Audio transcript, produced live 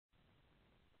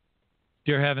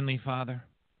Dear Heavenly Father,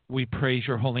 we praise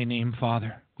your holy name,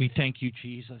 Father. We thank you,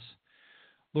 Jesus.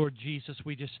 Lord Jesus,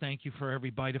 we just thank you for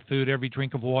every bite of food, every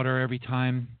drink of water, every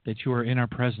time that you are in our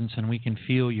presence and we can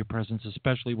feel your presence,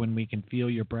 especially when we can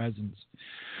feel your presence.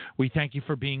 We thank you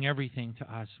for being everything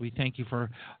to us. We thank you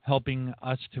for helping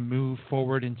us to move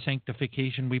forward in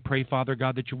sanctification. We pray, Father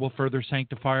God, that you will further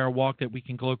sanctify our walk, that we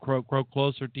can grow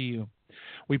closer to you.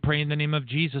 We pray in the name of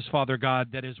Jesus, Father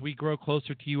God, that as we grow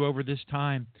closer to you over this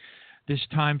time,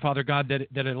 Father God, that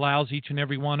it allows each and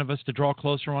every one of us to draw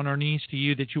closer on our knees to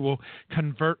you, that you will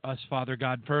convert us, Father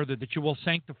God, further, that you will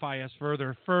sanctify us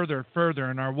further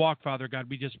in our walk, Father God.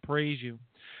 We just praise you.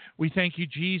 We thank you,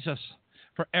 Jesus,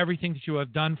 for everything that you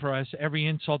have done for us, every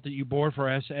insult that you bore for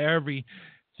us, everything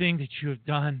that you have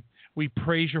done. We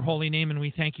praise your holy name, and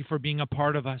we thank you for being a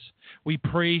part of us. We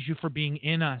praise you for being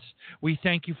in us. We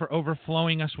thank you for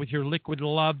overflowing us with your liquid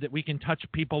love, that we can touch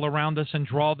people around us and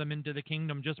draw them into the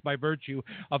kingdom just by virtue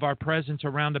of our presence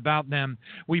around about them.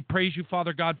 We praise you,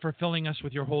 Father God, for filling us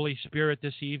with your Holy Spirit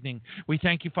this evening. We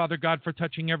thank you, Father God, for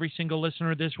touching every single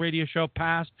listener of this radio show,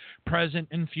 past, present,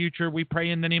 and future. We pray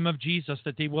in the name of Jesus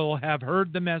that they will have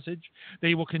heard the message.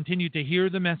 They will continue to hear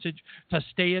the message, to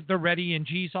stay at the ready in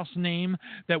Jesus' name,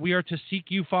 that we are to seek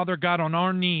you, Father God, on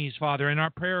our knees, Father, in our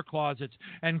prayer closets,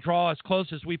 and draw as close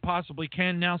as we possibly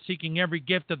can, now seeking every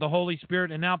gift of the Holy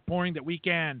Spirit and outpouring that we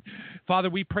can.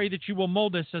 Father, we pray that you will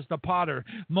mold us as the potter,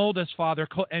 mold us, Father,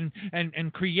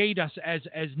 and create us as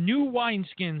new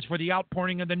wineskins for the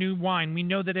outpouring of the new wine. We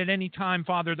know that at any time,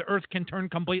 Father, the earth can turn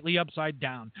completely upside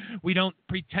down. We don't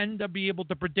pretend to be able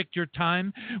to predict your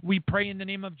time. We pray in the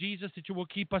name of Jesus that you will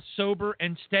keep us sober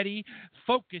and steady,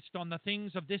 focused on the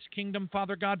things of this kingdom,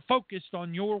 Father God, focused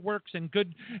on your works and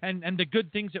good and the good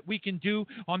things that we can do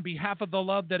on behalf of the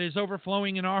love that is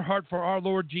overflowing in our heart for our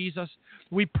Lord Jesus.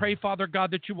 We pray, Father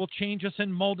God, that you will change us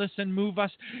and mold us and move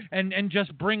us and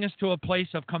just bring us to a place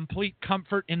of complete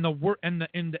comfort in the work in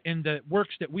the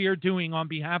works that we are doing on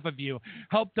behalf of you.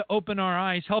 Help to open our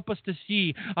eyes, help us to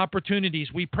see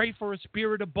opportunities. We pray for a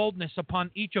spirit of boldness upon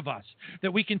each of us,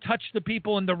 that we can touch the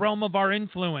people in the realm of our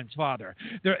influence, Father.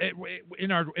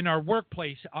 In our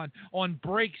workplace, on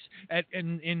breaks,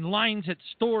 in lines at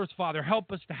stores, Father.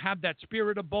 Help us to have that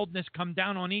spirit of boldness come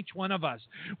down on each one of us.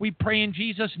 We pray in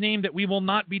Jesus' name that we will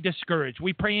not be discouraged.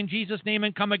 We pray in Jesus' name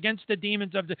and come against the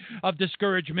demons of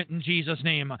discouragement in Jesus'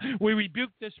 name. We rebuke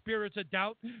the spirits of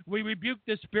doubt. We rebuke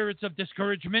the spirits of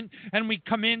discouragement, and we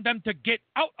command them to get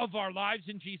out of our lives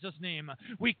in Jesus' name.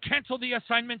 We cancel the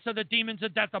assignments of the demons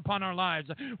of death upon our lives.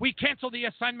 We cancel the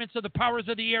assignments of the powers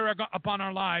of the air upon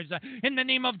our lives. In the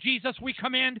name of Jesus, we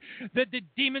command the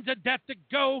demons of death to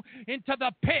go into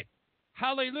the pit.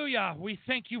 Hallelujah. We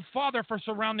thank you, Father, for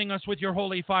surrounding us with your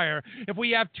holy fire. If we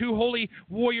have 2 holy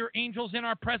warrior angels in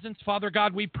our presence, Father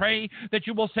God, we pray that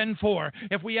you will send 4.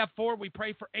 If we have 4, we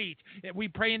pray for 8. We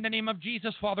pray in the name of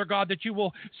Jesus, Father God, that you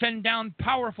will send down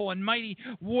powerful and mighty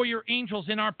warrior angels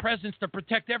in our presence to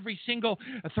protect every single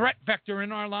threat vector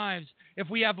in our lives. If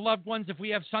we have loved ones, if we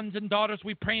have sons and daughters,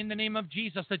 we pray in the name of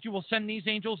Jesus that you will send these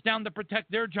angels down to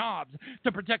protect their jobs,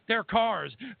 to protect their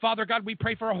cars. Father God, we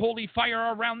pray for a holy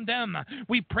fire around them.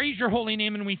 We praise your holy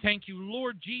name and we thank you,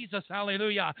 Lord Jesus,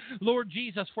 hallelujah. Lord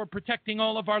Jesus, for protecting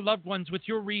all of our loved ones with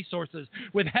your resources,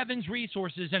 with heaven's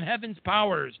resources and heaven's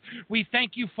powers. We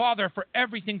thank you, Father, for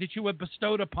everything that you have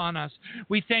bestowed upon us.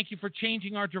 We thank you for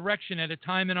changing our direction at a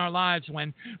time in our lives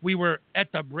when we were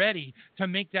at the ready to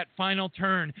make that final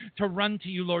turn, to run to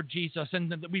you, Lord Jesus.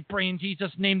 And we pray in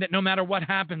Jesus' name that no matter what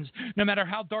happens, no matter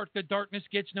how dark the darkness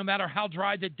gets, no matter how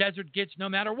dry the desert gets, no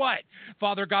matter what,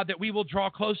 Father God, that we will draw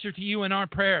closer to you in our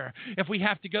prayer. If we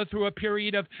have to go through a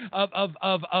period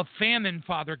of famine,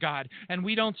 Father God, and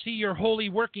we don't see your holy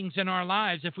workings in our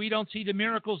lives, if we don't see the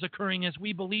miracles occurring as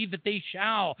we believe that they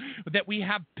shall, that we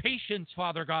have patience,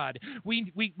 Father God.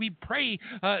 We pray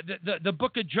the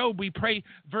book of Job, we pray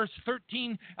verse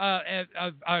 13,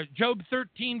 Job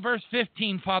 13, verse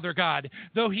 15, Father God.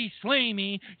 Though he slay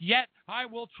me, yet I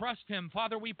will trust him.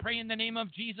 Father, we pray in the name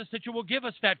of Jesus that you will give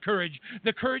us that courage,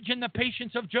 the courage and the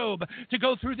patience of Job to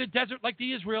go through the desert like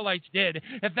the Israelites did.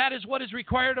 If that is what is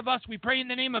required of us, we pray in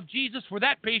the name of Jesus for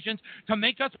that patience to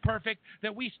make us perfect,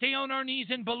 that we stay on our knees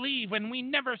and believe, and we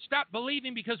never stop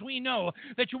believing, because we know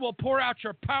that you will pour out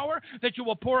your power, that you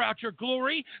will pour out your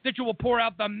glory, that you will pour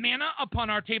out the manna upon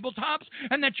our tabletops,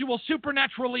 and that you will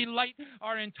supernaturally light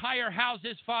our entire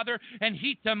houses, Father, and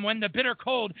heat them when the bitter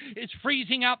cold is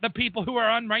freezing out the people who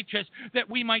are unrighteous, that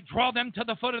we might draw them to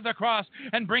the foot of the cross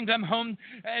and bring them home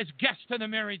as guests to the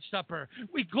marriage supper.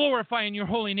 We glorify in your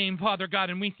holy name, Father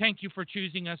God, and we thank you for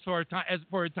choosing us for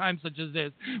a time such as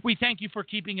this. We thank you for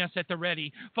keeping us at the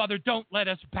ready. Father, don't let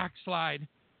us backslide.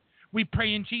 We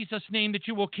pray in Jesus' name that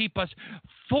you will keep us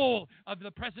full of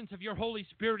the presence of your Holy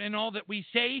Spirit in all that we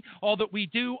say, all that we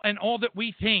do, and all that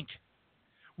we think.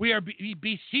 We are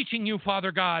beseeching you,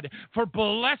 Father God, for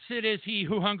blessed is he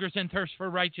who hungers and thirsts for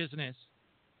righteousness,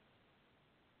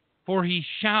 for he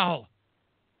shall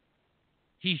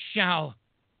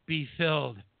be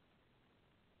filled.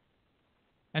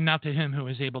 And now to him who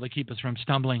is able to keep us from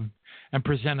stumbling and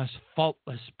present us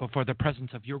faultless before the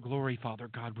presence of your glory, Father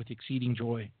God, with exceeding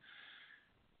joy,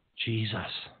 Jesus.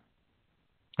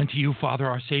 And to you, Father,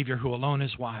 our Savior, who alone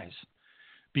is wise,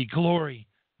 be glory,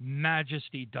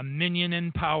 majesty, dominion,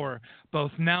 and power,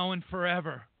 both now and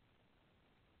forever.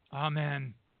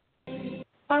 Amen.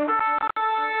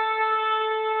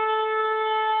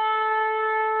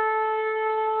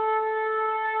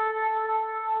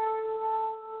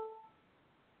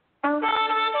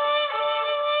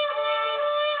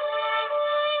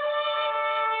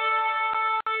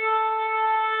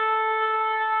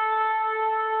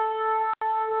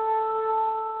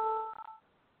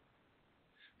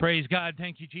 Praise God.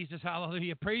 Thank you, Jesus.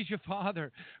 Hallelujah. Praise you,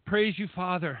 Father. Praise you,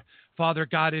 Father. Father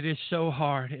God, it is so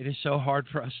hard. It is so hard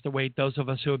for us to wait, those of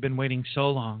us who have been waiting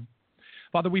so long.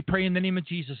 Father, we pray in the name of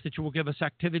Jesus that you will give us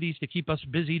activities to keep us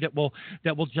busy, that will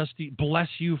just bless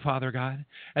you, Father God,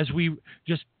 as we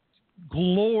just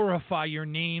glorify your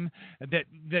name, that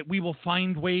we will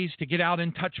find ways to get out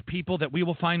and touch people, that we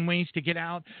will find ways to get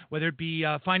out, whether it be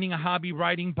finding a hobby,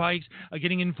 riding bikes,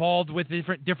 getting involved with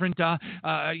different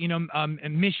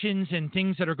missions and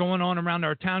things that are going on around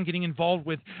our town, getting involved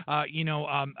with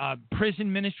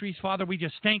prison ministries. Father, we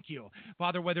just thank you,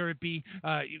 Father, whether it be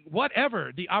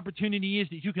whatever the opportunity is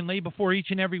that you can lay before each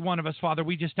and every one of us, Father,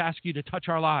 we just ask you to touch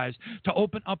our lives, to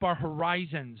open up our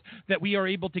horizons, that we are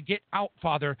able to get out,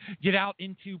 Father, get out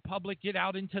into public,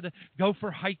 go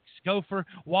for hikes, go for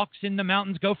walks in the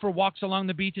mountains, go for walks along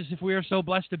the beaches if we are so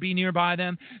blessed to be nearby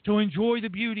them, to enjoy the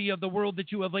beauty of the world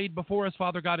that you have laid before us,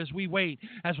 Father God, as we wait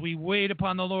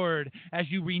upon the Lord, as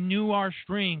you renew our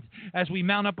strength, as we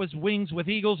mount up with wings with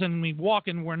eagles and we walk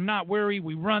and we're not weary,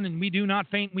 we run and we do not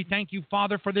faint. We thank you,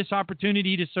 Father, for this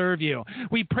opportunity to serve you.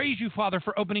 We praise you, Father,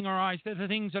 for opening our eyes to the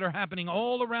things that are happening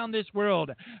all around this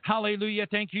world. Hallelujah.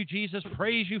 Thank you, Jesus.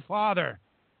 Praise you, Father.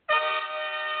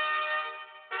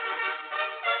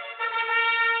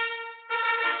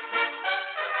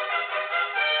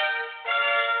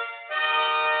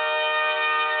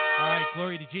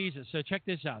 Glory to Jesus. So check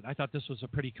this out. I thought this was a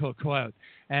pretty cool quote.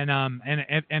 And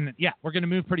yeah, we're going to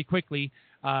move pretty quickly.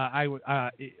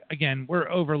 Again, we're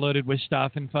overloaded with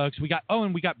stuff, and folks, we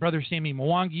got Brother Sammy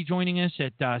Mwangi joining us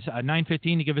at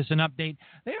 9:15 to give us an update.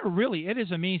 It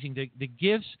is amazing the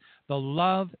gifts, the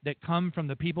love that come from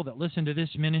the people that listen to this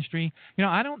ministry.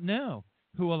 I don't know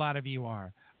who a lot of you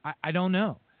are. I don't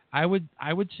know. I would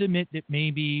submit that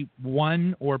maybe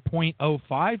 1 or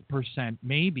 0.05%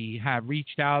 maybe have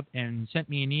reached out and sent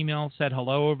me an email, said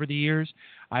hello over the years.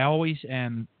 I always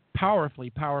am powerfully,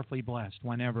 powerfully blessed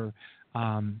whenever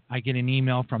I get an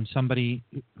email from somebody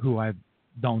who I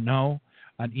don't know,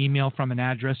 an email from an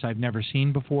address I've never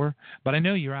seen before, but I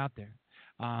know you're out there.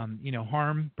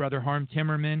 Brother Harm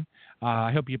Timmerman.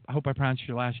 I hope I pronounced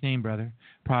your last name, brother,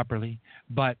 properly.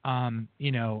 But he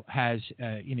has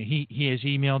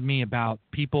emailed me about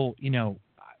people.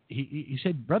 He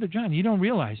said, Brother John, you don't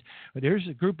realize, but there's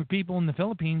a group of people in the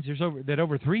Philippines.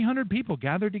 Over 300 people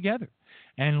gathered together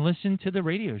and listen to the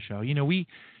radio show.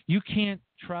 You can't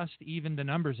trust even the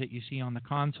numbers that you see on the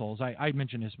consoles. I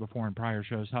mentioned this before in prior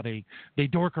shows, how they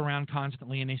dork around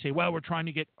constantly and they say, well, we're trying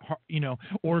to get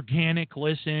organic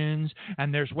listens,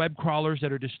 and there's web crawlers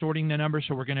that are distorting the numbers,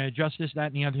 so we're going to adjust this, that,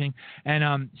 and the other thing.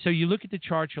 And so you look at the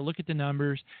charts, you look at the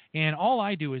numbers, and all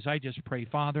I do is I just pray,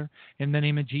 Father, in the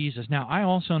name of Jesus. Now, I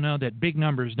also know that big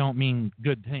numbers don't mean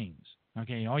good things.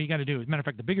 Okay, all you got to do, as a matter of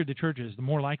fact, the bigger the church is, the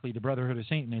more likely the Brotherhood of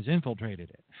Satan has infiltrated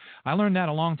it. I learned that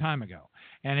a long time ago,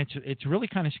 and it's really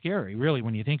kind of scary, really,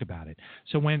 when you think about it.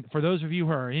 So for those of you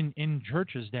who are in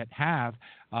churches that have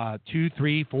 2,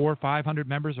 3, 4, 500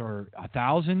 members, or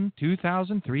 1,000,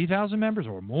 2,000, 3,000 members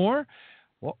or more,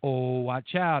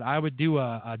 watch out. I would do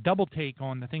a double take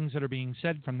on the things that are being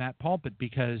said from that pulpit,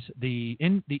 because the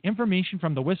information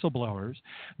from the whistleblowers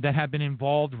that have been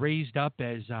involved, raised up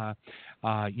as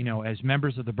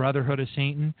members of the Brotherhood of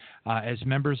Satan, as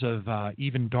members of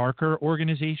even darker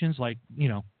organizations like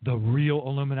the real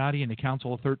Illuminati and the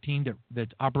Council of 13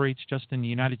 that operates just in the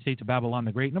United States of Babylon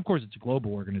the Great, and of course it's a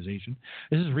global organization.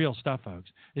 This is real stuff, folks.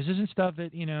 This isn't stuff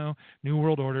that New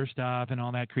World Order stuff and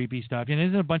all that creepy stuff. It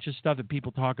isn't a bunch of stuff that people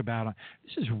people talk about.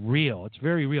 This is real. It's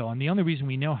very real. And the only reason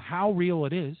we know how real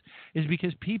it is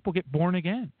because people get born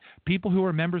again. People who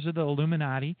are members of the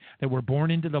Illuminati that were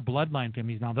born into the bloodline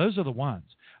families. Now, those are the ones.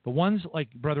 The ones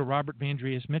like Brother Robert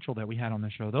Vandrius Mitchell that we had on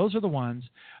the show. Those are the ones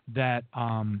that,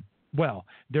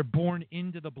 they're born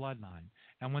into the bloodline.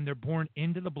 And when they're born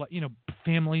into the blood,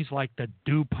 families like the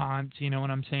DuPonts, you know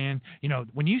what I'm saying?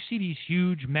 When you see these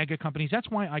huge mega companies, that's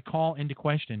why I call into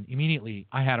question immediately.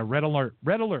 I had a red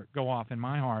alert go off in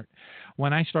my heart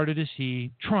when I started to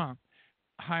see Trump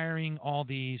hiring all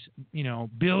these,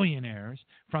 billionaires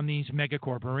from these mega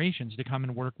corporations to come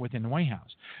and work within the White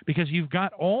House. Because you've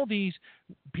got all these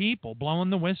people blowing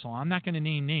the whistle. I'm not going to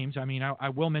name names. I mean, I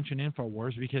will mention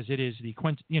InfoWars because it is the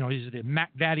is the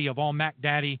Mac Daddy of all Mac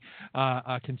Daddy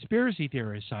conspiracy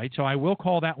theorist sites. So I will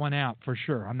call that one out for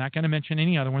sure. I'm not going to mention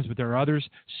any other ones, but there are others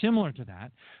similar to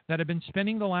that have been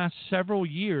spending the last several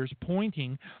years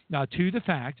pointing to the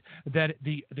fact that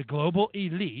the global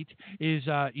elite is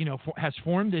has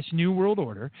formed this new world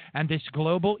order, and this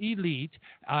global elite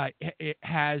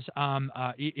is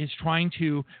trying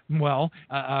to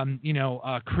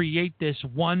create this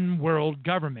one world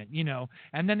government,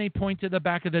 and then they point to the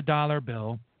back of the dollar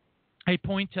bill. They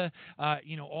point to,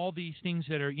 all these things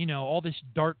that are, all this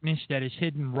darkness that is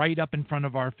hidden right up in front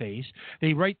of our face.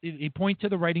 They point to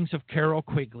the writings of Carol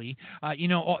Quigley,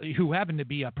 who happened to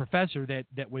be a professor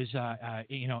that was,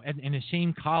 in the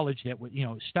same college that,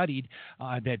 studied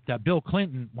that Bill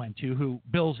Clinton went to.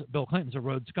 Bill Clinton's a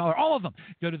Rhodes Scholar. All of them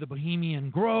go to the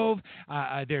Bohemian Grove.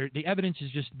 The evidence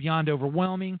is just beyond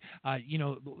overwhelming.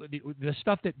 The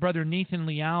stuff that Brother Nathan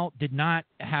Leal did not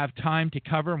have time to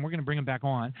cover, and we're going to bring him back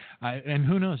on. And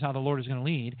who knows how the Lord is going to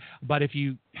lead. But if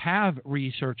you have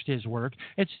researched his work,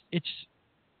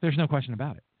 there's no question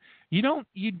about it. You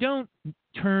don't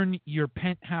turn your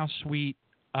penthouse suite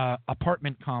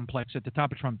apartment complex at the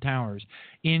top of Trump Towers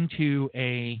into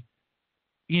an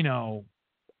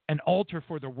altar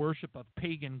for the worship of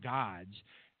pagan gods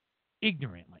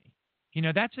ignorantly.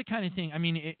 That's the kind of thing. I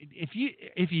mean,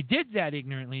 if you did that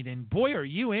ignorantly, then boy, are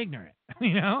you ignorant,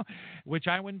 which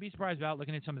I wouldn't be surprised about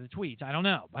looking at some of the tweets. I don't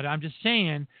know. But I'm just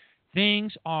saying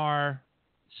things are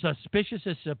suspicious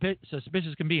as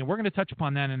suspicious can be. And we're going to touch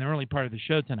upon that in the early part of the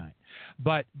show tonight.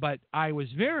 But I was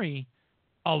very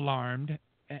alarmed,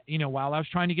 while I was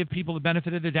trying to give people the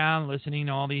benefit of the doubt, listening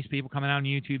to all these people coming out on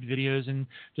YouTube videos, and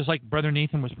just like Brother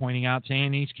Nathan was pointing out,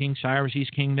 saying he's King Cyrus, he's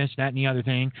King this, that, and the other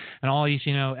thing, and all these,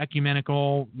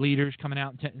 ecumenical leaders coming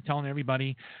out and telling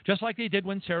everybody, just like they did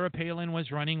when Sarah Palin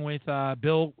was running with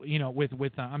Bill, with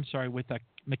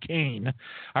McCain.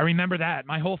 I remember that.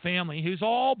 My whole family, who's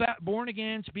all born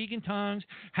again, speak in tongues,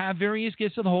 have various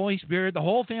gifts of the Holy Spirit, the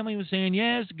whole family was saying,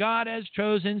 yes, God has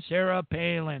chosen Sarah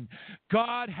Palin.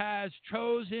 God has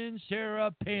chosen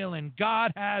Sarah Palin.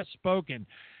 God has spoken.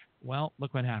 Well,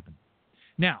 look what happened.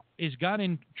 Now, is God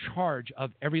in charge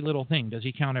of every little thing? Does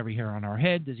he count every hair on our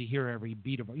head? Does he hear every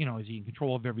beat of, is he in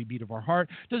control of every beat of our heart?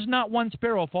 Does not one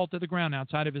sparrow fall to the ground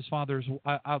outside of the Father's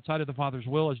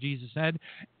will, as Jesus said?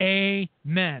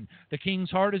 Amen. The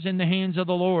king's heart is in the hands of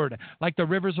the Lord. Like the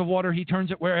rivers of water, he turns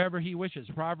it wherever he wishes.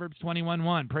 Proverbs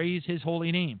 21:1. Praise his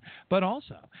holy name. But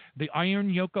also, the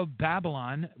iron yoke of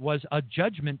Babylon was a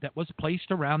judgment that was placed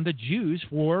around the Jews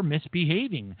for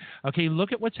misbehaving. Okay,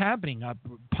 look at what's happening.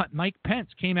 Mike Pence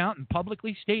came out and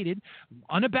publicly stated,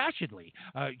 unabashedly,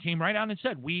 came right out and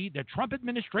said, we, the Trump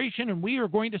administration, and we are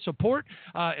going to support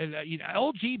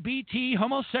LGBT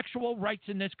homosexual rights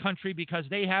in this country because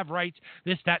they have rights,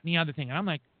 this, that, and the other thing. And I'm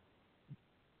like,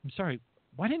 I'm sorry,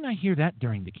 why didn't I hear that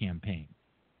during the campaign?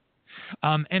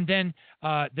 And then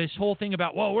this whole thing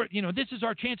about, this is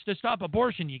our chance to stop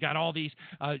abortion. You got all these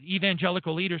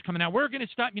evangelical leaders coming out. We're going to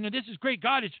stop, this is great.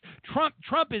 God is Trump.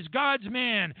 Trump is God's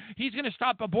man. He's going to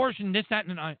stop abortion, this, that,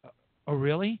 and I. Oh,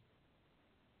 really?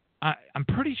 I'm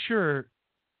pretty sure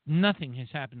nothing has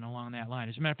happened along that line.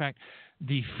 As a matter of fact,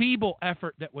 the feeble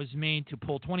effort that was made to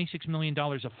pull $26 million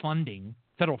of funding,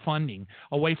 federal funding,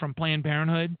 away from Planned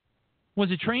Parenthood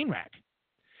was a train wreck.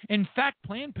 In fact,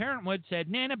 Planned Parenthood said,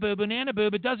 nana boo-boo,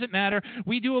 it doesn't matter.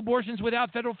 We do abortions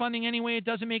without federal funding anyway. It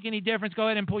doesn't make any difference. Go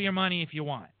ahead and pull your money if you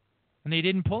want. And they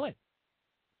didn't pull it.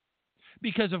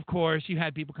 Because, of course, you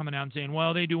had people coming out and saying,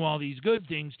 well, they do all these good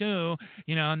things too,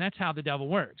 and that's how the devil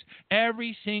works.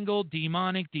 Every single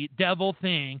demonic devil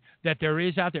thing that there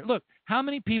is out there. Look, How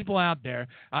many people out there?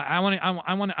 I want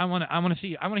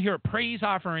to hear a praise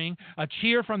offering, a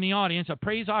cheer from the audience, a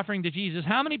praise offering to Jesus.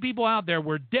 How many people out there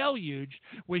were deluged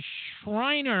with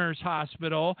Shriners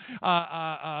Hospital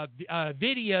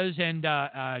videos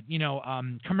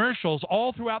and commercials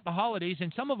all throughout the holidays,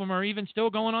 and some of them are even still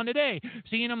going on today,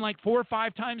 seeing them like 4 or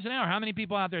 5 times an hour. How many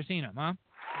people out there seeing them? Huh?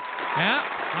 Yeah.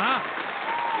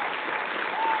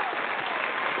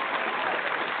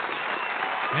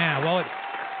 Yeah. Well.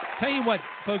 Tell you what,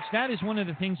 folks, that is one of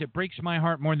the things that breaks my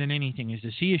heart more than anything is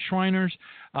to see a Shriners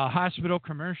Hospital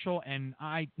commercial, and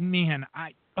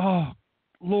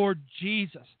Lord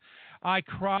Jesus, I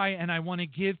cry and I want to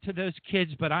give to those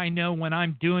kids, but I know when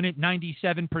I'm doing it,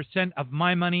 97% of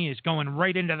my money is going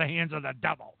right into the hands of the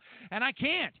devil. And I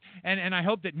can't. And I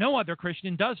hope that no other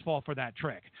Christian does fall for that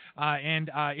trick.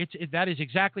 That is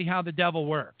exactly how the devil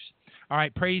works. All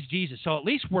right, praise Jesus. So at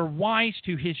least we're wise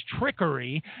to his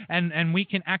trickery, and we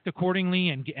can act accordingly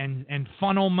and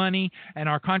funnel money and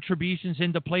our contributions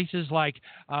into places like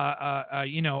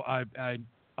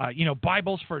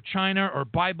Bibles for China or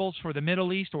Bibles for the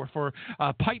Middle East or for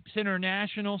Pipes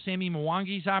International, Sammy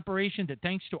Mwangi's operation that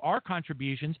thanks to our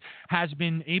contributions has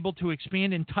been able to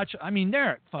expand and touch. I mean,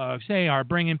 there, folks, they are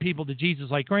bringing people to Jesus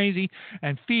like crazy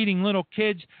and feeding little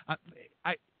kids.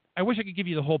 I wish I could give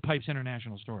you the whole Pipes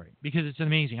International story because it's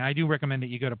amazing. I do recommend that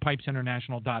you go to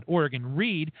pipesinternational.org and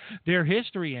read their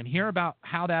history and hear about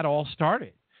how that all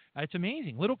started. It's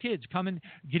amazing. Little kids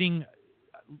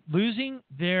losing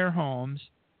their homes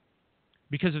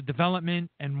because of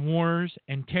development and wars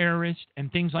and terrorists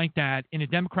and things like that in a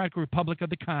Democratic Republic of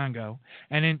the Congo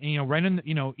and in right on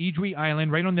Idri Island,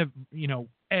 right on the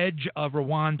edge of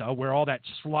Rwanda where all that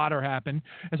slaughter happened.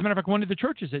 As a matter of fact, one of the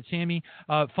churches that Sammy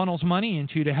funnels money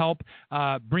into to help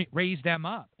raise them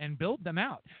up and build them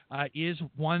out is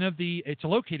it's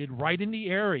located right in the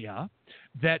area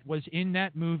that was in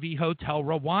that movie Hotel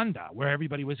Rwanda, where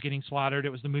everybody was getting slaughtered. It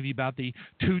was the movie about the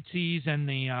Tutsis and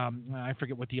the I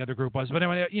forget what the other group was, but it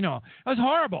was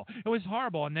horrible. It was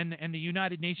horrible. And the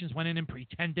United Nations went in and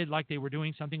pretended like they were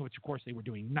doing something, which of course they were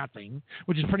doing nothing,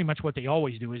 which is pretty much what they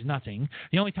always do is nothing.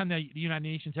 The only time the United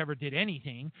Nations ever did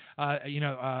anything, with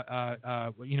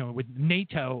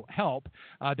NATO help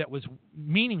that was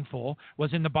meaningful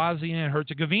was in the Bosnia and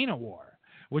Herzegovina war,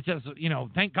 which is,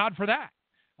 thank God for that.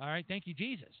 All right, thank you,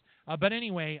 Jesus. But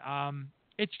anyway,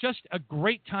 it's just a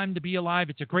great time to be alive.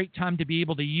 It's a great time to be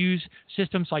able to use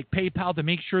systems like PayPal to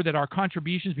make sure that our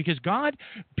contributions, because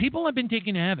people have been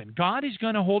taken to heaven. God is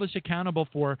going to hold us accountable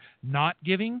for not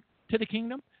giving to the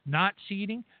kingdom, not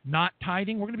seeding, not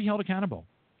tithing. We're going to be held accountable.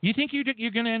 You think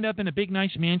you're going to end up in a big,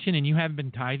 nice mansion and you haven't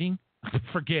been tithing?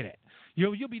 Forget it.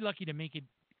 You'll be lucky to make it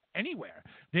anywhere.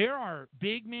 There are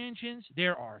big mansions,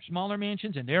 there are smaller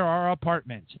mansions, and there are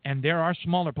apartments, and there are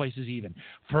smaller places even,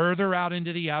 further out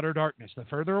into the outer darkness. The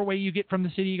further away you get from the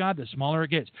city of God, the smaller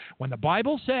it gets. When the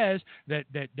Bible says that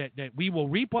we will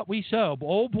reap what we sow,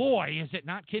 oh boy, is it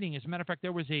not kidding. As a matter of fact,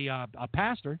 there was a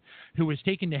pastor who was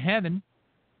taken to heaven.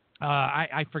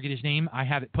 I forget his name. I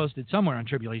have it posted somewhere on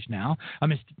Tribulation Now. I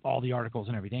missed all the articles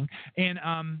and everything. And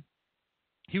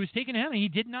he was taken to heaven. He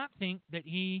did not think that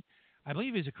I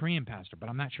believe he's a Korean pastor, but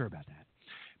I'm not sure about that.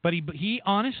 But he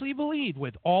honestly believed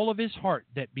with all of his heart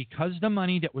that because the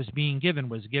money that was being given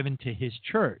was given to his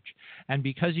church, and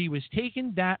because he was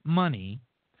taking that money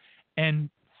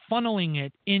and funneling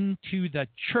it into the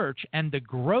church and the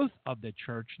growth of the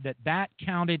church, that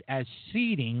counted as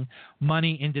seeding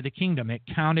money into the kingdom. It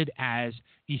counted as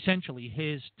essentially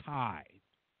his tithe.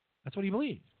 That's what he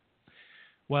believed.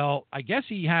 Well, I guess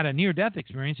he had a near-death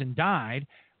experience and died,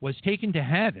 was taken to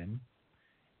heaven,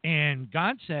 and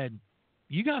God said,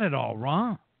 you got it all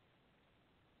wrong.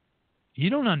 You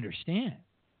don't understand.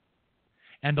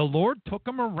 And the Lord took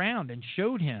him around and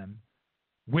showed him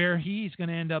where he's going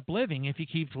to end up living if he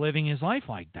keeps living his life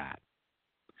like that.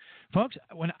 Folks,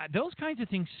 those kinds of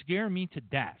things scare me to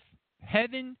death.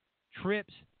 Heaven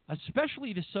trips,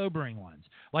 especially the sobering ones,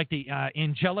 like the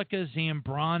Angelica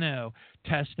Zambrano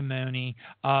testimony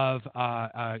of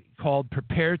called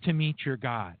Prepare to Meet Your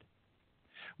God.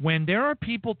 When there are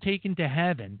people taken to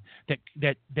heaven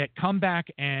that come back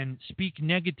and speak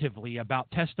negatively about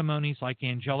testimonies like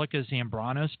Angelica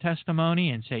Zambrano's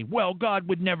testimony and say, well, God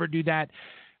would never do that,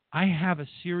 I have a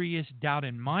serious doubt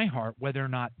in my heart whether or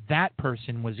not that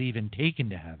person was even taken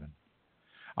to heaven.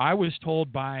 I was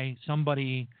told by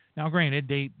somebody, now granted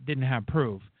they didn't have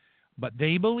proof, but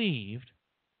they believed,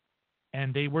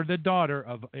 and they were the daughter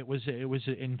of, I believe it was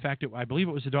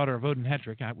the daughter of Odin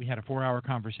Hetrick. We had a 4-hour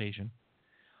conversation.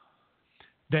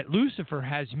 That Lucifer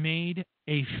has made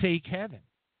a fake heaven.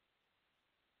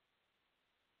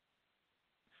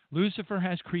 Lucifer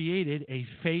has created a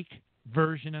fake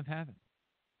version of heaven,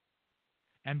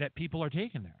 and that people are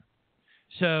taken there.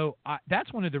 So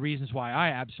that's one of the reasons why I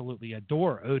absolutely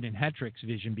adore Odin Hetrick's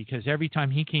vision, because every time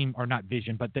he came, or not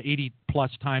vision, but the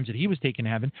 80-plus times that he was taken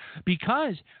to heaven,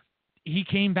 because he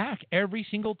came back every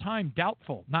single time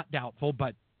doubtful. Not doubtful,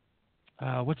 but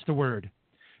what's the word?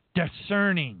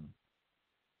 Discerning.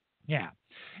 Yeah.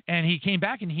 And he came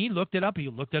back and he looked it up. He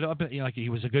looked it up like he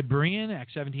was a good Berean,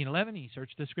 Acts 17:11. He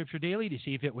searched the Scripture daily to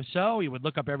see if it was so. He would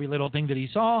look up every little thing that he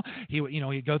saw. He would,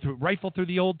 he'd go through, rifle through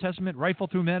the Old Testament, rifle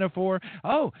through metaphor.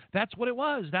 Oh, that's what it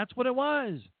was. That's what it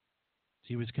was. So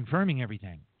he was confirming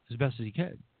everything as best as he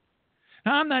could.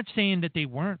 Now, I'm not saying that they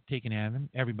weren't taken to heaven.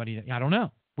 Everybody, I don't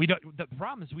know. We don't. The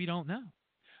problem is we don't know.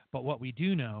 But what we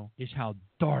do know is how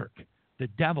dark the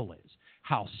devil is,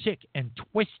 how sick and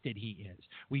twisted he is.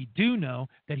 We do know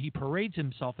that he parades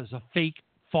himself as a fake,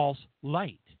 false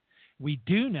light. We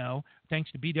do know,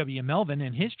 thanks to B.W. Melvin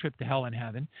and his trip to hell and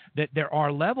heaven, that there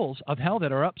are levels of hell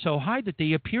that are up so high that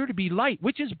they appear to be light,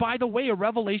 which is, by the way, a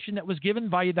revelation that was given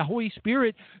by the Holy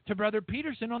Spirit to Brother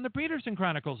Peterson on the Peterson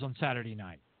Chronicles on Saturday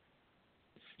night.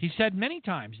 He said many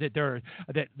times that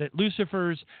that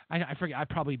Lucifer's, I forget, I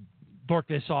probably dork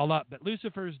this all up, but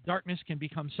Lucifer's darkness can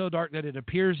become so dark that it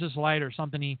appears as light or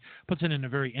something. He puts it in a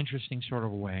very interesting sort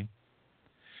of a way.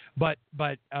 But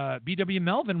B.W.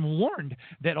 Melvin warned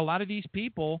that a lot of these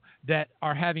people that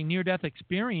are having near-death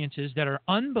experiences that are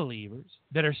unbelievers,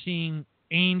 that are seeing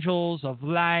angels of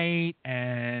light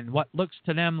and what looks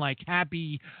to them like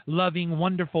happy, loving,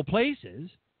 wonderful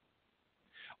places,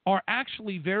 are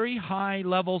actually very high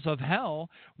levels of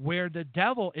hell where the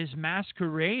devil is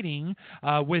masquerading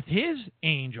with his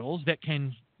angels that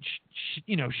can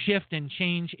shift and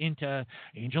change into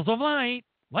angels of light,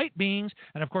 light beings.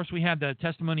 And of course we have the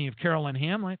testimony of Carolyn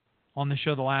Hamlet on the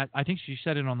show. I think she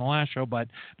said it on the last show, but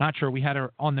not sure. We had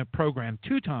her on the program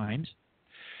 2 times.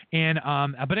 And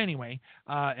but anyway,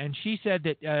 and she said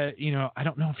that I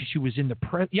don't know if she was in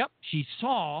the yep, she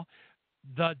saw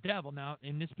the devil. Now,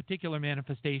 in this particular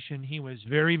manifestation, he was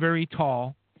very, very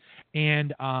tall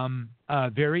and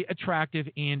very attractive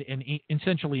and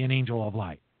essentially an angel of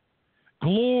light.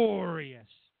 Glorious,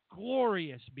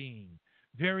 glorious being.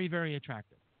 Very, very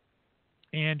attractive.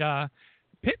 And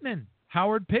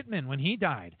Howard Pittman, when he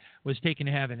died, was taken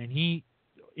to heaven. And he,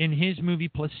 in his movie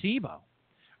Placebo,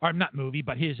 or not movie,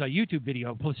 but his YouTube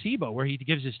video, Placebo, where he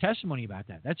gives his testimony about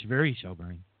that. That's very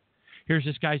sobering. Here's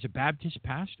this guy's a Baptist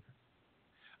pastor.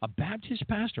 A Baptist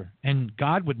pastor, and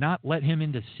God would not let him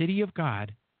in the city of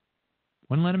God,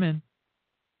 wouldn't let him in,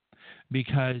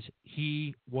 because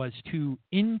he was too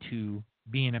into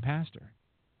being a pastor.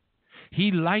 He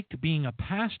liked being a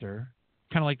pastor,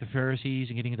 kind of like the Pharisees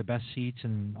and getting the best seats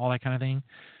and all that kind of thing.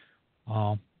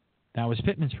 That was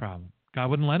Pittman's problem. God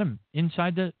wouldn't let him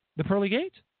inside the pearly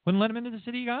gates, wouldn't let him into the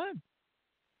city of God.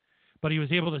 But he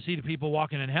was able to see the people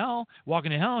walking to hell.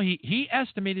 He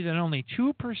estimated that only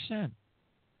 2%.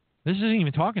 This isn't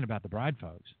even talking about the bride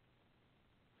folks.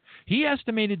 He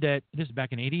estimated that, this is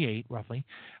back in 88, roughly,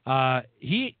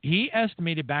 he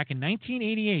estimated back in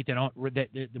 1988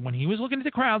 that when he was looking at the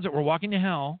crowds that were walking to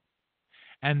hell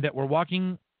and that were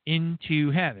walking into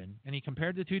heaven, and he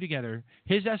compared the two together,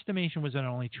 his estimation was that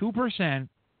only 2%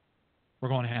 were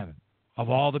going to heaven of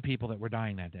all the people that were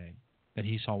dying that day that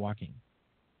he saw walking,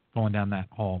 going down that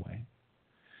hallway.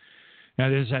 Now,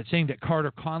 there's that saying that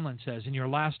Carter Conlon says, in your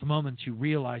last moments you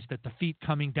realize that the feet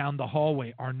coming down the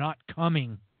hallway are not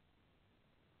coming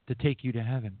to take you to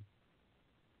heaven.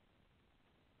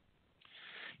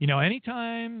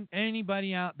 Anytime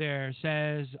anybody out there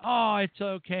says, oh, it's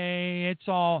okay, it's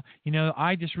all,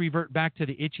 I just revert back to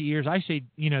the itchy ears. I say,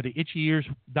 the itchy ears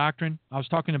doctrine. I was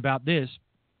talking about this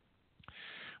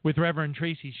with Reverend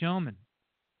Tracy Shulman.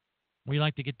 We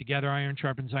like to get together, iron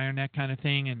sharpens iron, that kind of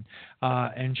thing,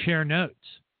 and share notes.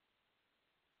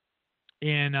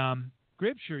 And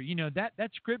Scripture,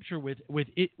 that Scripture with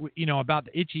it, about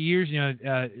the itchy ears,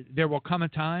 there will come a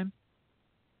time.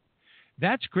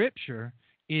 That Scripture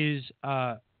is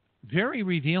very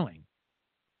revealing.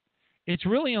 It's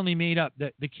really only made up,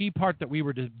 the key part that we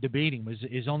were debating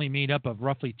is only made up of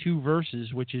roughly 2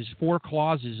 verses, which is 4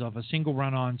 clauses of a single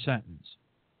run-on sentence.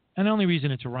 And the only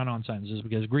reason it's a run-on sentence is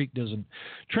because Greek doesn't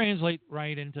translate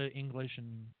right into English,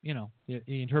 and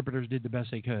the interpreters did the best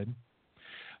they could.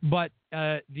 But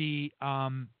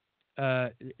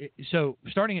so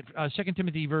starting at 2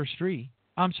 Timothy 2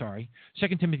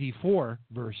 Timothy 4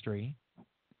 verse 3,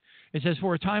 it says,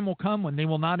 "For a time will come when they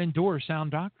will not endure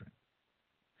sound doctrine."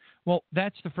 Well,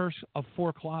 that's the first of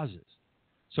 4 clauses.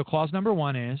 So clause number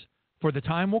 1 is, "For the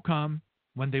time will come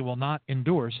when they will not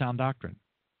endure sound doctrine."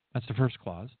 That's the first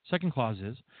clause. Second clause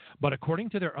is, but according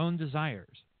to their own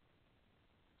desires,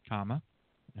 comma.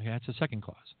 Okay, that's the second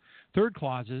clause. Third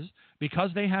clause is,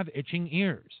 because they have itching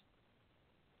ears.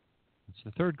 That's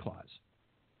the third clause,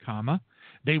 comma.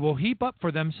 They will heap up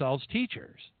for themselves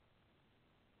teachers.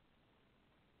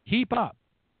 Heap up.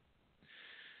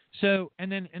 So, and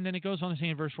then it goes on to say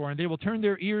in verse 4, and they will turn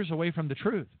their ears away from the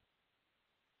truth.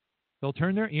 They'll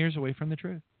turn their ears away from the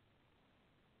truth.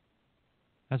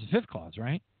 That's the fifth clause,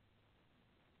 right?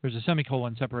 There's a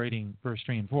semicolon separating verse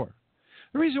 3 and 4.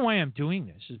 The reason why I'm doing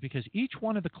this is because each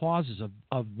one of the clauses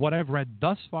of what I've read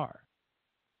thus far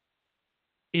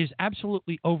is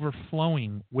absolutely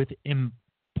overflowing with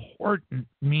important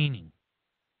meaning.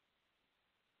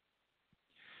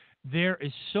 There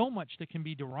is so much that can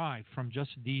be derived from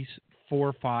just these 4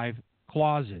 or 5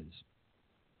 clauses.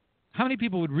 How many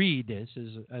people would read this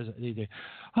as they say,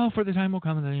 oh, for the time will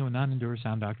come that they will not endure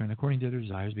sound doctrine according to their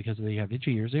desires because they have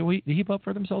itchy ears. They will heap up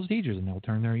for themselves teachers, and they will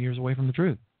turn their ears away from the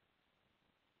truth.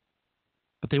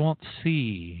 But they won't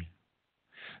see.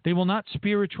 They will not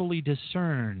spiritually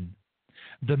discern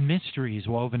the mysteries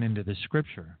woven into the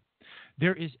Scripture.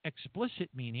 There is explicit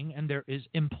meaning and there is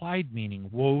implied meaning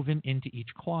woven into each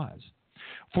clause.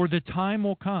 For the time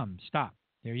will come. Stop.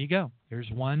 There you go. There's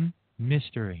one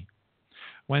mystery.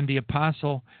 When the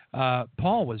Apostle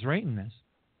Paul was writing this,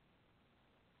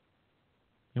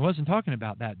 he wasn't talking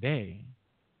about that day.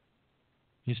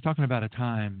 He's talking about a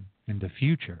time in the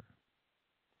future.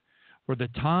 For the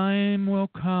time will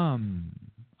come.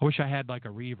 I wish I had like a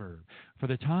reverb. For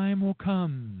the time will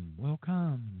come, will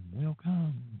come, will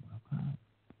come, will come.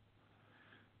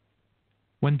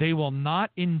 When they will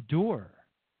not endure.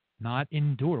 Not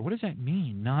endure. What does that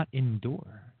mean, not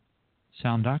endure?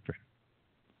 Sound doctrine.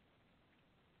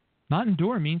 Not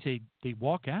endure means they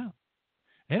walk out.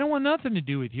 They don't want nothing to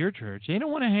do with your church. They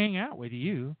don't want to hang out with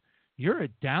you. You're a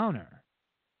downer.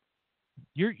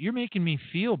 You're making me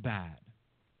feel bad.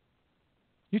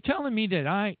 You're telling me that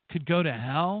I could go to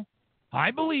hell?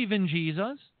 I believe in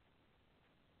Jesus.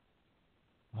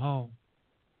 Oh.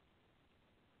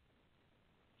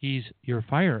 He's your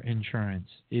fire insurance,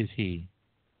 is he?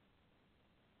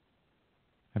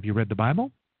 Have you read the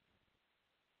Bible?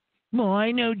 Well,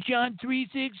 I know John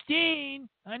 3:16.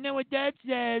 I know what that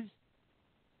says.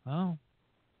 Oh.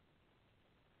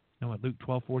 Know what Luke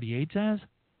 12:48 says?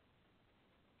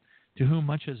 To whom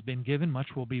much has been given, much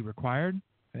will be required.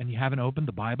 And you haven't opened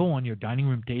the Bible on your dining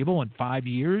room table in 5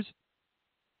 years?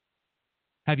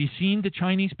 Have you seen the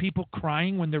Chinese people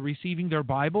crying when they're receiving their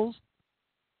Bibles?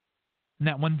 And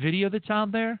that one video that's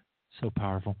out there? So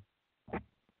powerful.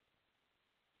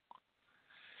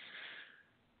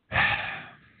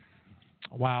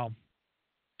 Wow.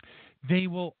 They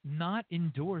will not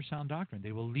endure sound doctrine.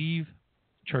 They will leave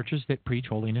churches that preach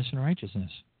holiness and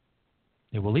righteousness.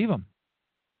 They will leave them.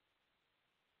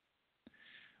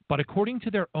 But according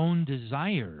to their own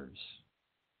desires,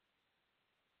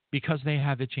 because they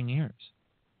have itching ears.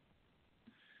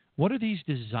 What are these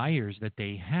desires that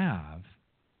they have?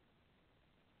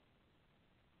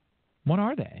 What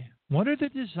are they? What are the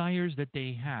desires that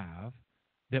they have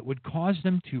that would cause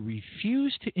them to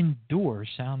refuse to endure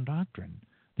sound doctrine?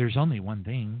 There's only one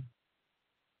thing: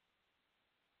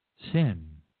 sin.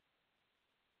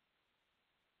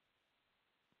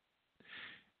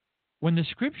 When the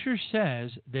Scripture says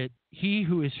that he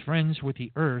who is friends with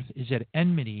the earth is at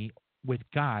enmity with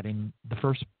God in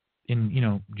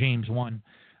James 1,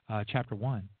 chapter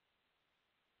 1,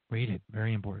 read it.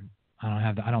 Very important.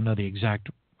 I don't know the exact.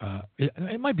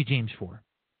 It might be James 4.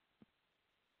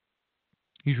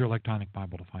 Use your electronic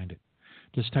Bible to find it.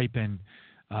 Just type in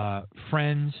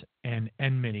friends and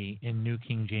enmity in New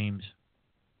King James.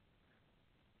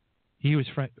 He who is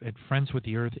friends with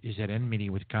the earth is at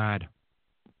enmity with God.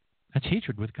 That's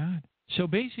hatred with God. So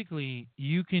basically,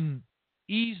 you can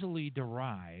easily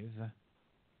derive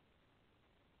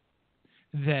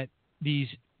that these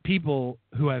people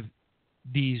who have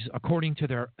these according to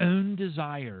their own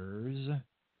desires,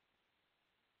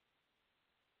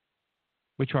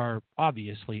 which are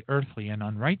obviously earthly and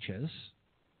unrighteous,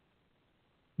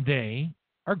 they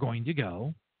are going to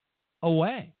go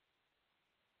away.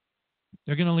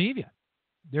 They're going to leave you.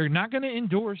 They're not going to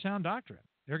endure sound doctrine.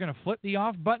 They're going to flip the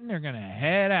off button. They're going to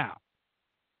head out.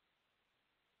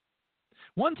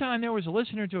 One time there was a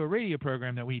listener to a radio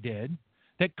program that we did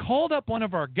that called up one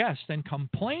of our guests and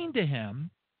complained to him.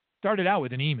 Started out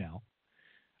with an email.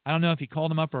 I don't know if he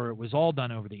called him up or it was all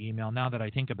done over the email. Now that I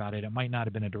think about it, it might not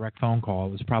have been a direct phone call.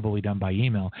 It was probably done by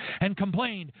email. And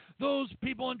complained, those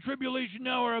people in tribulation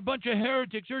now are a bunch of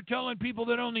heretics. They're telling people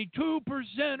that only 2%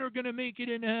 are going to make it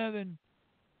in heaven.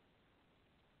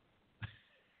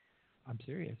 I'm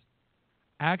serious.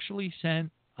 Actually sent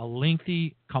a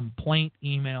lengthy complaint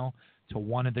email to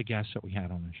one of the guests that we had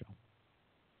on the show.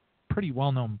 Pretty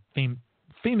well-known,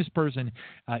 famous person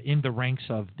in the ranks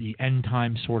of the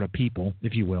end-time sort of people,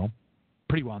 if you will.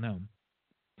 Pretty well-known.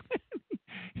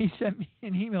 He sent me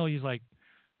an email. He's like,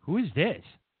 who is this?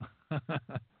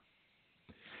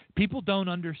 People don't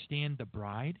understand the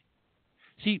bride.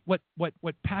 See, what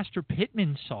Pastor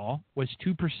Pittman saw was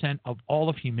 2% of all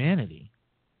of humanity.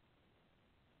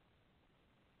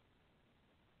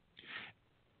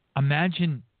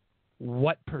 Imagine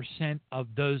what percent of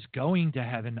those going to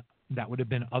heaven that would have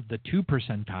been of the 2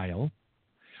 percentile.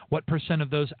 What percent of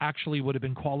those actually would have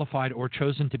been qualified or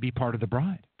chosen to be part of the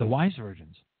bride, the wise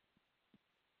virgins?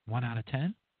 1 out of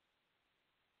 10?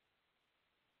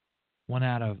 1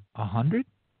 out of 100?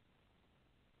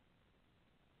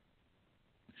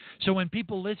 So when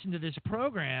people listen to this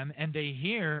program and they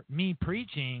hear me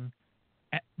preaching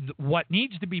what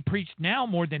needs to be preached now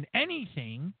more than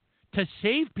anything to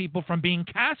save people from being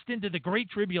cast into the great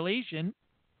tribulation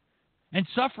and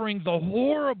suffering the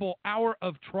horrible hour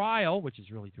of trial, which is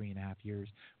really 3.5 years,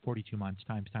 42 months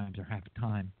times or half a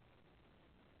time,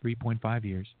 3.5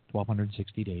 years,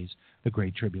 1,260 days, the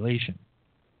great tribulation.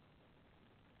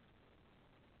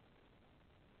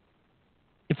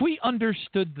 If we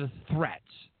understood the threats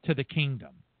to the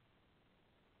kingdom,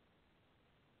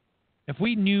 if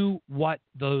we knew what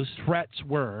those threats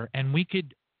were and we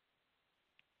could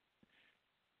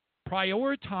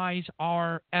prioritize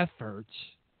our efforts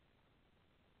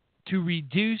to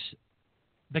reduce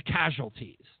the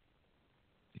casualties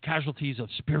of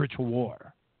spiritual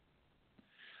war,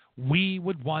 we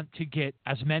would want to get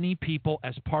as many people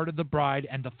as part of the bride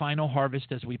and the final harvest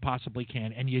as we possibly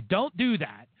can. And you don't do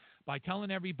that by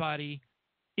telling everybody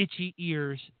itchy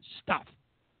ears stuff.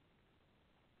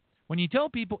 When you tell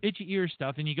people itchy ear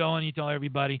stuff and you go and you tell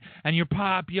everybody and you're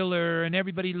popular and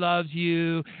everybody loves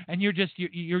you and you're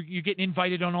getting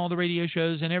invited on all the radio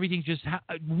shows and everything's just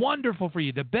wonderful for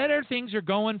you, the better things are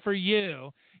going for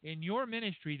you in your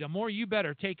ministry, the more you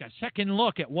better take a second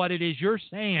look at what it is you're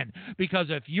saying. Because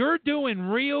if you're doing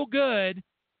real good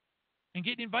and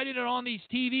getting invited on all these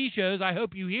TV shows, I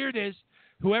hope you hear this,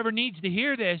 whoever needs to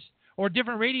hear this, or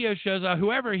different radio shows,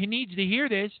 whoever needs to hear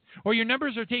this, or your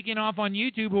numbers are taking off on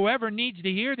YouTube, whoever needs to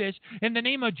hear this. In the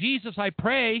name of Jesus, I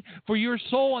pray for your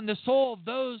soul and the soul of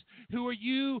those who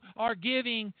you are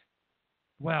giving.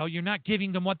 Well, you're not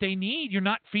giving them what they need. You're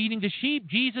not feeding the sheep.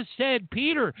 Jesus said,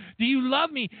 Peter, do you love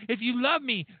me? If you love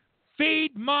me,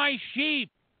 feed my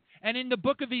sheep. And in the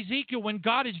book of Ezekiel, when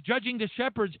God is judging the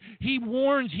shepherds, he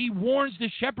warns the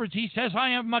shepherds. He says, I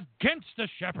am against the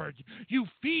shepherds. You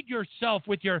feed yourself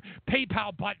with your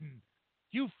PayPal button.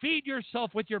 You feed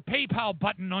yourself with your PayPal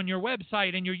button on your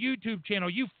website and your YouTube channel.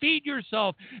 You feed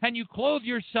yourself and you clothe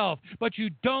yourself, but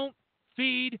you don't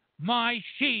feed my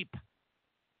sheep.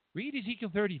 Read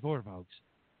Ezekiel 34, folks.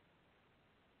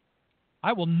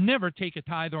 I will never take a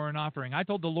tithe or an offering. I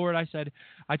told the Lord, I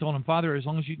told him, Father, as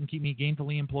long as you can keep me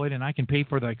gainfully employed and I can pay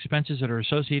for the expenses that are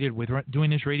associated with doing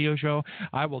this radio show,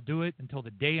 I will do it until the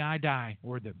day I die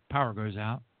or the power goes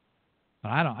out. But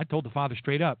I told the Father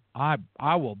straight up, I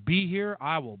will be here.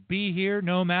 I will be here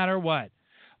no matter what.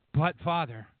 But,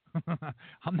 Father,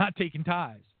 I'm not taking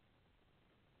tithes.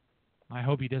 I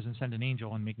hope he doesn't send an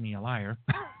angel and make me a liar.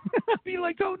 Be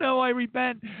like, oh no, I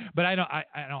repent. But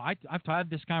I've had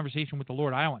this conversation with the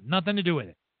Lord. I don't want nothing to do with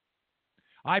it.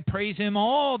 I praise him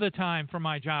all the time for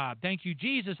my job. Thank you,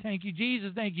 Jesus. Thank you,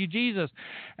 Jesus. Thank you, Jesus.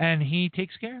 And he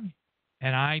takes care of me.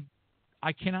 And I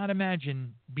cannot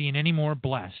imagine being any more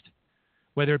blessed,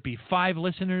 whether it be 5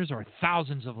 listeners or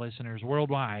thousands of listeners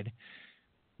worldwide,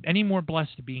 any more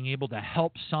blessed to being able to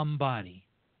help somebody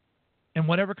in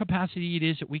whatever capacity it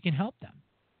is that we can help them.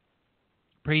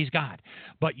 Praise God.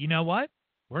 But you know what?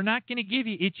 We're not going to give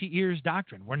you itchy ears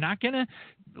doctrine. We're not going to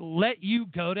let you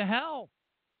go to hell.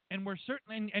 And we're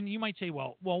certainly, and you might say,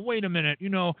 well, wait a minute.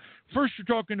 First you're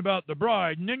talking about the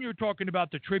bride, and then you're talking about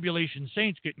the tribulation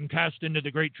saints getting cast into the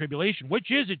great tribulation.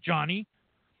 Which is it, Johnny?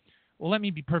 Well, let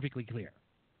me be perfectly clear.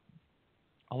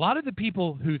 A lot of the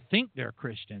people who think they're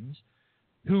Christians,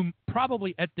 whom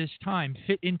probably at this time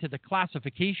fit into the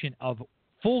classification of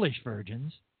foolish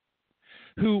virgins,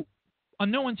 who, on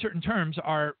no uncertain terms,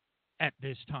 are at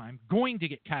this time going to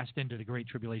get cast into the Great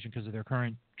Tribulation because of their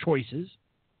current choices,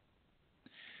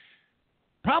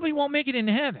 probably won't make it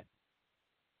into heaven.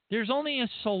 There's only a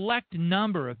select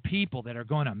number of people that are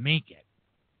going to make it.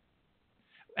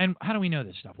 And how do we know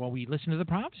this stuff? Well, we listen to the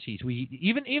prophecies.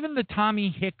 Even the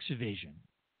Tommy Hicks vision.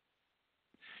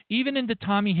 Even in the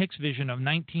Tommy Hicks vision of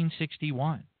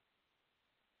 1961,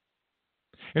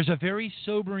 There's a very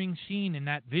sobering scene in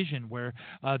that vision where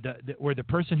the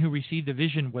person who received the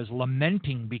vision was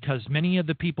lamenting because many of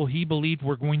the people he believed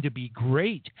were going to be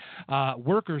great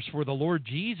workers for the Lord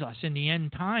Jesus in the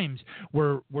end times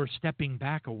were stepping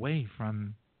back away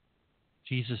from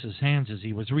Jesus' hands as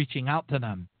he was reaching out to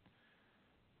them,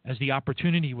 as the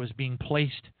opportunity was being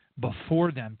placed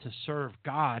before them to serve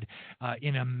God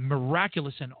in a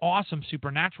miraculous and awesome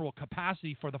supernatural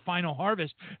capacity for the final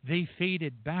harvest. They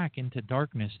faded back into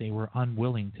darkness. They were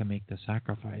unwilling to make the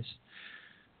sacrifice.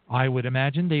 I would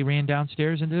imagine they ran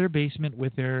downstairs into their basement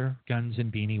with their guns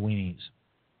and beanie weenies.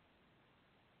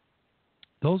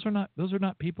 Those are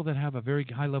not people that have a very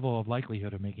high level of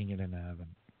likelihood of making it into heaven.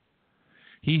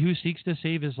 He who seeks to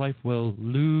save his life will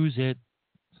lose it.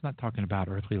 It's not talking about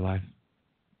earthly life.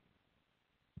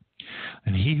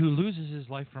 And he who loses his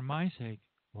life for my sake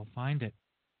will find it.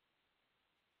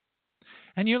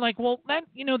 And you're like, well,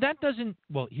 that doesn't.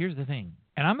 Well, here's the thing.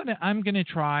 And I'm gonna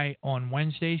try on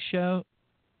Wednesday's show,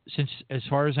 since as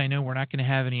far as I know, we're not going to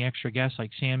have any extra guests like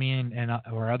Sammy and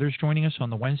or others joining us on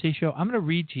the Wednesday show. I'm going to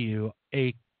read to you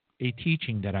a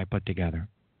teaching that I put together.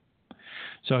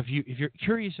 So if you're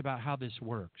curious about how this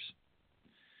works,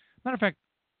 matter of fact,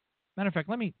 let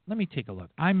me take a look.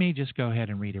 I may just go ahead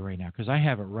and read it right now because I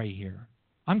have it right here.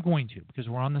 I'm going to, because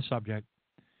we're on the subject,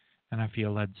 and I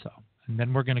feel led so. And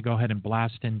then we're going to go ahead and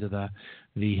blast into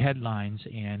the headlines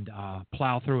and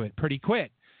plow through it pretty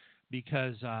quick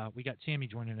because we got Sammy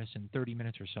joining us in 30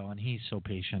 minutes or so, and he's so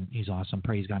patient. He's awesome.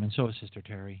 Praise God. And so is Sister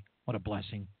Terri. What a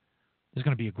blessing. This is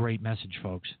going to be a great message,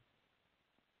 folks.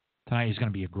 Tonight is going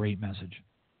to be a great message.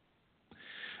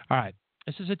 All right.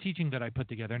 This is a teaching that I put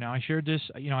together. Now, I shared this.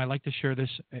 I like to share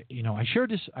this.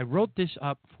 I wrote this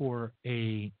up for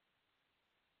a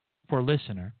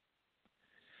listener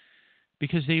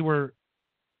because we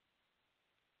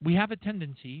have a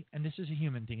tendency, and this is a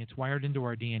human thing. It's wired into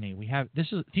our DNA.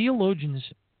 Theologians,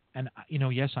 and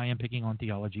yes, I am picking on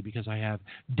theology because I have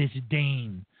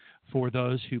disdain for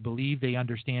those who believe they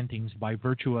understand things by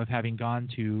virtue of having gone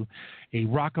to a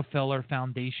Rockefeller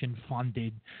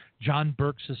Foundation-funded, John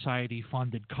Burke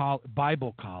Society-funded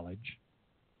Bible college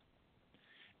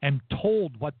and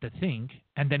told what to think,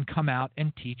 and then come out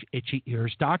and teach itchy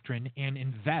ears doctrine and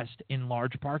invest in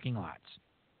large parking lots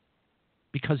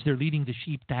because they're leading the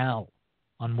sheep to hell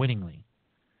unwittingly.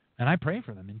 And I pray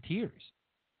for them in tears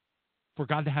for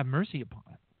God to have mercy upon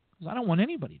it, because I don't want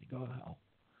anybody to go to hell.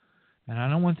 And I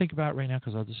don't want to think about it right now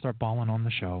because I'll just start bawling on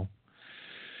the show.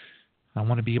 I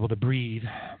want to be able to breathe.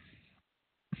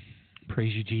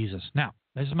 Praise you, Jesus. Now,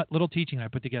 this is my little teaching I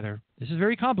put together. This is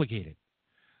very complicated.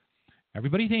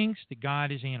 Everybody thinks that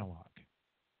God is analog.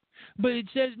 But it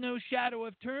says no shadow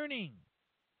of turning.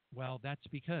 Well, that's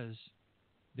because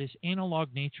this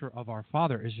analog nature of our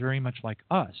Father is very much like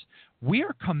us. We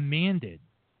are commanded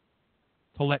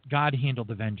to let God handle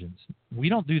the vengeance. We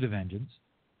don't do the vengeance.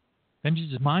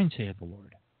 Vengeance is mine, saith the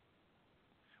Lord.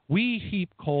 We heap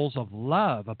coals of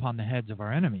love upon the heads of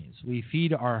our enemies. We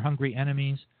feed our hungry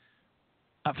enemies.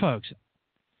 Folks,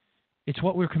 it's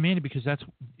what we're commanded because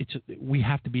we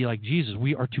have to be like Jesus.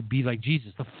 We are to be like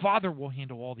Jesus. The Father will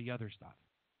handle all the other stuff.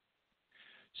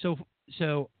 So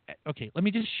okay, let me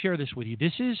just share this with you.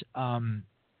 This is,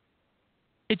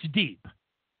 it's deep.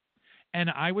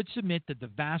 And I would submit that the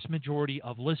vast majority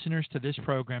of listeners to this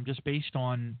program, just based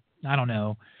on,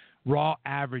 raw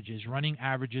averages, running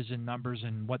averages and numbers,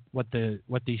 and what the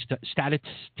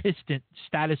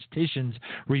statisticians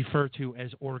refer to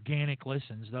as organic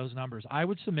listens, those numbers, I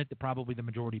would submit that probably the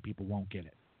majority of people won't get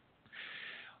it.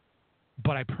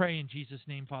 But I pray in Jesus'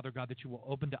 name, Father God, that you will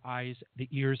open the eyes, the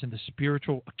ears, and the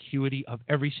spiritual acuity of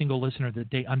every single listener,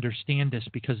 that they understand this,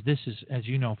 because this is, as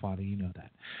you know, Father, you know that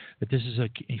this is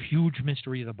a huge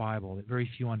mystery of the Bible that very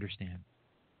few understand.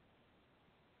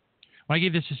 When I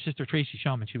gave this to Sister Tracy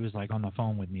Shulman, she was like on the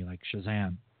phone with me like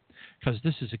Shazam, because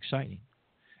this is exciting.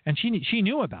 And she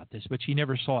knew about this, but she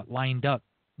never saw it lined up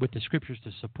with the Scriptures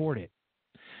to support it.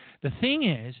 The thing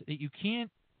is that you can't,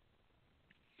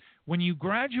 when you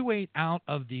graduate out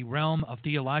of the realm of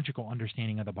theological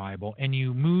understanding of the Bible and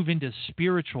you move into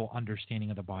spiritual understanding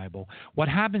of the Bible, what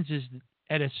happens is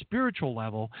at a spiritual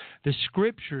level, the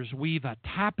Scriptures weave a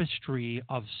tapestry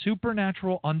of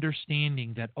supernatural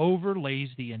understanding that overlays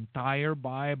the entire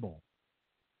Bible.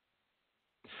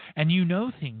 And you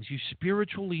know things, you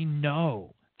spiritually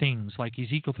know things, like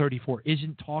Ezekiel 34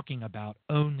 isn't talking about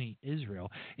only Israel.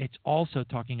 It's also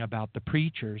talking about the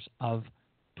preachers of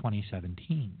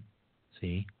 2017.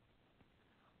 See?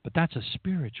 But that's a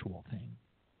spiritual thing.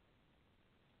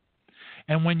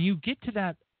 And when you get to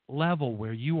that level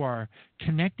where you are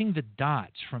connecting the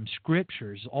dots from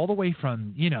scriptures all the way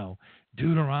from,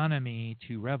 Deuteronomy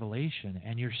to Revelation,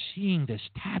 and you're seeing this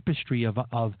tapestry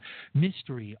of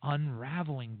mystery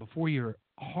unraveling before your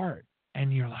heart,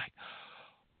 and you're like,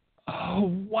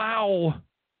 oh, wow.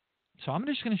 So I'm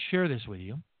just going to share this with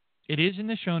you. It is in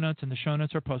the show notes, and the show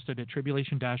notes are posted at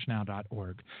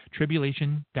tribulation-now.org,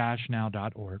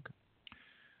 tribulation-now.org,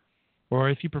 or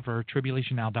if you prefer,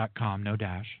 tribulationnow.com, no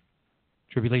dash,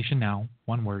 tribulationnow,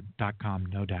 one word, .com,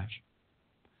 no dash.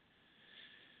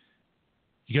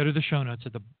 You go to the show notes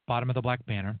at the bottom of the black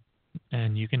banner,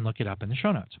 and you can look it up in the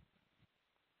show notes.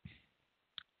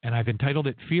 And I've entitled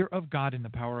it Fear of God and the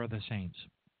Power of the Saints.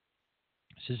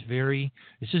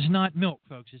 This is not milk,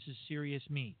 folks. This is serious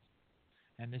meat.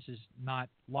 And this is not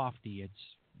lofty. It's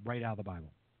right out of the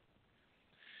Bible.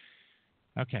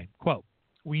 Okay, quote,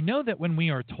 "We know that when we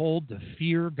are told to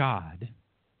fear God,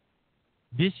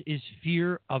 this is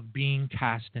fear of being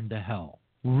cast into hell.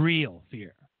 Real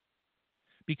fear.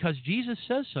 Because Jesus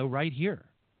says so right here.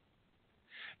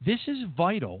 This is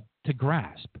vital to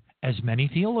grasp, as many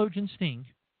theologians think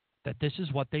that this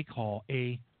is what they call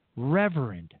a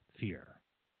reverent fear.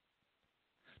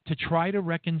 To try to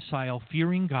reconcile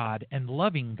fearing God and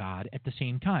loving God at the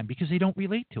same time, because they don't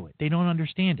relate to it. They don't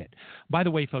understand it. By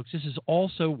the way, folks, this is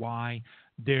also why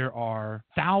there are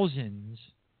thousands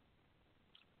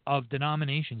of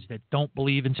denominations that don't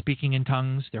believe in speaking in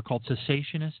tongues. They're called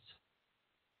cessationists.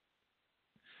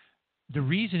 The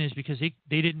reason is because they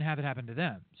didn't have it happen to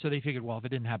them. So they figured, well, if it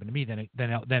didn't happen to me, then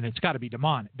it's got to be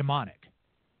demonic.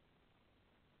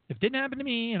 If it didn't happen to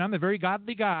me, and I'm a very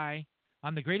godly guy,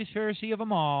 I'm the greatest Pharisee of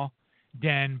them all,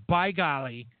 then by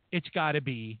golly, it's got to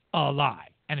be a lie,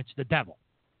 and it's the devil.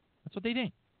 That's what they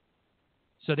think.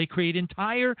 So they create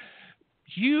entire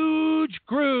huge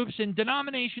groups and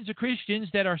denominations of Christians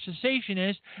that are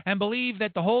cessationists and believe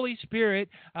that the Holy Spirit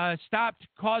stopped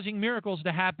causing miracles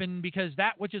to happen because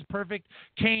that which is perfect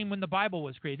came when the Bible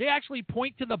was created. They actually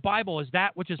point to the Bible as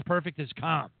that which is perfect has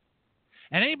come.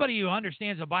 And anybody who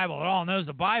understands the Bible at all knows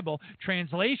the Bible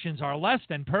translations are less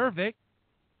than perfect.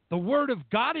 The Word of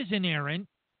God is inerrant,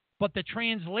 but the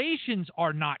translations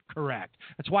are not correct.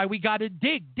 That's why we got to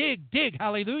dig.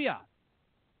 Hallelujah.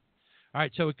 All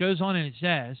right, so it goes on and it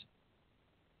says,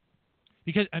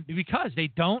 because they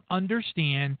don't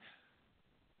understand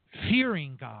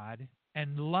fearing God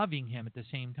and loving Him at the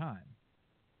same time.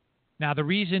 Now, the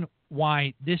reason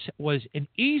why this was an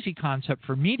easy concept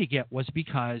for me to get was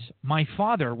because my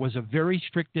father was a very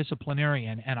strict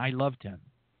disciplinarian, and I loved him,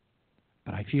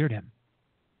 but I feared him.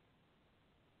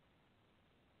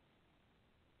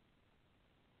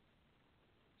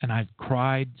 And I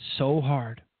cried so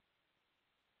hard.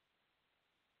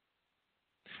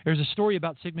 There's a story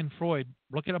about Sigmund Freud.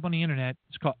 Look it up on the internet.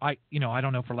 It's called, I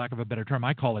don't know, for lack of a better term,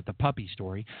 I call it the puppy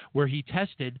story, where he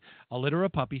tested a litter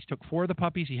of puppies, took 4 of the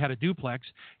puppies. He had a duplex.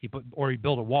 He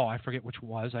built a wall. I forget which it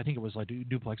was. I think it was like a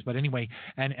duplex. But anyway,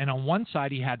 and on one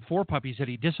side he had 4 puppies that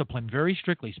he disciplined very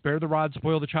strictly. Spare the rod,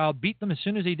 spoil the child. Beat them as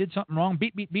soon as they did something wrong.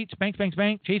 Beat, spank,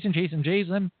 chase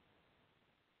them.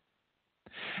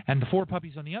 And the 4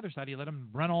 puppies on the other side, he let them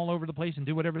run all over the place and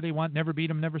do whatever they want. Never beat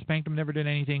them, never spanked them, never did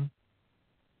anything.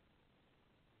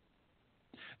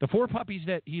 The 4 puppies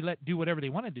that he let do whatever they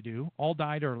wanted to do all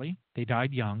died early. They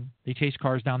died young. They chased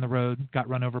cars down the road, got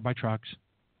run over by trucks,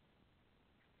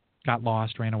 got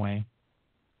lost, ran away.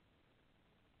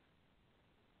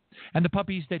 And the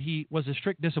puppies that he was a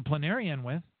strict disciplinarian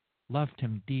with loved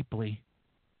him deeply.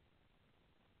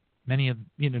 Many of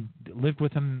lived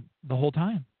with him the whole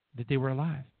time that they were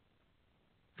alive.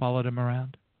 Followed him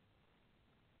around.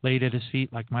 Laid at his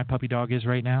feet like my puppy dog is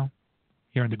right now,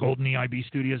 here in the Golden EIB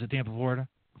studios at Tampa, Florida.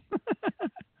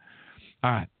 All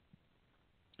right.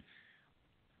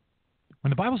 When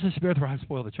the Bible says spare the rod,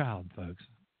 spoil the child, folks,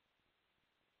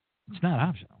 it's not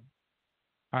optional.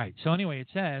 All right. So anyway, it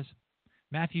says,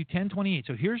 Matthew 10:28.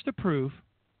 So here's the proof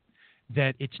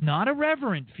that it's not a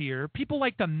reverent fear. People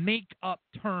like to make up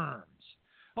terms.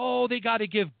 Oh, they got to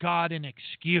give God an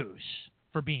excuse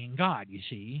for being God, you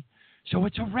see. So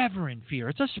it's a reverent fear.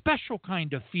 It's a special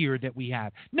kind of fear that we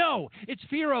have. No, it's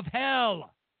fear of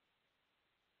hell.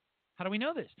 How do we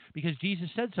know this? Because Jesus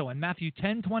said so in Matthew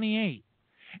 10:28.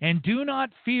 And do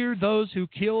not fear those who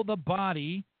kill the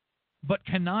body, but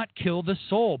cannot kill the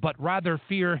soul, but rather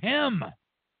fear Him,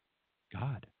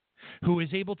 God, who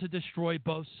is able to destroy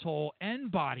both soul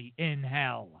and body in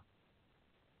hell.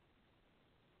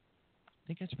 I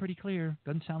think that's pretty clear.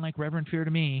 Doesn't sound like reverent fear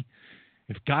to me.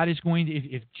 If God is going to,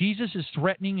 if Jesus is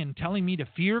threatening and telling me to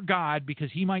fear God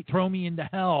because he might throw me into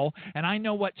hell, and I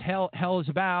know what hell is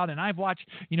about, and I've watched,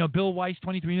 Bill Weiss'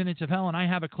 23 Minutes of Hell, and I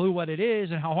have a clue what it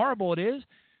is and how horrible it is,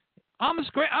 I'm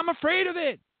afraid of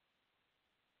it.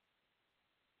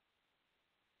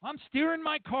 I'm steering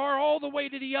my car all the way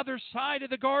to the other side of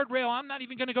the guardrail. I'm not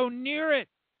even going to go near it.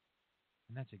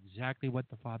 And that's exactly what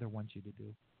the Father wants you to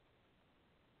do.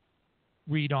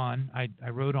 Read on. I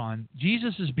wrote on.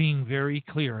 Jesus is being very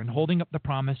clear and holding up the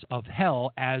promise of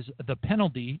hell as the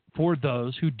penalty for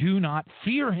those who do not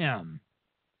fear him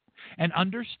and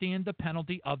understand the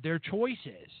penalty of their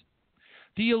choices.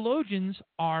 Theologians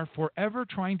are forever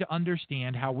trying to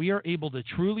understand how we are able to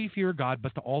truly fear God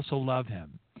but to also love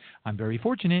him. I'm very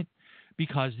fortunate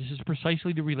because this is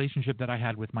precisely the relationship that I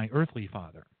had with my earthly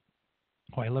father,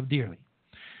 who I love dearly.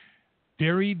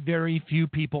 Very, very few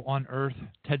people on earth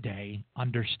today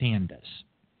understand this.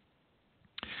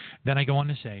 Then I go on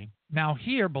to say, now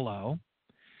here below,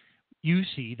 you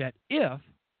see that if,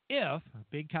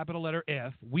 big capital letter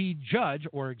if, we judge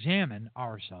or examine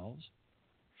ourselves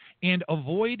and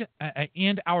avoid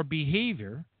and our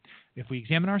behavior, if we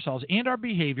examine ourselves and our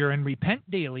behavior and repent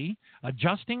daily,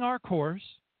 adjusting our course,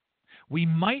 we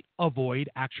might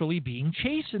avoid actually being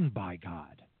chastened by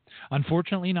God.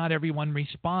 Unfortunately, not everyone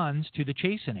responds to the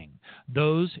chastening.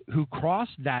 Those who cross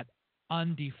that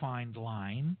undefined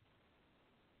line,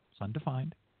 it's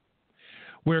undefined,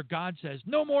 where God says,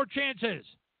 no more chances,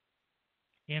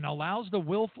 and allows the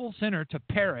willful sinner to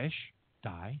perish,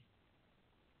 die,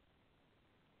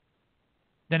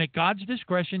 then at God's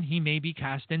discretion he may be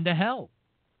cast into hell.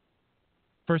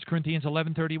 1 Corinthians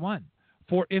 11:31.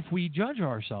 For if we judge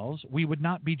ourselves, we would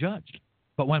not be judged.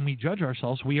 But when we judge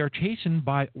ourselves, we are chastened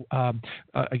by,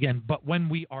 but when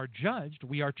we are judged,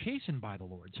 we are chastened by the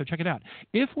Lord. So check it out.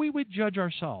 If we would judge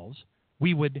ourselves,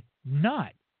 we would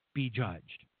not be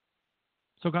judged.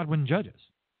 So God wouldn't judge us.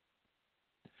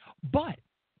 But,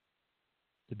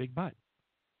 the big but,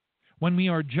 when we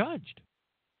are judged,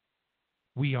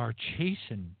 we are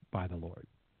chastened by the Lord,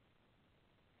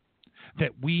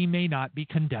 that we may not be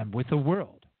condemned with the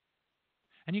world.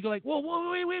 And you go like,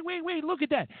 whoa, wait, look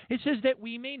at that. It says that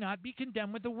we may not be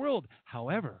condemned with the world.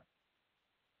 However,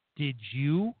 did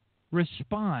you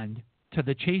respond to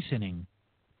the chastening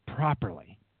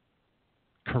properly?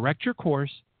 Correct your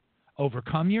course,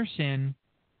 overcome your sin,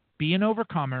 be an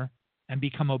overcomer, and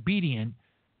become obedient,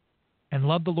 and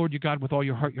love the Lord your God with all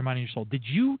your heart, your mind, and your soul. Did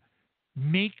you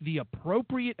make the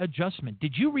appropriate adjustment?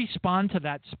 Did you respond to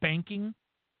that spanking,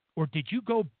 or did you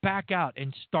go back out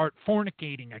and start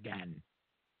fornicating again?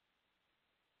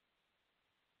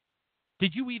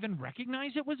 Did you even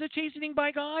recognize it was a chastening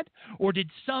by God? Or did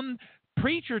some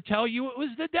preacher tell you it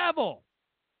was the devil?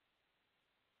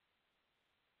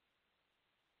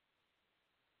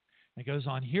 It goes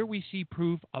on, here we see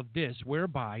proof of this,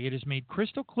 whereby it is made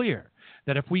crystal clear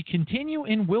that if we continue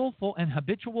in willful and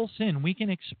habitual sin, we can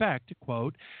expect,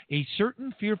 quote, a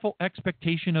certain fearful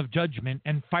expectation of judgment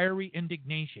and fiery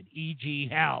indignation, e.g.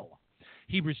 hell.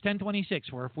 Hebrews 10:26,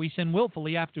 for if we sin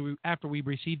willfully after we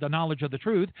receive the knowledge of the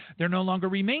truth, there no longer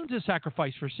remains a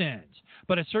sacrifice for sins,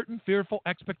 but a certain fearful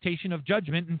expectation of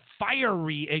judgment and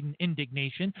fiery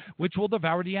indignation, which will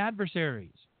devour the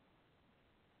adversaries.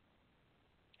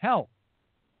 Hell.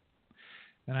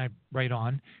 And I write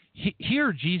on,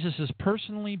 here Jesus is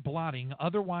personally blotting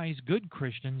otherwise good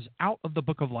Christians out of the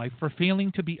book of life for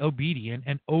failing to be obedient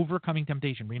and overcoming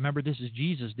temptation. Remember, this is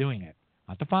Jesus doing it,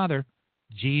 not the Father,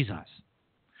 Jesus.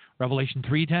 Revelation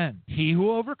 3:10, he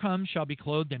who overcomes shall be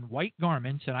clothed in white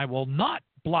garments, and I will not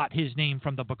blot his name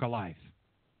from the book of life.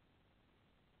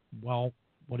 Well,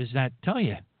 what does that tell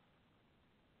you?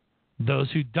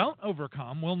 Those who don't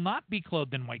overcome will not be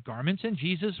clothed in white garments, and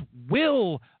Jesus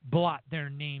will blot their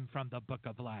name from the book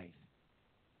of life.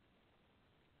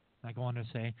 I go on to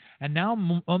say, and now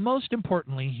most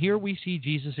importantly, here we see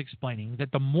Jesus explaining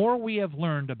that the more we have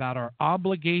learned about our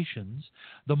obligations,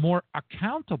 the more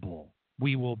accountable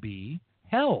we will be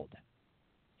held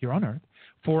here on earth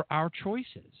for our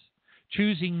choices.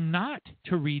 Choosing not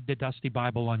to read the dusty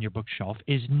Bible on your bookshelf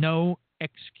is no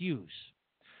excuse.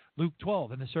 Luke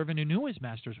 12, and the servant who knew his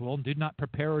master's will and did not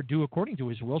prepare or do according to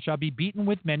his will shall be beaten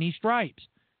with many stripes,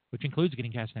 which includes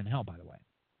getting cast into hell, by the way.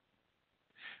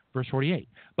 Verse 48,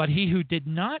 but he who did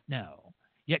not know,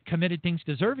 yet committed things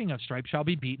deserving of stripes, shall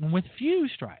be beaten with few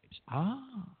stripes.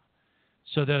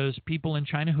 So those people in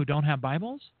China who don't have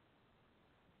Bibles,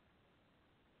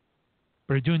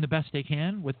 but are doing the best they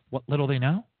can with what little they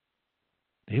know,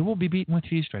 they will be beaten with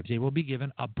few stripes. They will be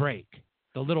given a break.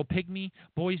 The little pygmy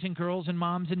boys and girls and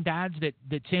moms and dads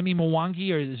that Sammy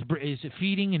Mwangi is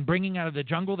feeding and bringing out of the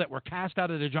jungle, that were cast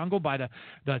out of the jungle by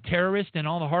the terrorists and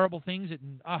all the horrible things.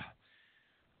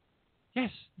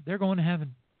 Yes, they're going to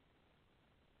heaven.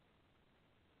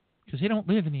 Because they don't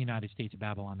live in the United States of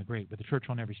Babylon the Great with a church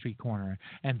on every street corner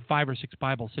and 5 or 6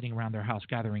 Bibles sitting around their house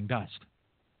gathering dust.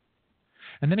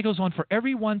 And then it goes on, for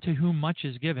everyone to whom much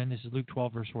is given, this is Luke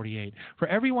 12, verse 48, for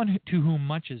everyone to whom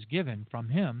much is given from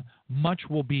him, much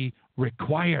will be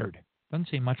required. It doesn't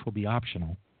say much will be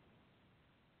optional.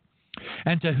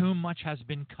 And to whom much has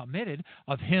been committed,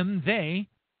 of him they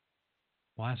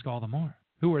will ask all the more.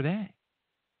 Who are they?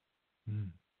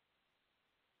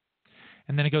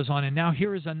 And then it goes on, and now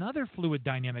here is another fluid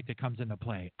dynamic that comes into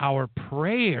play, our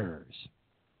prayers.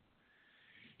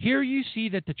 Here you see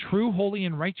that the true, holy,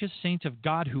 and righteous saints of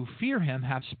God who fear him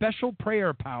have special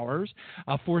prayer powers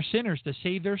for sinners to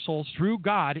save their souls through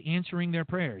God answering their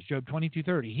prayers. Job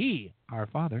 22:30. He, our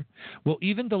Father, will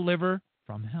even deliver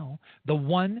from hell the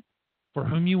one for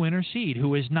whom you intercede,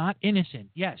 who is not innocent.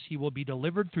 Yes, he will be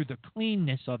delivered through the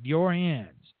cleanness of your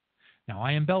hands. Now,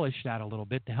 I embellished that a little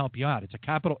bit to help you out. It's a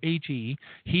capital H-E.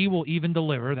 He will even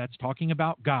deliver. That's talking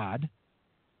about God.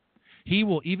 He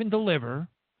will even deliver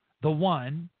the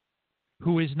one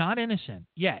who is not innocent.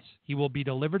 Yes, he will be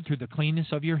delivered through the cleanness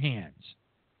of your hands.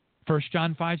 1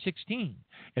 John 5:16.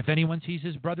 If anyone sees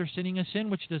his brother sinning a sin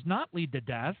which does not lead to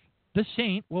death, the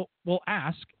saint will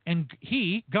ask, and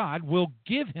he, God, will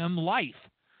give him life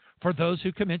for those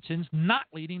who commit sins not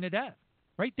leading to death.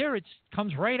 Right there, it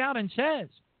comes right out and says,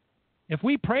 if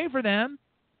we pray for them,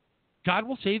 God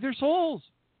will save their souls.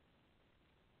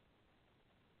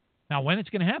 Now, when it's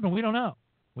going to happen, we don't know.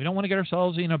 We don't want to get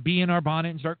ourselves, bee in our bonnet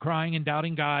and start crying and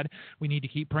doubting God. We need to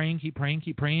keep praying,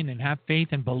 and have faith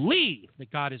and believe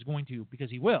that God is going to, because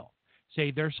he will,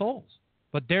 save their souls.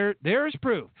 But there is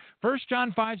proof. 1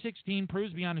 John 5:16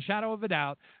 proves beyond a shadow of a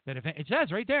doubt that if it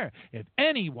says right there, if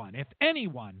anyone,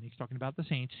 he's talking about the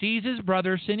saints, sees his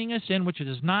brother sinning a sin which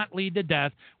does not lead to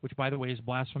death, which by the way is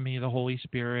blasphemy of the Holy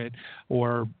Spirit,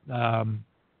 or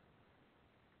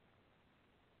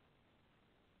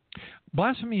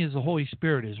blasphemy of the Holy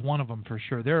Spirit is one of them for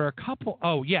sure. There are a couple.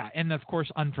 Oh yeah, and of course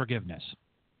unforgiveness.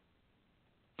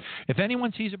 If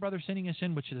anyone sees a brother sinning a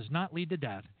sin which does not lead to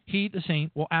death, he, the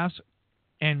saint, will ask,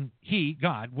 and he,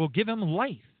 God, will give him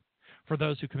life for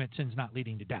those who commit sins not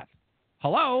leading to death.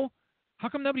 Hello? How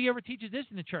come nobody ever teaches this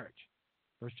in the church?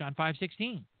 1 John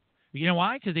 5:16. You know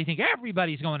why? Because they think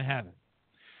everybody's going to heaven.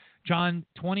 John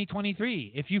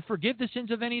 20:23. If you forgive the sins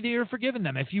of any, they are forgiven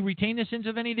them. If you retain the sins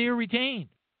of any, they are retained.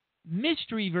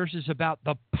 Mystery verses about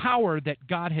the power that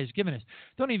God has given us.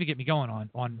 Don't even get me going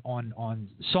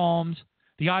on Psalms.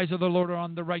 The eyes of the Lord are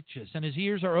on the righteous, and his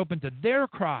ears are open to their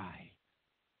cry.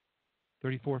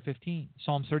 34:15.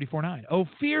 Psalms 34:9. Oh,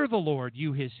 fear the Lord,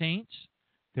 you his saints.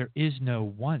 There is no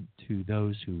want to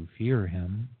those who fear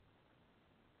him.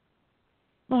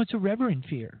 Oh, it's a reverent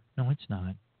fear. No, it's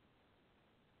not.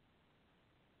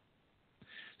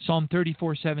 Psalm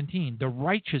 34:17. The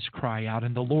righteous cry out,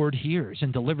 and the Lord hears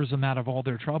and delivers them out of all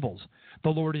their troubles. The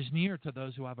Lord is near to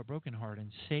those who have a broken heart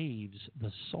and saves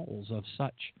the souls of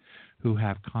such who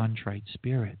have contrite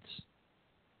spirits.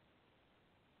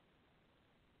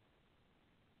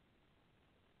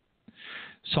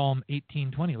 Psalm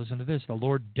 18:20. Listen to this. The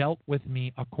Lord dealt with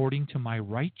me according to my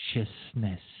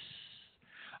righteousness,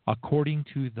 according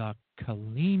to the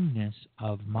cleanness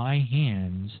of my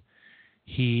hands,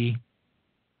 he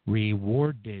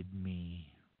rewarded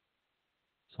me.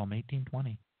 Psalm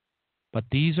 18:20. But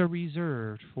these are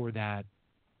reserved for that.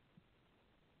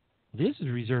 This is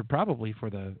reserved probably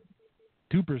for the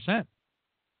 2%,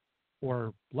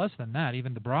 or less than that,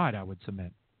 even the bride, I would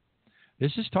submit.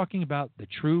 This is talking about the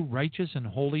true righteous and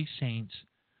holy saints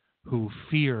who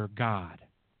fear God.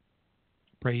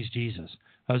 Praise Jesus.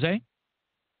 Jose?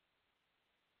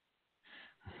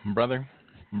 Brother,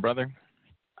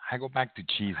 I go back to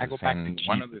Jesus.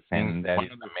 One of the things that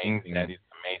is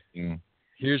amazing,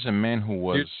 here's a man who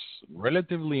was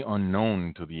relatively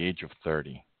unknown to the age of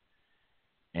 30.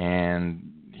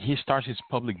 And he starts his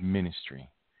public ministry.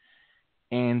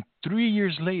 And 3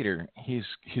 years later,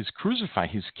 he's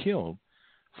crucified, he's killed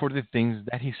for the things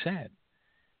that he said.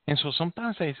 And so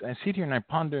sometimes I sit here and I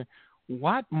ponder,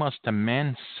 what must a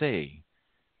man say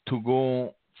to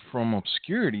go from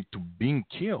obscurity to being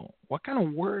killed? What kind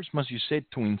of words must you say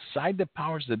to incite the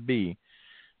powers that be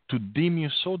to deem you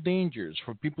so dangerous,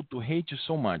 for people to hate you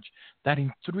so much that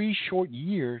in 3 short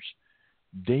years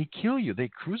they kill you, they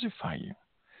crucify you?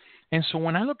 And so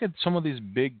when I look at some of these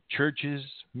big churches,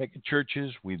 mega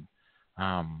churches with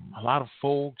a lot of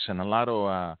folks and a lot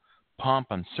of pomp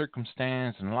and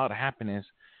circumstance and a lot of happiness,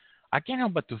 I can't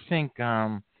help but to think,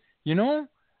 I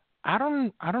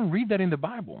don't read that in the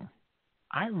Bible.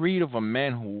 I read of a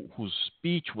man whose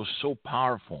speech was so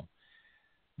powerful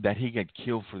that he got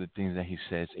killed for the things that he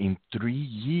says in 3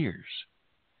 years.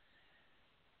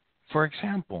 For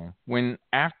example,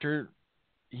 after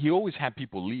he always had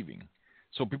people leaving.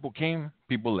 So people came,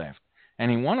 people left.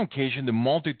 And in one occasion, the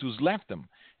multitudes left him.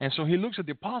 And so he looks at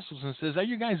the apostles and says, "Are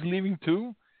you guys leaving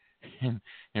too?" And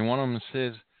one of them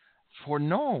says, "For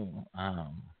no,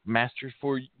 Master,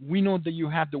 for we know that you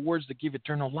have the words that give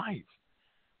eternal life."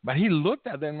 But he looked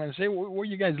at them and said, "Were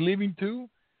you guys leaving too?"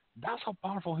 That's how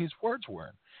powerful his words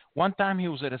were. One time he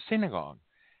was at a synagogue,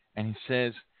 and he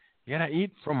says, "You got to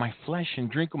eat from my flesh and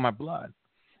drink of my blood."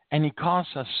 And he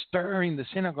caused a stir in the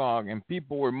synagogue, and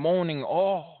people were moaning,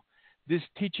 "Oh, this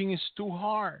teaching is too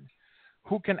hard.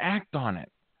 Who can act on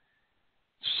it?"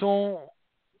 So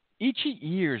itchy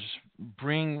ears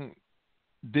bring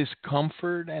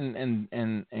discomfort and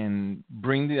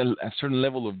bring a certain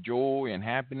level of joy and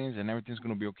happiness, and everything's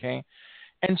going to be okay.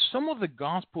 And some of the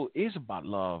gospel is about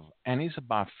love, and it's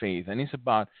about faith, and it's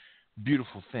about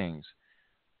beautiful things.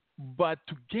 But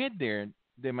to get there,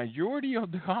 the majority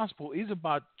of the gospel is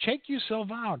about check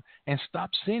yourself out and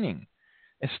stop sinning.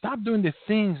 And stop doing the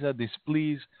things that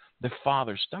displease the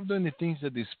Father. Stop doing the things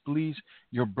that displease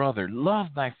your brother.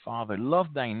 Love thy father.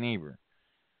 Love thy neighbor.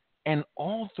 And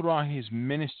all throughout his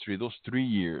ministry, those 3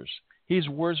 years, his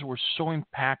words were so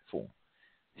impactful.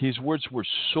 His words were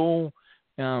so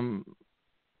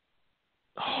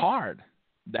hard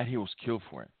that he was killed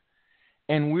for it.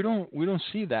 And we don't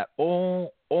see that.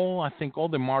 I think all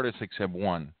the martyrs except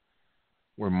one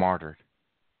were martyred,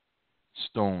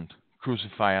 stoned,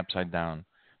 crucified upside down.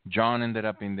 John ended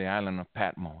up in the island of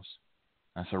Patmos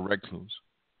as a recluse.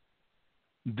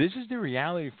 This is the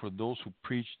reality for those who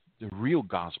preach the real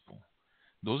gospel.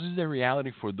 This is the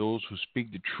reality for those who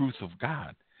speak the truth of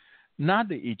God, not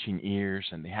the itching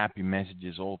ears and the happy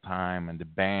messages all the time, and the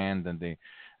band and the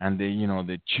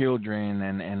children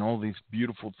and all these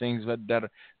beautiful things that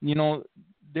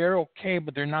they're okay,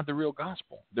 but they're not the real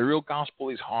gospel. The real gospel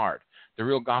is hard. The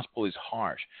real gospel is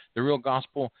harsh. The real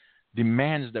gospel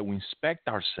demands that we inspect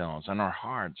ourselves and our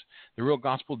hearts. The real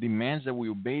gospel demands that we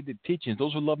obey the teachings.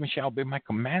 Those who love me shall obey my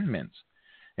commandments.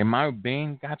 Am I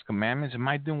obeying God's commandments? Am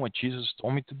I doing what Jesus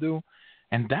told me to do?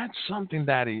 And that's something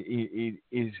that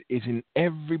is in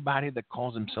everybody that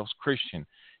calls themselves Christian.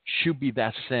 Should be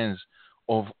that sense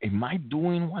of, am I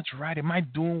doing what's right? Am I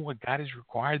doing what God is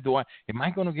required? Am I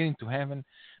going to get into heaven?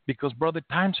 Because, brother,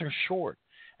 times are short,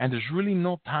 and there's really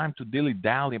no time to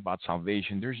dilly-dally about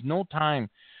salvation. There's no time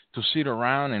to sit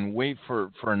around and wait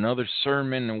for another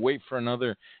sermon and wait for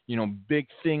another, big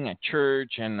thing at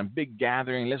church and a big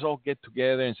gathering. Let's all get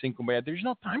together and sing Kumbaya. There's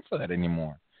no time for that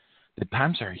anymore. The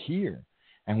times are here,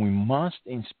 and we must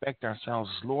inspect ourselves.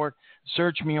 Lord,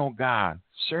 search me, O God.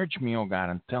 Search me, O God,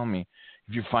 and tell me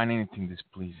if you find anything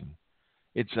displeasing.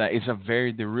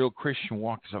 The real Christian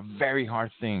walk is a very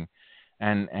hard thing.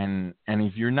 And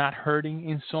if you're not hurting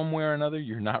in some way or another,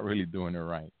 you're not really doing it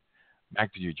right.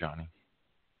 Back to you, Johnny.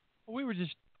 We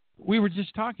were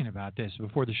just talking about this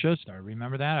before the show started.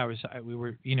 Remember that?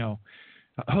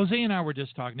 Jose and I were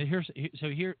just talking. Here's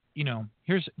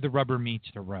the rubber meets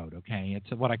the road. Okay,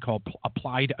 it's what I call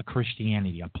applied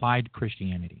Christianity. Applied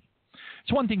Christianity.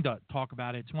 It's one thing to talk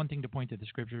about it. It's one thing to point to the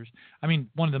scriptures. I mean,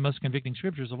 one of the most convicting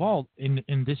scriptures of all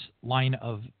in this line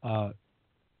of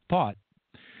thought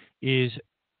is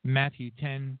Matthew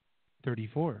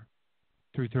 10:34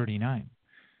 through 39.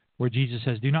 Where Jesus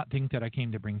says, "Do not think that I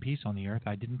came to bring peace on the earth.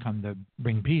 I didn't come to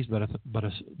bring peace, but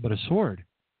a sword.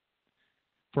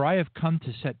 For I have come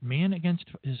to set man against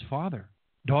his father,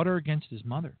 daughter against his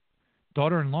mother,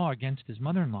 daughter-in-law against his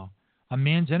mother-in-law. A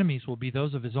man's enemies will be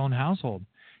those of his own household.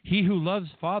 He who loves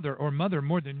father or mother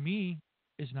more than me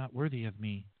is not worthy of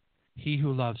me. He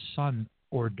who loves son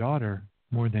or daughter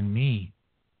more than me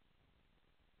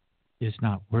is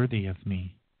not worthy of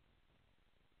me."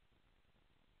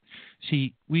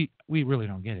 See, we really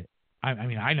don't get it. I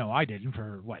mean, I know I didn't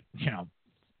for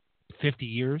 50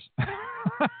 years.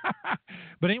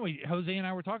 But anyway, Jose and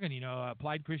I were talking,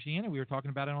 applied Christianity. We were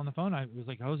talking about it on the phone. I was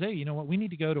like, Jose, you know what? We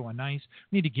need to go to we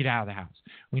need to get out of the house.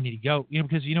 We need to go,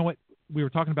 because you know what? We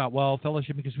were talking about,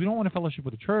 fellowship, because we don't want to fellowship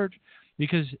with the church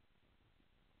because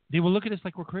they will look at us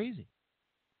like we're crazy.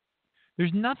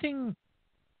 There's nothing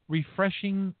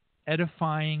refreshing,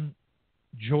 edifying,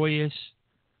 joyous,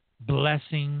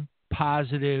 blessing,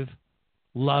 positive,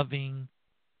 loving,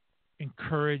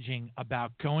 encouraging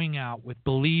about going out with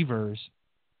believers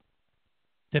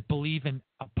that believe in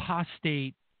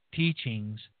apostate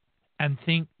teachings and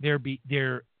think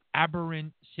they're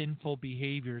aberrant, sinful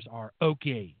behaviors are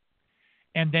okay.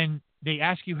 And then they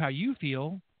ask you how you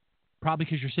feel, probably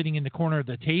because you're sitting in the corner of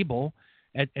the table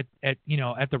at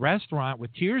the restaurant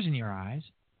with tears in your eyes,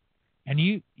 and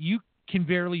you can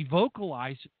barely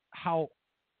vocalize how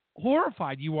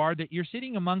horrified you are that you're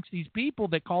sitting amongst these people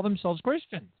that call themselves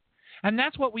Christians. And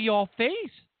that's what we all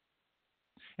face.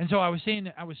 And so I was saying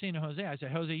to Jose, I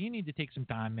said, Jose, you need to take some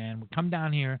time, man. We'll come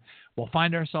down here. We'll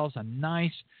find ourselves a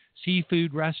nice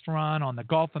seafood restaurant on the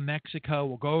Gulf of Mexico.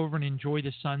 We'll go over and enjoy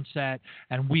the sunset.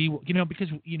 And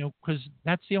because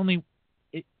that's the only,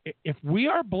 if we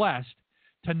are blessed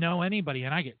to know anybody,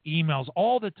 and I get emails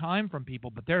all the time from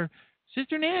people, but they're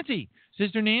Sister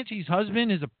Nancy's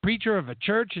husband is a preacher of a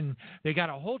church, and they got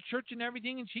a whole church and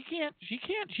everything, and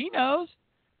she knows.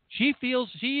 She feels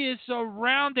she is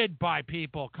surrounded by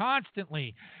people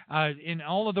constantly in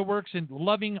all of the works and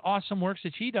loving, awesome works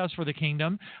that she does for the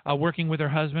kingdom, working with her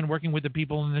husband, working with the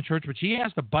people in the church, but she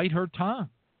has to bite her tongue.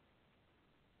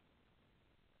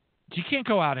 She can't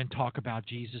go out and talk about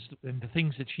Jesus and the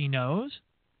things that she knows.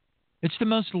 It's the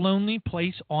most lonely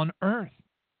place on earth.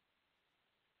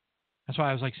 That's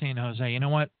why I was like saying to Jose, you know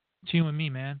what? It's you and me,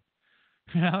 man.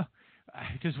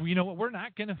 Because you know what? We're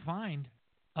not going to find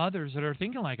others that are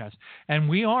thinking like us. And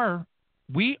we are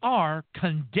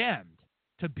condemned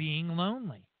to being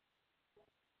lonely.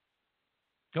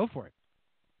 Go for it.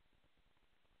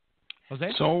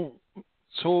 Jose?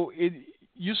 So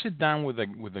you sit down with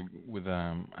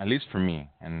at least for me,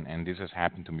 and this has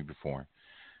happened to me before,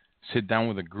 sit down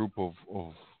with a group of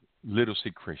little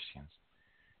C Christians.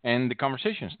 And the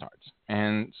conversation starts,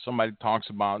 and somebody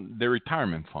talks about their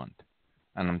retirement fund.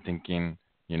 And I'm thinking,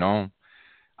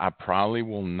 I probably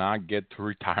will not get to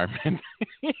retirement.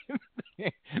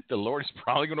 The Lord is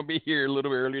probably going to be here a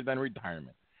little earlier than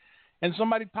retirement. And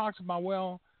somebody talks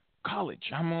about, college.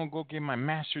 I'm going to go get my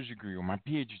master's degree or my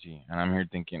PhD. And I'm here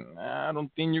thinking, I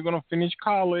don't think you're going to finish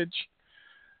college.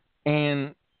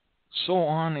 And so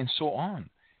on and so on.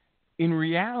 In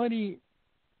reality,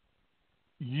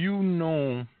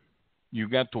 you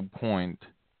got to a point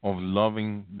of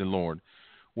loving the Lord.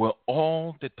 Well,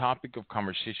 all the topic of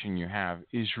conversation you have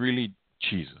is really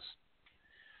Jesus.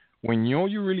 When you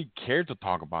really care to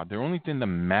talk about, the only thing that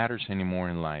matters anymore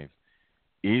in life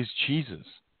is Jesus,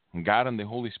 God and the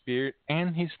Holy Spirit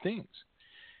and his things.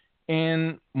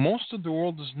 And most of the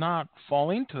world does not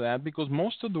fall into that because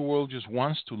most of the world just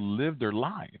wants to live their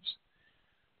lives.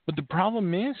 But the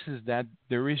problem is that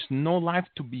there is no life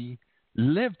to be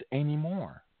lived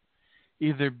anymore,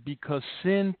 either because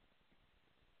sin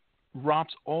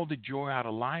robs all the joy out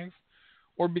of life,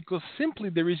 or because simply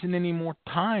there isn't any more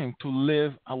time to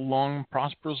live a long,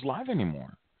 prosperous life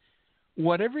anymore.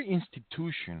 Whatever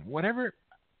institution, whatever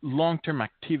long-term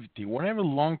activity, whatever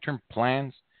long-term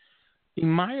plans, in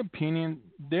my opinion,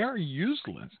 they're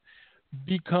useless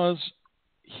because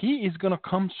he is going to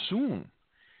come soon.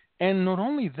 And not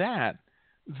only that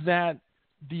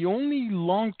the only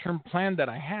long-term plan that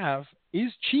I have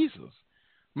is Jesus.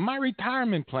 My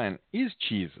retirement plan is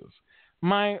Jesus.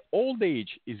 My old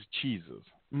age is Jesus.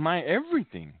 My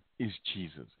everything is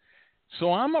Jesus.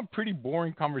 So I'm a pretty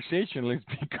boring conversationalist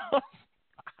because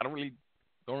I don't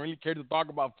really care to talk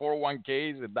about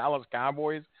 401ks, the Dallas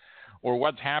Cowboys, or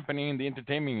what's happening in the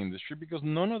entertainment industry because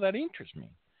none of that interests me.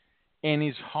 And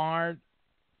it's hard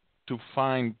to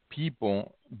find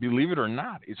people, believe it or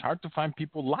not, it's hard to find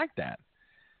people like that.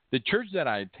 The church that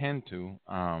I attend to,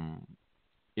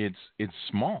 it's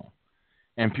small,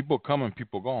 and people come and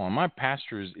people go. And my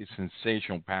pastor is a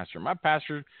sensational pastor. My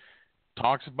pastor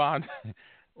talks about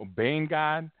obeying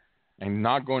God and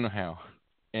not going to hell.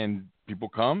 And people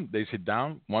come, they sit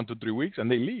down 1 to 3 weeks, and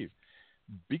they leave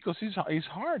because it's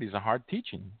hard. It's a hard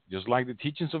teaching, just like the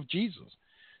teachings of Jesus.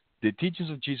 The teachings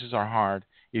of Jesus are hard.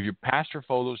 If your pastor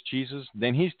follows Jesus,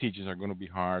 then his teachings are going to be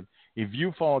hard. If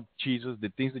you follow Jesus,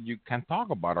 the things that you can talk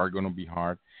about are going to be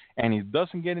hard. And it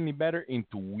doesn't get any better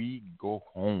until we go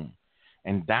home.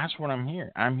 And that's what I'm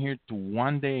here. I'm here to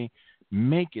one day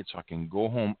make it so I can go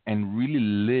home and really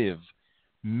live,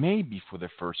 maybe for the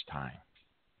first time.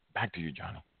 Back to you,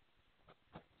 Johnny.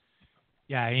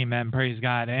 Yeah, amen. Praise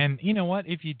God. And you know what?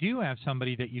 If you do have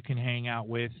somebody that you can hang out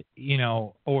with,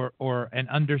 or an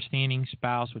understanding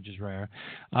spouse, which is rare,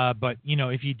 but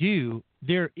if you do,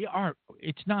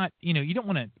 it's not, you don't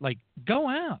want to go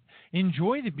out,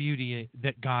 enjoy the beauty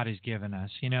that God has given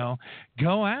us.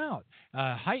 Go out,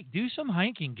 hike, do some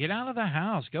hiking, get out of the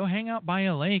house, go hang out by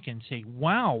a lake and say,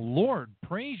 "Wow, Lord,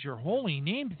 praise your holy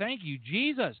name, thank you,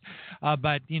 Jesus."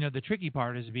 But the tricky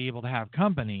part is to be able to have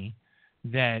company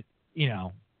that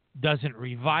doesn't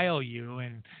revile you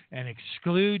and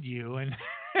exclude you and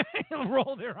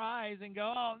roll their eyes and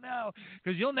go, oh, no,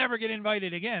 because you'll never get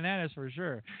invited again. That is for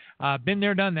sure. Been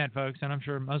there, done that, folks, and I'm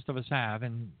sure most of us have.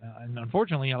 And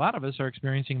unfortunately, a lot of us are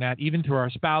experiencing that even through our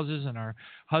spouses and our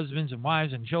husbands and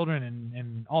wives and children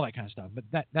and all that kind of stuff. But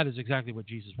that is exactly what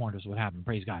Jesus warned us would happen.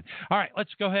 Praise God. All right,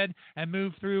 let's go ahead and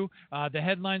move through the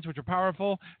headlines, which are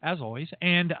powerful, as always.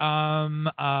 And then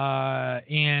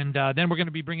we're going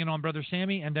to be bringing on Brother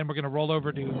Sammy, and then we're going to roll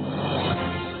over to...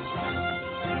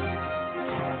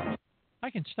 I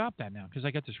can stop that now because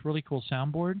I got this really cool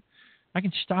soundboard. I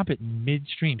can stop it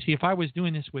midstream. See, if I was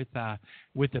doing this with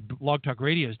the Blog Talk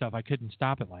Radio stuff, I couldn't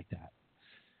stop it like that.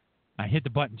 I hit the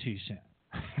button too soon.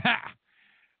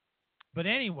 But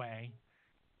anyway,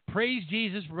 praise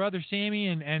Jesus for Brother Sammy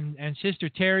and Sister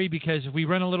Terry, because if we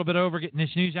run a little bit over getting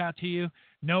this news out to you,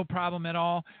 no problem at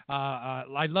all.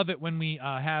 I love it when we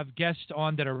have guests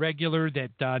on that are regular,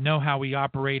 that know how we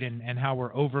operate and how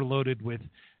we're overloaded with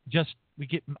just... We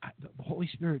get the Holy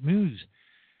Spirit moves.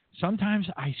 Sometimes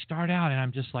I start out and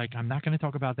I'm just like, I'm not going to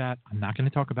talk about that. I'm not going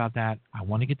to talk about that. I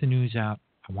want to get the news out.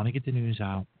 I want to get the news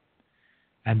out.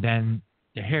 And then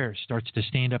the hair starts to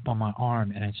stand up on my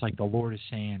arm, and it's like the Lord is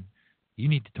saying, you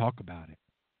need to talk about it.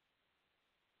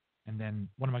 And then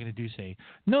what am I going to do? Say,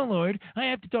 no, Lord, I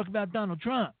have to talk about Donald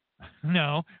Trump.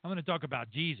 No, I'm going to talk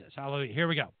about Jesus. Hallelujah. Here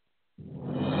we go.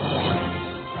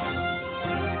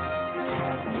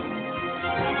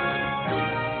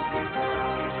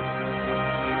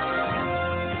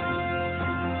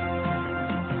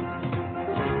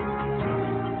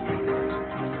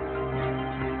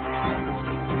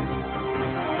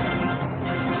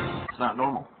 Not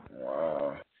normal.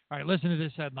 All right, listen to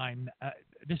this headline.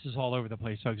 This is all over the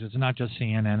place, folks. It's not just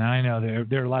CNN. I know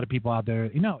there are a lot of people out there.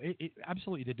 You know,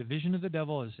 absolutely, the division of the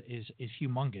devil is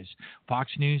humongous.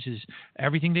 Fox News is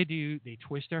everything they do. They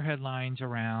twist their headlines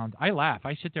around. I laugh.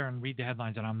 I sit there and read the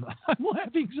headlines, and I'm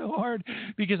laughing so hard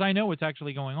because I know what's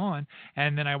actually going on.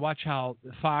 And then I watch how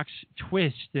Fox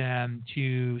twists them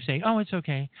to say, "Oh, it's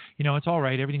okay. You know, it's all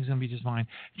right. Everything's going to be just fine.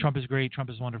 Trump is great.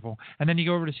 Trump is wonderful." And then you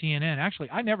go over to CNN.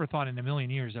 Actually, I never thought in a million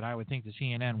years that I would think that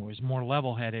CNN was more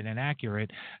level-headed and accurate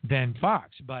than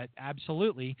Fox, but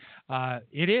absolutely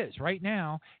it is right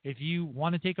now. If you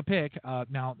want to take a pick,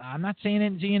 now I'm not saying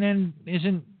that CNN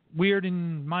isn't weird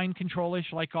and mind control-ish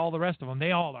like all the rest of them.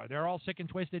 They all are. They're all sick and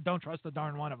twisted. Don't trust a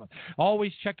darn one of them.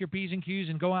 Always check your P's and Q's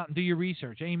and go out and do your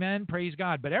research. Amen. Praise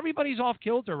God. But everybody's off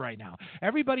kilter right now.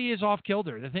 Everybody is off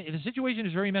kilter. The situation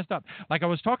is very messed up. Like I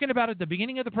was talking about at the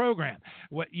beginning of the program,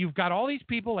 you've got all these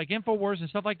people like InfoWars and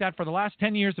stuff like that for the last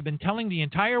 10 years have been telling the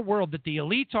entire world that the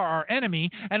elites are our enemy.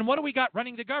 And what do we got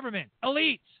running the government?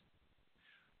 Elites.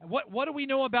 What do we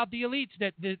know about the elites?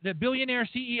 That the billionaire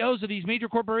CEOs of these major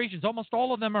corporations, almost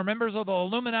all of them are members of the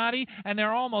Illuminati, and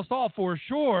they're almost all, for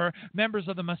sure, members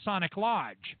of the Masonic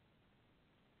Lodge.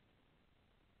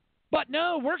 But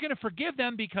no, we're going to forgive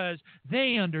them because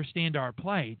they understand our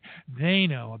plight. They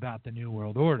know about the New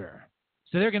World Order.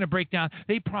 So they're going to break down.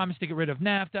 They promised to get rid of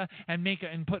NAFTA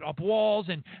and put up walls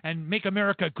and make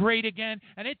America great again.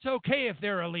 And it's okay if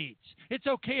they're elites. It's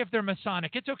okay if they're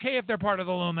Masonic. It's okay if they're part of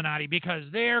the Illuminati because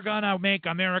they're going to make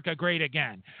America great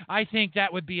again. I think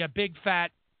that would be a big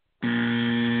fat...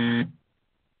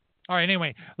 All right,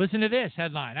 anyway, listen to this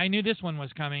headline. I knew this one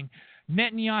was coming.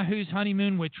 Netanyahu's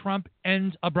honeymoon with Trump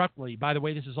ends abruptly. By the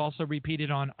way, this is also repeated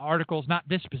on articles, not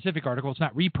this specific article. It's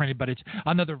not reprinted, but it's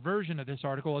another version of this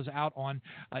article is out on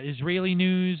Israeli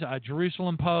News,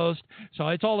 Jerusalem Post. So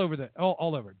it's all over.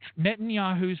 All over.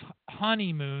 Netanyahu's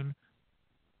honeymoon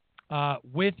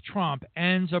with Trump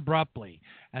ends abruptly.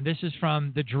 And this is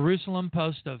from the Jerusalem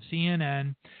Post of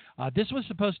CNN. This was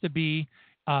supposed to be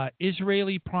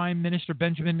Israeli Prime Minister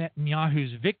Benjamin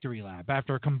Netanyahu's victory lap.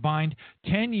 After a combined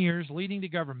 10 years leading the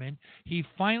government, he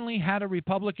finally had a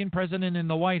Republican president in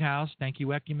the White House. Thank you,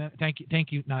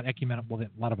 not ecumenical. Well,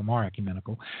 a lot of them are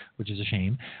ecumenical, which is a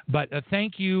shame. But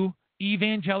thank you,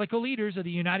 evangelical leaders of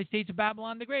the United States of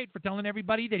Babylon the Great, for telling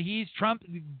everybody that he's Trump,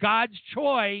 God's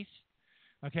choice.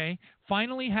 Okay,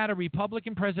 finally had a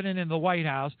Republican president in the White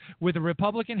House with a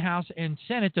Republican House and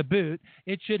Senate to boot.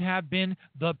 It should have been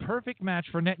the perfect match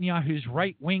for Netanyahu's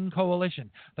right-wing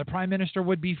coalition. The prime minister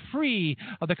would be free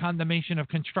of the condemnation of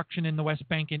construction in the West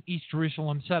Bank and East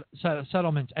Jerusalem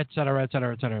settlements, et cetera, et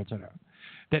cetera, et cetera, et cetera.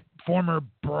 That former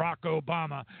Barack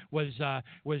Obama was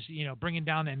bringing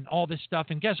down and all this stuff.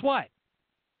 And guess what?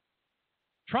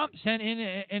 Trump sent in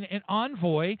an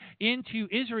envoy into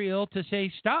Israel to say,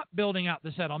 stop building out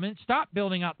the settlements,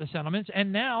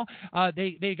 and now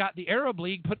they got the Arab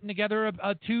League putting together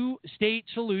a two-state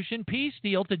solution, peace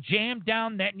deal, to jam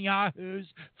down Netanyahu's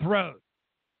throat.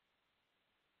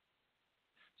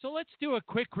 So let's do a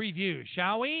quick review,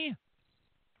 shall we?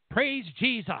 Praise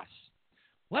Jesus.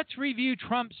 Let's review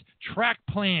Trump's track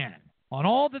plan on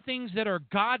all the things that are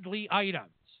godly items.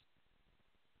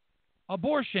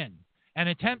 Abortion, an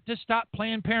attempt to stop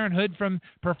Planned Parenthood from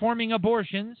performing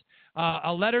abortions,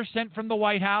 a letter sent from the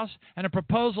White House, and a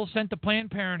proposal sent to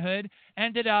Planned Parenthood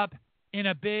ended up in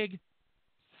a big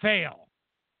fail.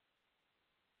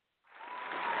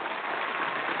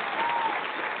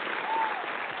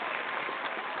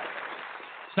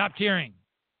 Stop cheering.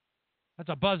 That's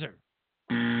a buzzer.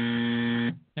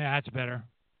 Yeah, that's better.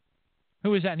 Who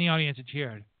was that in the audience that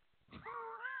cheered?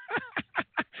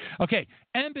 Okay,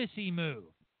 embassy move.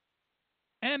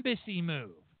 Embassy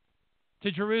move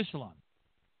to Jerusalem.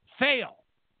 Fail.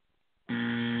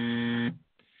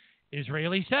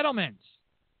 Israeli settlements.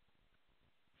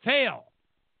 Fail.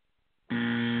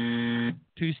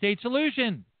 Two-state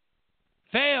solution.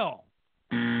 Fail.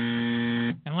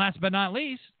 And last but not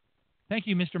least, thank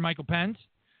you, Mr. Michael Pence,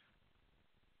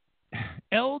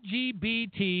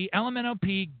 LGBT,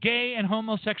 LMNOP, gay and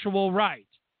homosexual rights.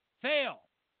 Fail.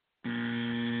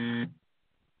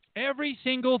 Every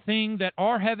single thing that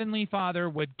our Heavenly Father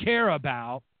would care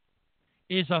about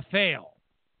is a fail.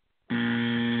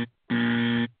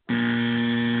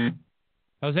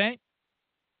 Jose?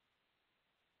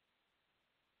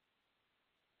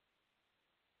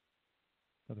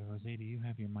 Brother Jose, do you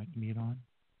have your mic mute on?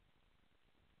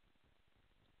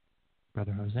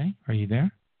 Brother Jose, are you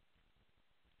there?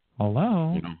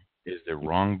 Hello? You know, it's the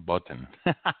wrong button.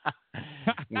 You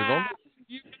got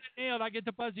it nailed. I get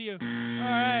to buzz you. All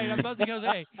right, I'm buzzing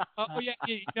Jose. Oh, yeah,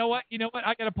 you know what? You know what?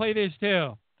 I got to play this,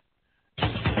 too.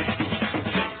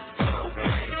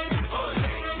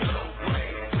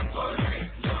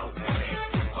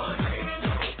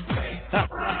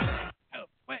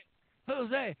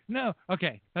 Jose, no.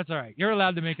 Okay, that's all right. You're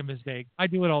allowed to make a mistake. I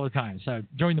do it all the time, so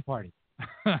join the party.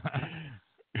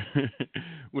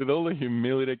 With all the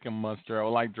humility I can muster, I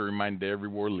would like to remind every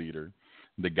world leader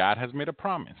that God has made a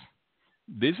promise.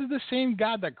 This is the same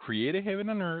God that created heaven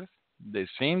and earth, the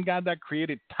same God that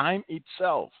created time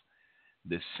itself,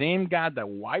 the same God that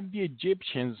wiped the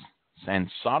Egyptians and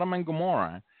Sodom and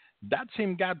Gomorrah. That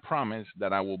same God promised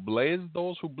that I will bless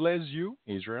those who bless you,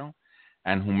 Israel,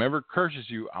 and whomever curses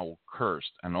you, I will curse,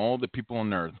 and all the people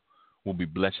on earth will be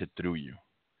blessed through you.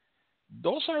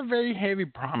 Those are very heavy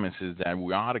promises that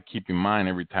we ought to keep in mind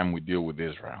every time we deal with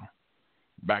Israel.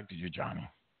 Back to you, Johnny.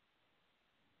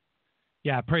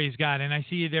 Yeah, praise God. And I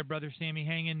see you there, Brother Sammy.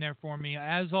 Hang in there for me.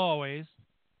 As always,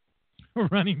 we're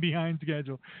running behind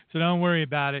schedule, so don't worry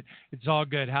about it. It's all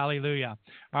good. Hallelujah.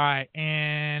 All right,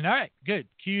 good.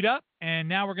 Queued up. And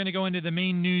now we're going to go into the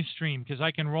main news stream because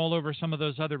I can roll over some of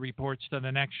those other reports to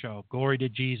the next show. Glory to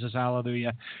Jesus.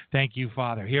 Hallelujah. Thank you,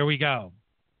 Father. Here we go.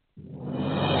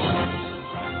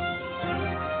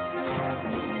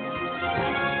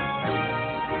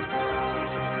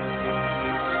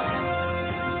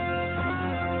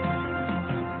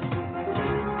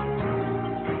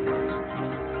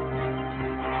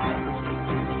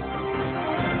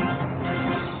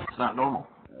 Not normal.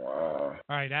 All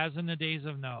right, as in the days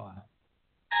of Noah.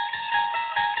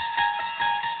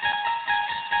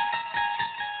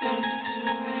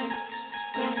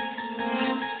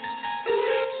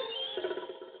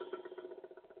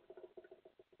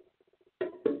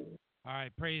 All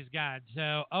right, praise God.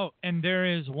 So, and there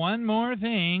is one more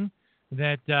thing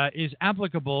that is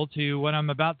applicable to what I'm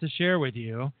about to share with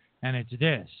you, and it's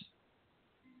this.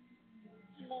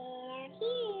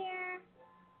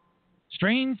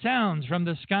 Strange sounds from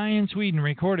the sky in Sweden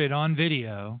recorded on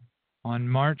video on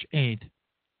March 8,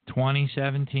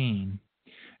 2017.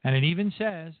 And it even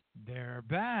says they're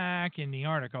back in the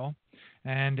article.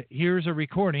 And here's a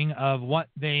recording of what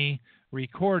they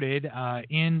recorded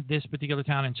in this particular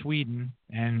town in Sweden.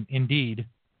 And indeed,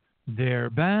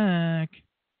 they're back.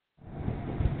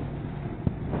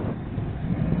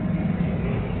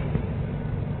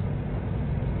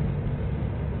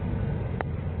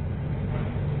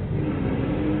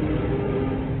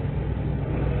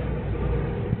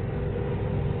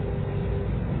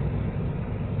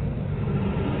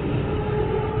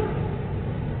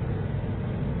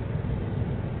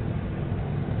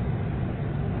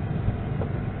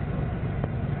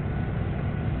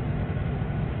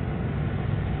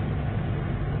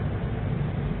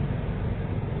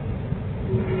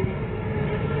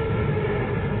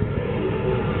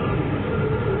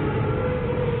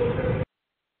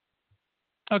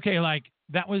 Okay,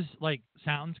 that was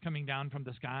sounds coming down from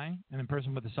the sky, and a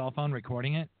person with a cell phone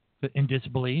recording it in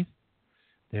disbelief.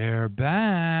 They're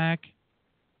back.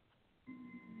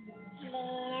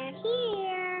 They're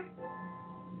here.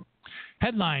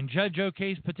 Headline, Judge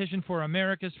okays petition for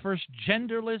America's first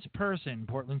genderless person.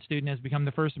 Portland student has become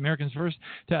the first American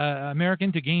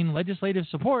to gain legislative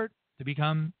support to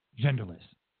become genderless.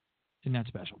 Isn't that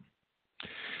special?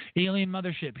 Alien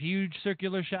mothership, huge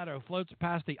circular shadow, floats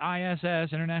past the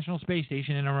ISS, International Space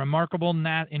Station, in remarkable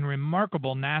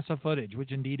NASA footage,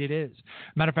 which indeed it is.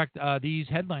 Matter of fact, these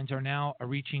headlines are now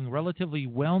reaching relatively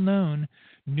well-known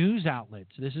news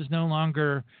outlets. This is no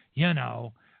longer,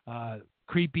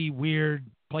 creepy, weird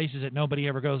places that nobody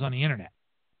ever goes on the internet.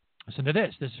 Listen to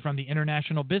this. This is from the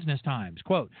International Business Times.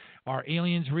 Quote, are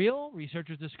aliens real?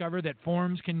 Researchers discovered that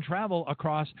forms can travel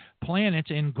across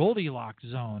planets in Goldilocks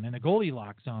zone. In the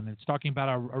Goldilocks zone, it's talking about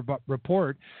a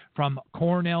report from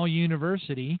Cornell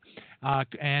University,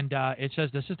 and it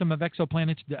says the system of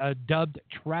exoplanets dubbed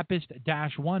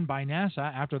TRAPPIST-1 by NASA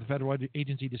after the federal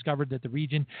agency discovered that the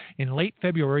region in late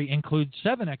February includes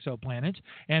 7 exoplanets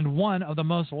and one of the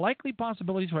most likely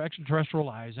possibilities for extraterrestrial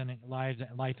life,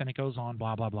 and it goes on,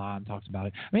 blah, blah, blah, and talks about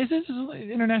it. I mean, this is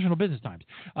International Business Times.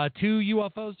 2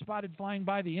 UFOs spotted flying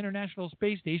by the International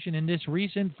Space Station in this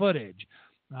recent footage.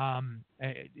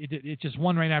 It's just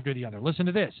one right after the other. Listen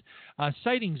to this.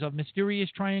 Sightings of mysterious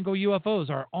triangle UFOs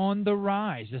are on the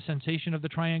rise. The sensation of the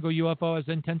triangle UFO has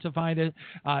intensified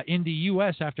in the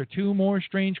U.S. after 2 more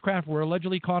strange craft were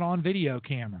allegedly caught on video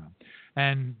camera.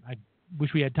 And I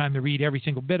wish we had time to read every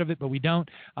single bit of it, but we don't.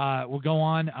 We'll go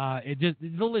on.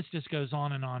 The list just goes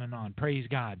on and on and on. Praise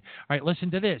God. All right,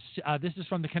 listen to this. This is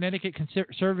from the Connecticut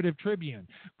Conservative Tribune.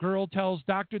 Girl tells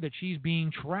doctor that she's being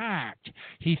tracked.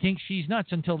 He thinks she's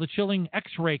nuts until the chilling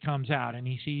X-ray comes out, and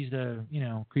he sees the,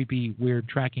 creepy, weird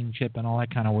tracking chip and all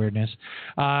that kind of weirdness.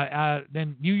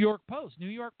 Then New York Post.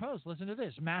 Listen to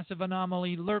this. Massive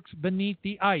anomaly lurks beneath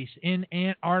the ice in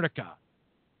Antarctica.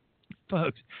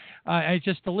 Folks,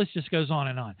 the list just goes on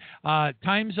and on.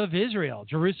 Times of Israel,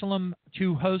 Jerusalem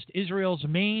to host Israel's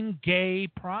main gay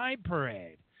pride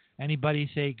parade.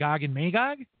 Anybody say Gog and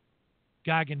Magog?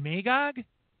 Gog and Magog?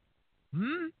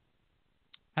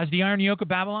 Has the iron yoke of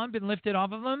Babylon been lifted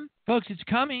off of them? Folks, it's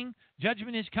coming.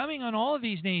 Judgment is coming on all of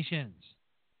these nations.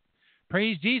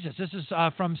 Praise Jesus. This is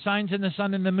from Signs in the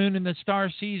Sun and the Moon and the Star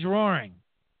Seas Roaring.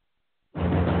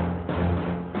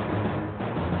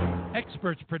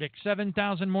 Experts predict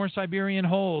 7,000 more Siberian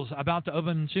holes about to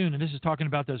open soon. And this is talking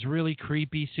about those really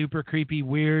creepy, super creepy,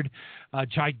 weird,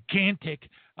 gigantic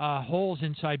holes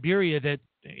in Siberia that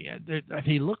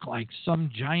they look like some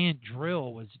giant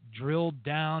drill was drilled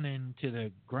down into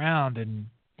the ground. And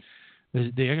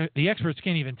the experts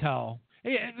can't even tell.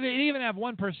 They even have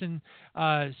one person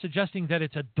suggesting that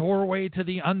it's a doorway to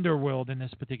the underworld in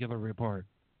this particular report.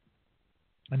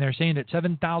 And they're saying that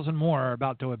 7,000 more are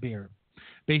about to appear,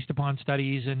 based upon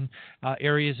studies in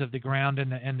areas of the ground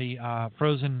and the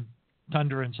frozen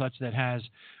tundra and such that has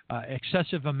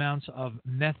excessive amounts of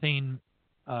methane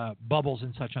bubbles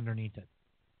and such underneath it,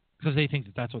 because they think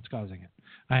that that's what's causing it.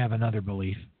 I have another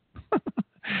belief.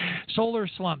 Solar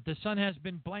slump. The sun has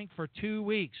been blank for 2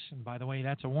 weeks. And by the way,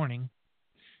 that's a warning.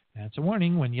 That's a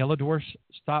warning. When yellow dwarfs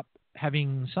stop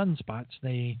having sunspots,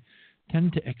 they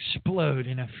tend to explode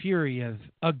in a fury of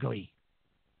ugly.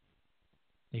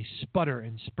 They sputter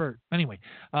and spurt. Anyway,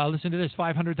 listen to this.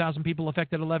 500,000 people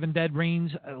affected, 11 dead.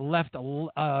 Rains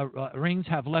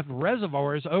have left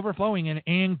reservoirs overflowing in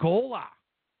Angola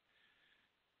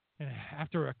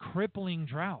after a crippling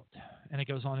drought. And it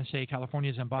goes on to say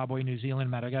California, Zimbabwe, New Zealand,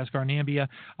 Madagascar, Namibia,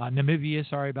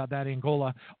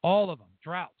 Angola, all of them,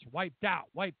 droughts, wiped out.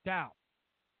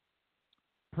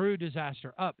 Peru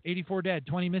disaster, up, 84 dead,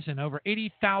 20 missing, over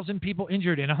 80,000 people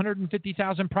injured, and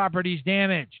 150,000 properties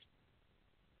damaged.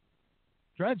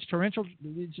 Dredge, torrential,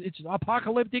 it's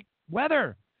apocalyptic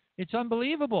weather. It's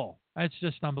unbelievable. It's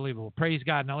just unbelievable. Praise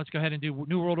God. Now let's go ahead and do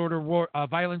New World Order war,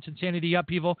 violence, insanity,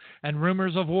 upheaval, and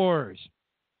rumors of wars.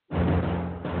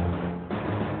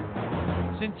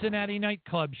 Cincinnati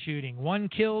nightclub shooting. 1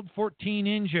 killed, 14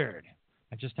 injured.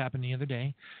 That just happened the other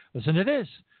day. Listen to this.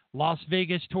 Las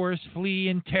Vegas tourists flee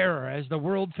in terror as the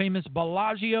world-famous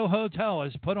Bellagio Hotel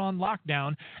is put on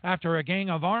lockdown after a gang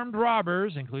of armed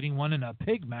robbers, including one in a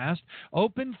pig mask,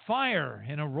 opened fire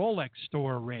in a Rolex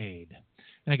store raid.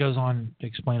 And it goes on to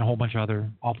explain a whole bunch of other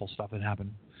awful stuff that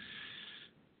happened.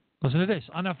 Listen to this.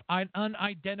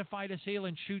 Unidentified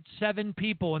assailant shoots 7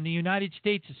 people in the United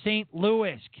States, St.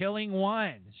 Louis, killing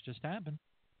 1. This just happened.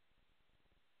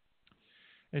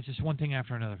 It's just one thing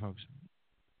after another, folks.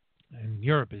 And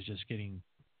Europe is just getting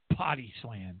body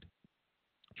slammed.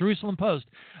 Jerusalem Post,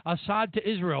 Assad to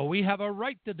Israel. We have a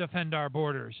right to defend our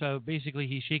border. So basically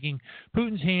he's shaking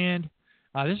Putin's hand.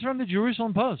 This is from the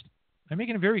Jerusalem Post. They're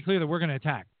making it very clear that we're going to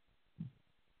attack.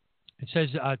 It says,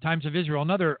 Times of Israel,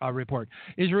 another report.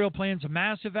 Israel plans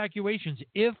mass evacuations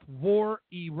if war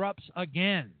erupts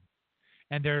again.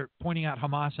 And they're pointing out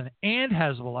Hamas and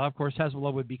Hezbollah. Of course,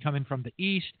 Hezbollah would be coming from the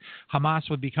east. Hamas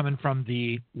would be coming from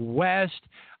the west,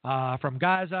 from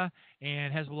Gaza.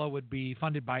 And Hezbollah would be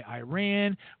funded by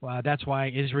Iran. That's why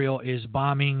Israel is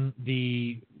bombing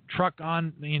the truck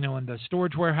on, in the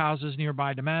storage warehouses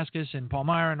nearby Damascus and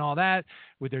Palmyra and all that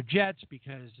with their jets,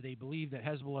 because they believe that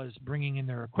Hezbollah is bringing in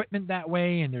their equipment that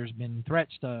way, and there's been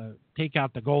threats to take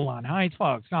out the Golan Heights.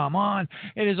 Folks, come on.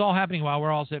 It is all happening while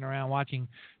we're all sitting around watching,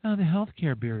 the health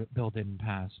care bill didn't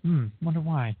pass. Wonder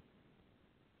why.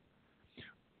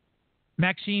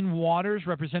 Maxine Waters,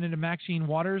 Representative Maxine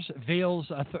Waters,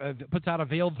 puts out a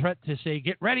veiled threat to say,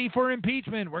 get ready for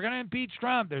impeachment. We're going to impeach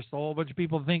Trump. There's a whole bunch of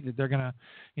people who think that they're going to,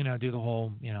 do the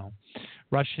whole,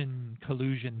 Russian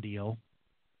collusion deal.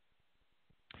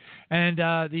 And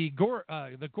the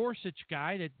Gorsuch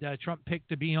guy that Trump picked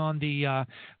to be on the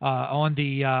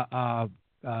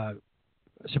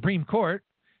Supreme Court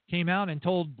came out and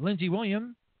told Lindsey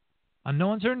Williams on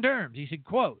no uncertain terms. He said,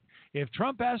 quote, if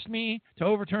Trump asked me to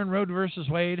overturn Roe versus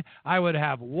Wade, I would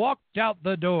have walked out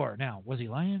the door. Now, was he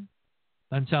lying?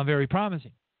 Doesn't sound very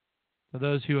promising. For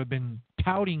those who have been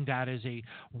touting that as a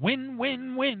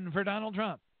win-win-win for Donald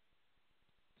Trump.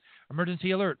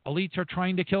 Emergency alert. Elites are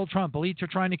trying to kill Trump. Elites are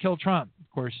trying to kill Trump. Of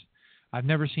course, I've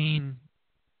never seen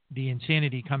the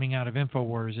insanity coming out of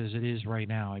InfoWars as it is right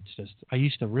now. It's just, I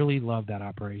used to really love that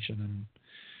operation. And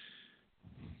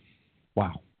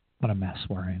wow, what a mess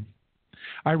we're in.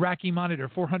 Iraqi monitor,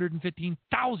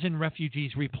 415,000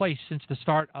 refugees replaced since the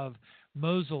start of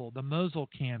Mosul, the Mosul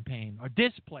campaign, or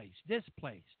displaced,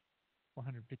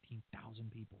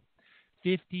 415,000 people.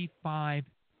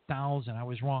 55,000, I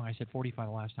was wrong, I said 45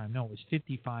 the last time. No, it was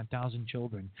 55,000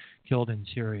 children killed in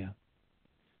Syria.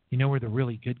 You know where the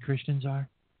really good Christians are?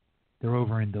 They're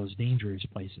over in those dangerous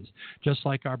places. Just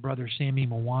like our brother Sammy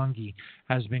Mwangi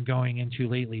has been going into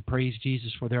lately. Praise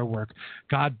Jesus for their work.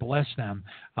 God bless them.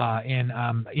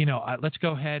 Let's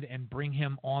go ahead and bring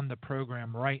him on the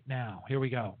program right now. Here we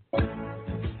go. I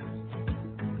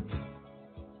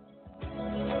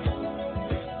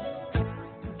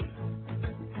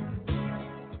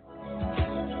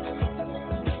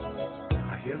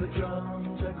hear the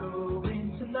drums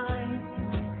echoing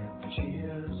tonight.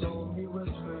 Cheers only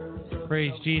whispers.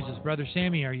 Praise Jesus. Brother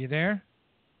Sammy, are you there?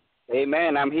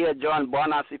 Amen. I'm here, John.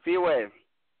 Bona Sifiwe.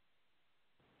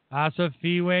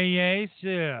 Asifiwe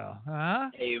Yesu. Huh?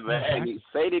 Amen. You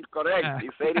said it correct.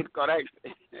 You said it correct.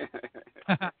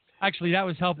 Actually, that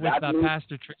was help with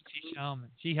Pastor Tracy Shellman.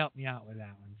 She helped me out with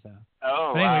that one. So.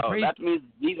 Oh, anyway, wow. That means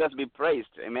Jesus be praised.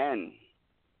 Amen.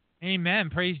 Amen.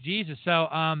 Praise Jesus. So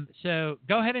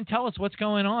go ahead and tell us what's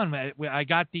going on. I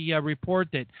got the report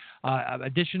that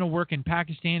additional work in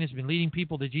Pakistan has been leading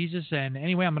people to Jesus. And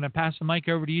anyway, I'm going to pass the mic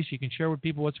over to you so you can share with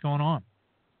people what's going on.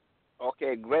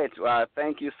 Okay, great.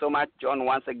 Thank you so much, John,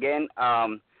 once again.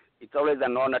 It's always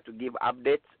an honor to give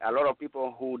updates. A lot of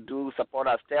people who do support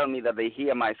us tell me that they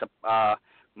hear my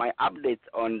updates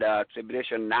on the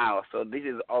Tribulation Now. So this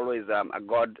is always a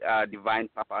God divine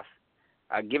purpose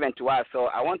given to us. So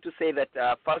I want to say that,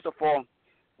 first of all,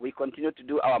 we continue to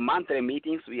do our monthly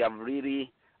meetings. We have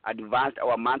really advanced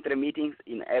our monthly meetings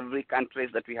in every country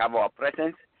that we have our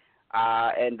presence.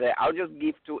 And I'll just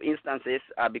give two instances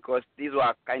because these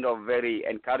were kind of very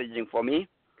encouraging for me.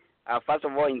 First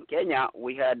of all, in Kenya,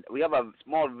 we have a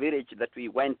small village that we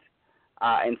went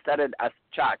and started as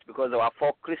church because there were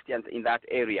 4 Christians in that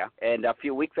area. And a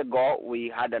few weeks ago, we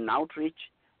had an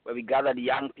outreach where we gathered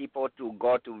young people to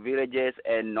go to villages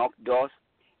and knock doors.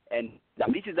 And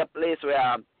this is a place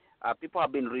where people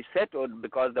have been resettled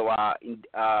because they were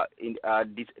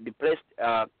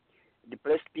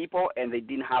depressed people and they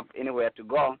didn't have anywhere to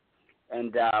go.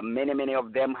 And many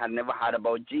of them had never heard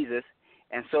about Jesus.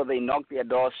 And so they knocked their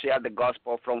doors, shared the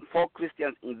gospel from 4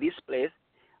 Christians in this place.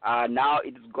 Now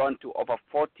it's gone to over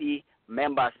 40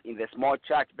 members in the small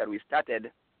church that we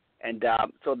started. And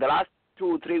so the last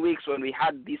 2-3 weeks when we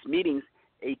had these meetings,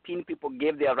 18 people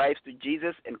gave their lives to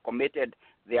Jesus and committed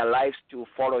their lives to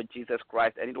follow Jesus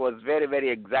Christ. And it was very, very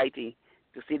exciting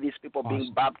to see these people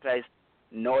being baptized,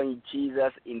 knowing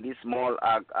Jesus in this small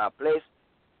place.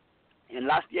 And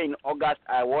last year in August,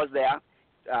 I was there.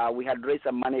 We had raised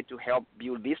some money to help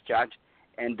build this church.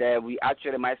 And we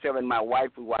actually, myself and my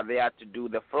wife, we were there to do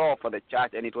the floor for the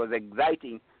church. And it was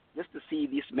exciting just to see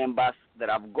these members that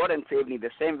have gotten saved in the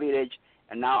same village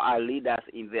and now are leaders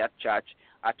in their church.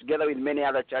 Together with many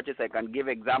other churches, I can give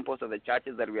examples of the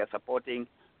churches that we are supporting,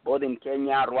 both in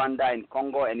Kenya, Rwanda, and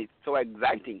Congo, and it's so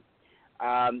exciting.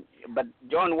 But,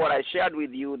 John, what I shared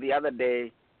with you the other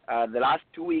day The last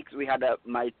 2 weeks, we had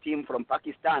my team from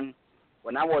Pakistan.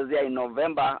 When I was there in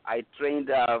November, I trained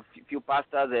a few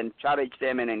pastors and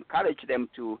encouraged them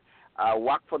to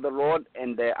work for the Lord,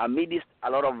 and amidst a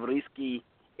lot of risky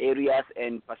areas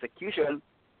and persecution.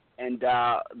 And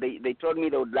they told me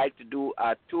they would like to do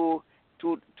a two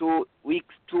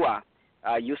weeks tour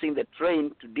using the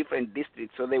train to different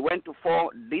districts. So they went to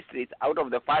 4 districts out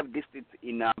of the 5 districts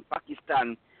in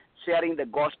Pakistan, sharing the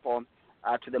gospel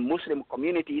to the Muslim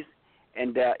communities.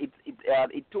 And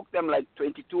it took them like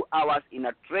 22 hours in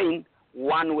a train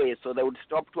one way. So they would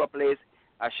stop to a place,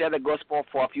 share the gospel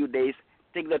for a few days,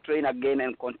 take the train again,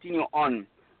 and continue on.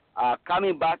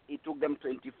 Coming back, it took them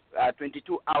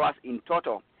 22 hours in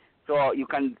total. So you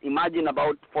can imagine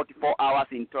about 44 hours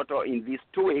in total in these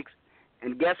 2 weeks.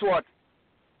 And guess what?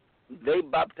 They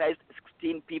baptized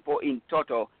 16 people in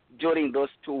total during those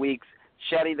 2 weeks,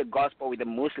 sharing the gospel with the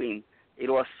Muslims. It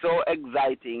was so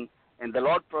exciting, and the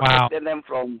Lord protected them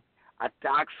from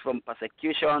attacks, from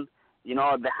persecution. You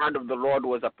know, the hand of the Lord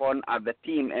was upon the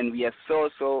team, and we are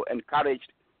so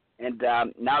encouraged. And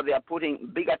now they are putting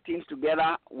bigger teams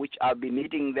together, which I'll be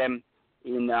meeting them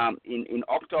in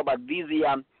October this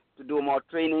year to do more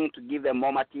training, to give them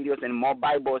more materials and more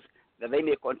Bibles, that they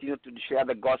may continue to share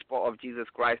the gospel of Jesus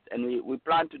Christ. And we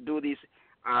plan to do this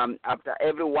after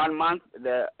every 1 month.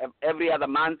 Every other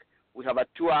month, we have a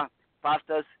tour,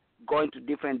 pastors going to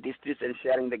different districts and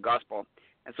sharing the gospel.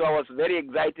 And so I was very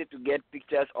excited to get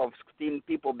pictures of 16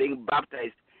 people being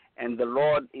baptized, and the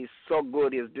Lord is so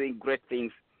good. He's doing great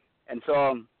things. And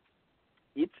so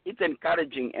it's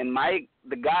encouraging. And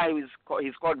the guy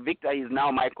he's called Victor. He's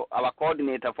now our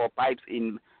coordinator for pipes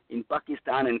in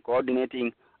Pakistan and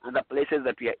coordinating other places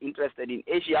that we are interested in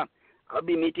Asia. I'll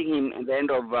be meeting him at the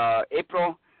end of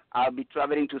April. I'll be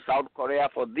traveling to South Korea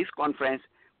for this conference,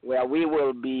 where we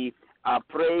will be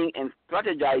praying and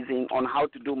strategizing on how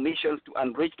to do missions to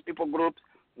unreached people groups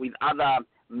with other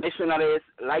missionaries,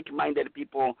 like-minded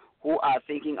people who are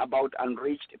thinking about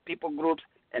unreached people groups,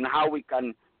 and how we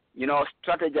can,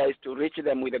 strategize to reach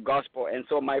them with the gospel. And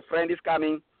so my friend is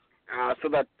coming so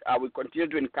that we continue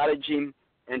to encourage him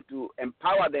and to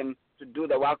empower them to do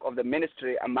the work of the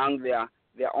ministry among their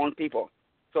own people.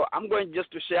 So I'm going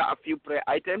just to share a few prayer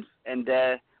items, and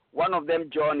one of them,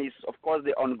 John, is, of course,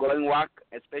 the ongoing work,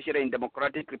 especially in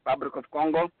Democratic Republic of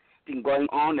Congo, thing going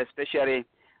on, especially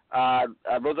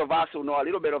those of us who know a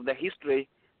little bit of the history.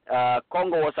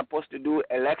 Congo was supposed to do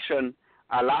election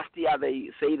last year. They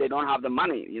say they don't have the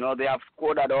money. They have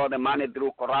squandered all the money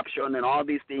through corruption and all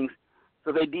these things.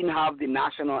 So they didn't have the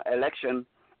national election,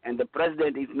 and the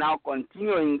president is now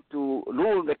continuing to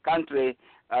rule the country.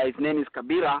 His name is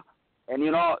Kabila, and,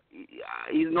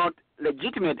 he's not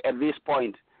legitimate at this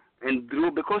point. And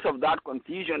because of that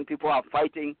confusion, people are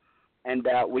fighting, and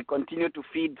we continue to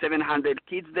feed 700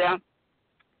 kids there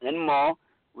and more.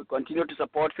 We continue to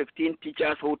support 15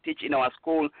 teachers who teach in our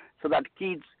school, so that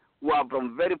kids who are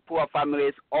from very poor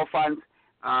families, orphans,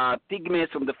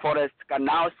 pygmies from the forest, can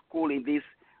now school in this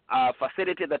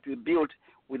facility that we built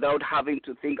without having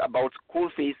to think about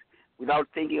school fees, without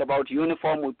thinking about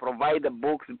uniform. We provide the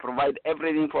books, we provide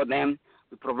everything for them,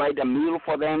 we provide a meal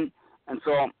for them. And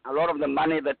so a lot of the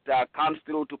money that comes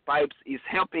through to pipes is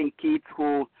helping kids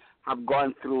who have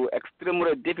gone through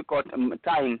extremely difficult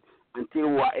time until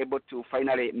we are able to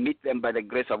finally meet them by the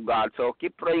grace of God. So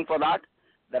keep praying for that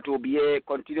will be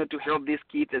continue to help these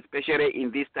kids, especially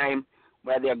in this time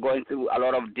where they are going through a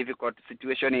lot of difficult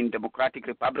situation in Democratic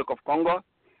Republic of Congo.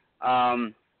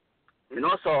 And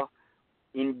also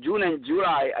in June and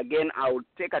July, again, I'll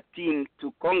take a team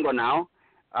to Congo now.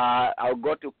 I'll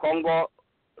go to Congo,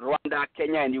 Rwanda,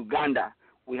 Kenya, and Uganda.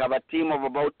 We have a team of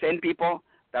about 10 people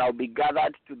that will be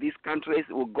gathered to these countries.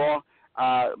 We'll go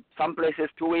some places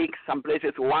 2 weeks, some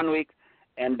places 1 week.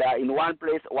 And in one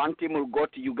place, one team will go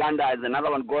to Uganda as another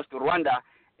one goes to Rwanda.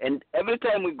 And every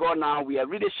time we go now, we are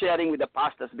really sharing with the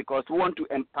pastors, because we want to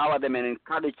empower them and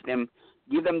encourage them,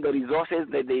 give them the resources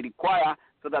that they require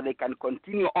so that they can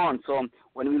continue on. So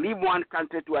when we leave one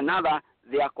country to another,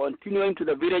 they are continuing to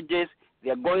the villages. They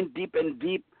are going deep and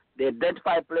deep. They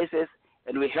identify places,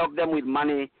 and we help them with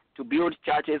money to build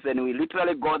churches, and we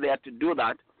literally go there to do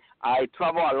that. I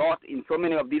travel a lot in so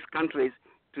many of these countries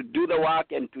to do the work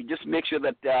and to just make sure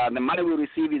that the money we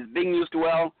receive is being used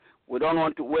well. We don't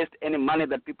want to waste any money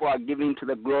that people are giving to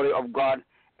the glory of God,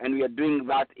 and we are doing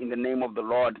that in the name of the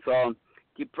Lord. So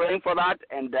keep praying for that.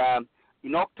 And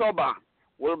in October,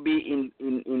 we'll be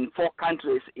in 4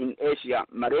 countries in Asia: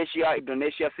 Malaysia,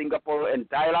 Indonesia, Singapore, and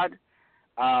Thailand.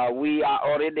 We are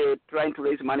already trying to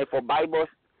raise money for Bibles.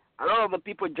 A lot of the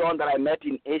people, John, that I met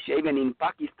in Asia, even in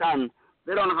Pakistan,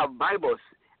 they don't have Bibles.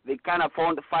 they kind of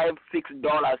found $5-6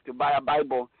 to buy a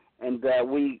Bible, and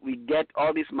we get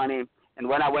all this money. And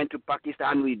when I went to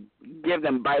Pakistan, we gave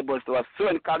them Bibles. They were so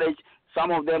encouraged. Some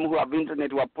of them who have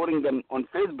internet were putting them on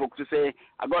Facebook to say,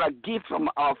 I got a gift from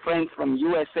our friends from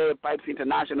USA, Pipes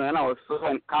International, and I was so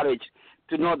encouraged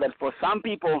to know that for some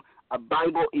people, a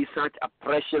Bible is such a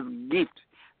precious gift.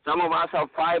 Some of us have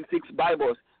 5-6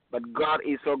 Bibles, but God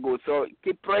is so good. So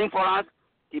keep praying for us.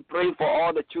 Keep praying for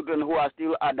all the children who are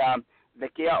still at the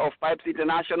care of Pipes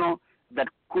International that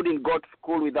couldn't go to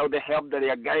school without the help that they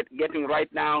are getting right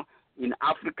now in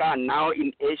Africa and now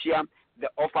in Asia. The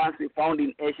orphans we found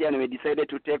in Asia, and we decided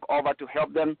to take over to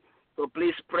help them. So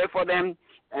please pray for them.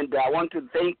 And I want to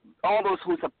thank all those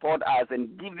who support us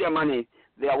and give their money.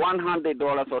 They are $100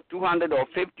 or $200 or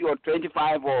 $50 or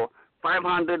 $25 or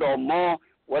 $500 or more.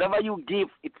 Whatever you give,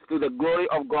 it's to the glory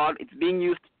of God. It's being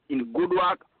used in good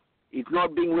work. It's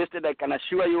not being wasted, I can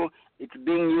assure you. It's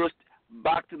being used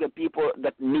back to the people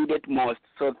that need it most.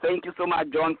 So thank you so much,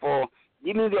 John, for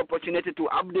giving me the opportunity to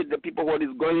update the people what is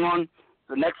going on.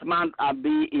 So next month I'll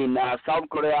be in South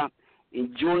Korea.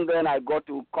 In June, then I go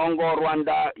to Congo,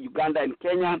 Rwanda, Uganda, and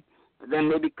Kenya. Then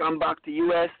maybe come back to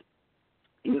U.S.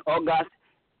 in August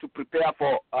to prepare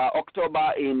for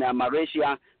October in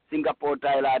Malaysia, Singapore,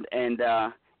 Thailand, and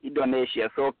Indonesia.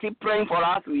 So keep praying for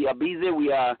us. We are busy.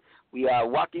 We are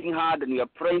working hard, and we are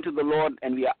praying to the Lord,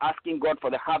 and we are asking God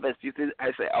for the harvest. You see,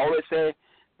 as I always say,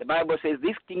 the Bible says,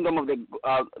 "This kingdom of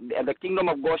the kingdom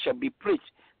of God shall be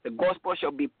preached. The gospel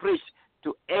shall be preached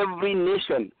to every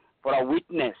nation for a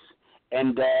witness."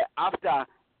 And after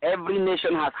every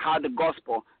nation has heard the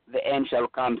gospel, the end shall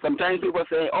come. Sometimes people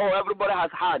say, "Oh, everybody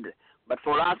has heard," but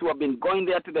for us who have been going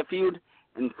there to the field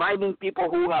and finding people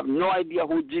who have no idea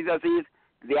who Jesus is,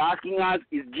 they're asking us,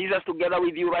 "Is Jesus together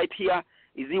with you right here?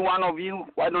 Is he one of you?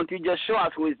 Why don't you just show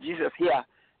us who is Jesus here?"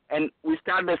 And we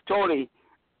start the story.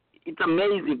 It's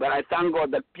amazing, but I thank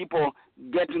God that people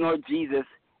get to know Jesus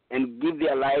and give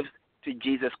their lives to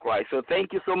Jesus Christ. So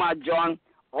thank you so much, John.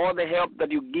 All the help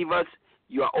that you give us,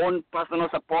 your own personal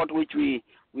support, which we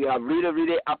really,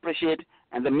 really appreciate,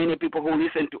 and the many people who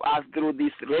listen to us through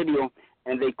this radio,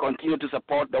 and they continue to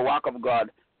support the work of God.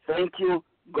 Thank you.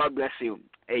 God bless you.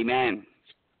 Amen.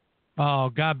 Oh,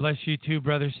 God bless you too,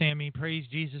 Brother Sammy. Praise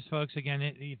Jesus, folks.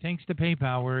 Again, thanks to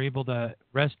PayPal, we're able to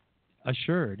rest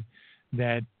assured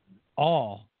that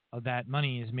all of that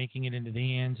money is making it into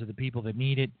the hands of the people that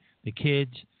need it, the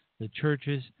kids, the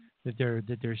churches that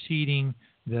they're seeding,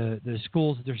 the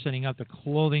schools that they're setting up, the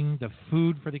clothing, the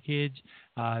food for the kids,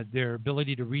 their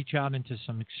ability to reach out into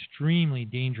some extremely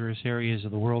dangerous areas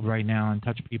of the world right now and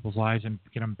touch people's lives and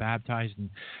get them baptized. And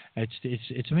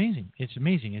it's amazing. It's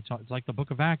amazing. It's like the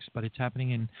Book of Acts, but it's happening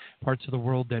in parts of the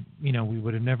world that we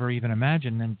would have never even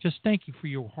imagined. And just thank you for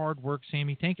your hard work,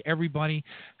 Sammy. Thank everybody.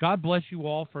 God bless you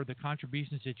all for the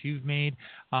contributions that you've made.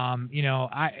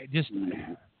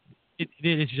 It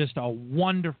is just a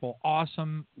wonderful,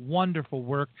 awesome, wonderful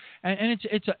work, and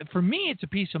it's for me it's a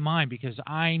peace of mind because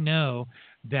I know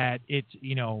that it's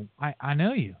I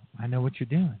know you, I know what you're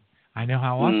doing, I know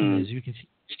how awesome it is. We can see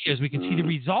videos, we can see the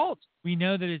results. We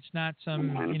know that it's not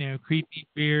some creepy,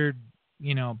 weird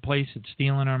place that's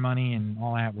stealing our money and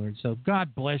all that word. So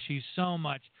God bless you so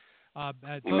much.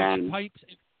 Pipes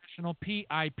International,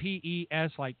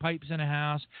 PIPES, like pipes in a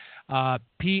house,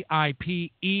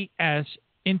 PIPES.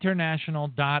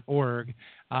 international.org,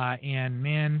 and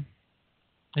man,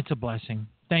 it's a blessing.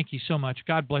 Thank you so much.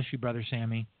 God bless you, Brother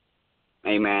Sammy.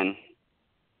 Amen.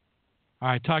 All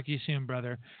right, talk to you soon,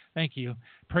 brother. Thank you.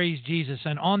 Praise Jesus.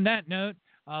 And on that note,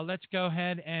 let's go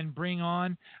ahead and bring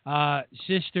on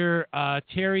Sister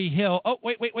Terri Hill. Oh,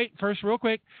 wait. First, real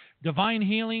quick, Divine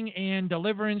Healing and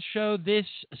Deliverance Show this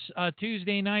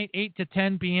Tuesday night, 8 to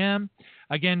 10 p.m.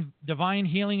 Again, Divine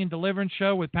Healing and Deliverance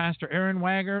Show with Pastor Aaron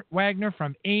Wagner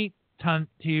from 8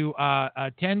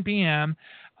 to 10 p.m.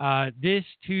 This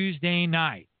Tuesday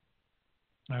night.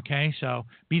 Okay, so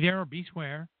be there or be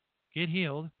square. Get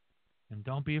healed. And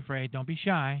don't be afraid. Don't be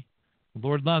shy. The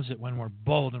Lord loves it when we're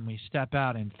bold and we step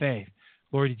out in faith.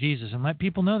 Glory to Jesus. And let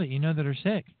people know that that are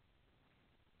sick.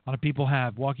 A lot of people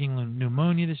have walking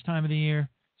pneumonia this time of the year.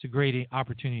 It's a great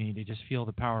opportunity to just feel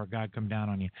the power of God come down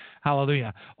on you.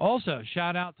 Hallelujah. Also,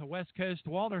 shout out to West Coast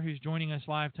Walter, who's joining us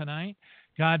live tonight.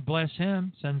 God bless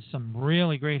him. Sends some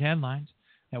really great headlines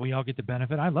that we all get to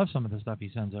benefit. I love some of the stuff he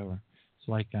sends over. It's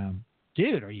like,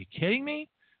 dude, are you kidding me?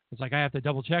 It's like I have to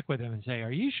double check with him and say,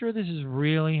 are you sure this is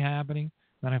really happening?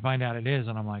 Then I find out it is,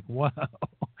 and I'm like, whoa.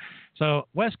 So,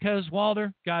 West Coast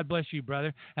Walter, God bless you,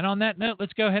 brother. And on that note,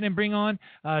 let's go ahead and bring on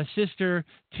Sister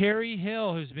Terri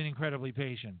Hill, who's been incredibly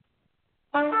patient.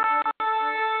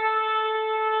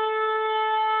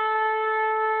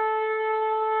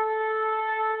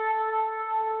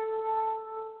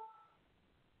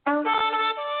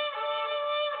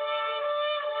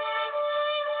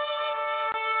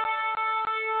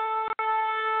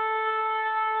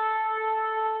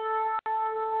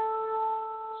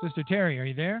 Sister Terri, are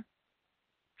you there?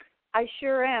 I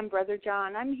sure am, Brother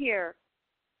John. I'm here.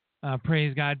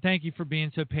 Praise God. Thank you for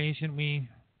being so patient. We,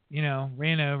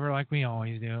 ran over like we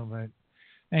always do, but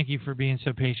thank you for being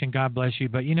so patient. God bless you.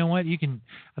 But you know what?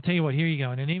 I'll tell you what, here you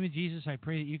go. In the name of Jesus, I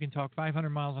pray that you can talk 500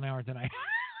 miles an hour tonight.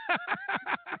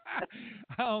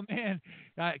 Oh, man,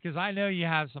 because I know you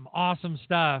have some awesome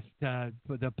stuff to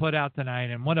put out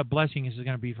tonight, and what a blessing this is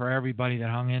going to be for everybody that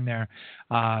hung in there.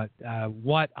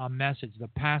 What a message, the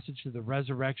passage to the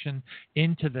resurrection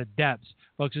into the depths.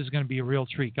 Folks, this is going to be a real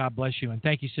treat. God bless you, and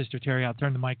thank you, Sister Terri. I'll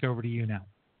turn the mic over to you now.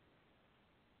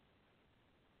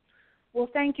 Well,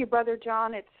 thank you, Brother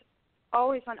John. It's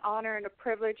always an honor and a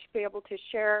privilege to be able to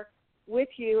share with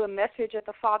you a message that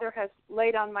the Father has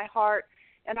laid on my heart.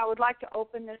 And I would like to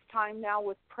open this time now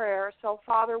with prayer. So,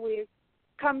 Father, we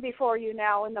come before you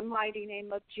now in the mighty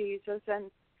name of Jesus. And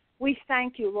we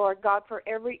thank you, Lord God, for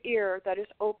every ear that is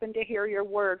open to hear your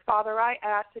word. Father, I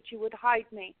ask that you would hide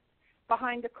me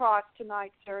behind the cross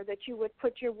tonight, sir, that you would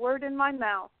put your word in my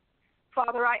mouth.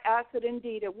 Father, I ask that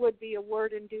indeed it would be a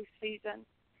word in due season,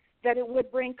 that it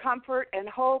would bring comfort and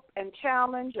hope and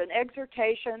challenge and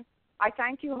exhortation. I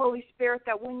thank you, Holy Spirit,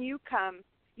 that when you come,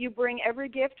 you bring every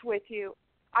gift with you.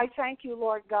 I thank you,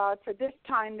 Lord God, for this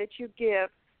time that you give,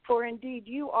 for indeed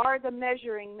you are the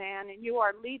measuring man, and you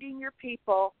are leading your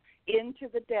people into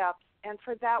the depths. And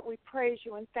for that we praise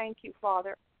you and thank you,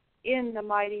 Father, in the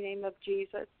mighty name of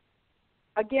Jesus.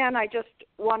 Again, I just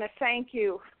want to thank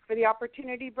you for the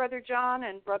opportunity, Brother John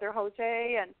and Brother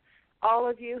Jose, and all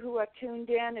of you who have tuned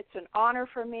in. It's an honor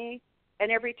for me.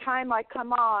 And every time I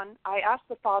come on, I ask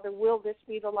the Father, will this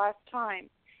be the last time?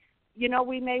 You know,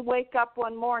 we may wake up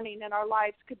one morning and our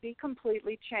lives could be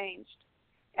completely changed.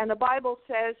 And the Bible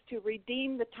says to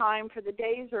redeem the time, for the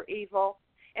days are evil.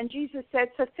 And Jesus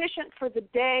said, sufficient for the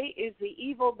day is the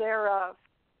evil thereof.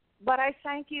 But I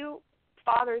thank you,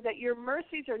 Father, that your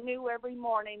mercies are new every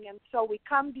morning. And so we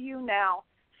come to you now,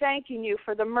 thanking you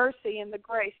for the mercy and the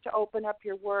grace to open up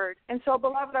your word. And so,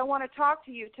 beloved, I want to talk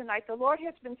to you tonight. The Lord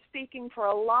has been speaking for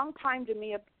a long time to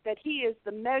me that he is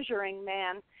the measuring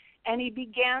man. And he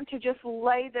began to just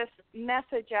lay this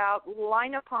message out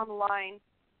line upon line.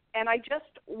 And I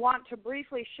just want to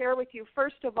briefly share with you,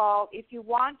 first of all, if you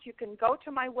want, you can go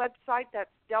to my website. That's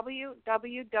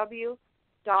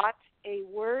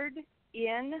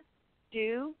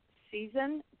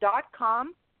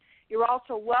www.awordindueseason.com. You're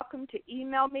also welcome to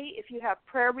email me if you have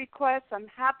prayer requests. I'm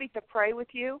happy to pray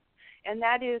with you. And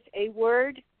that is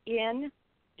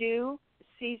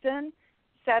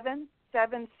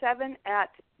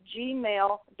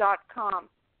awordindueseason777@gmail.com.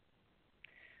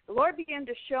 The Lord began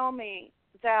to show me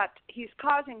that he's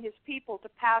causing his people to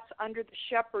pass under the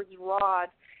shepherd's rod.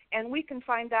 And we can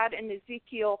find that in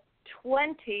Ezekiel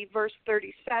 20, verse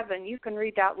 37. You can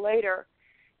read that later.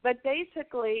 But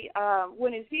basically,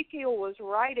 when Ezekiel was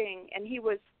writing and he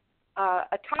was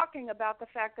talking about the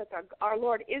fact that our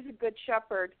Lord is a good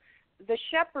shepherd, the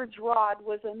shepherd's rod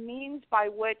was a means by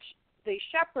which the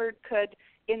shepherd could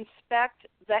inspect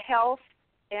the health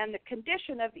and the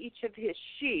condition of each of his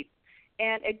sheep.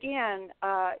 And again,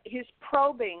 his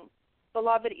probing,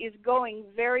 beloved, is going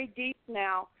very deep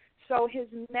now. So his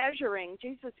measuring,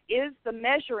 Jesus is the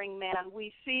measuring man.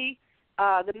 We see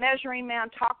the measuring man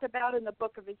talked about in the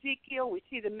book of Ezekiel. We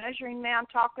see the measuring man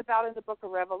talked about in the book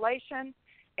of Revelation.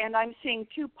 And I'm seeing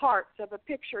two parts of a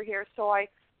picture here. So I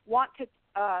want to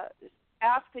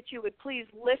ask that you would please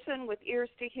listen with ears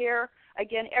to hear.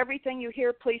 Again, everything you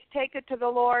hear, please take it to the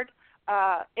Lord.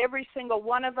 Every single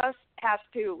one of us has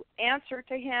to answer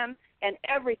to him, and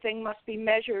everything must be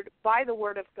measured by the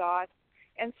Word of God.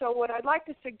 And so what I'd like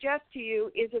to suggest to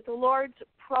you is that the Lord's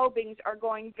probings are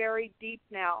going very deep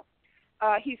now.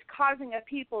 He's causing a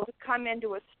people to come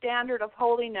into a standard of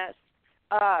holiness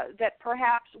that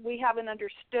perhaps we haven't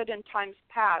understood in times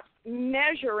past,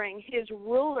 measuring his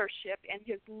rulership and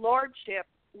his lordship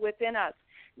within us.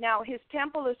 Now, his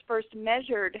temple is first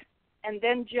measured and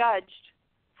then judged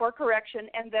for correction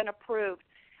and then approved.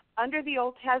 Under the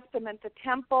Old Testament, the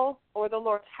temple or the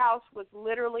Lord's house was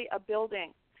literally a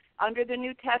building. Under the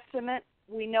New Testament,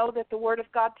 we know that the Word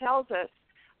of God tells us,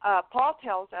 Paul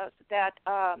tells us that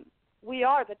we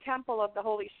are the temple of the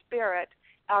Holy Spirit.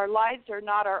 Our lives are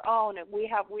not our own, and we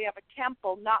have a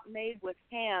temple not made with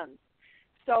hands.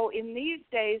 So in these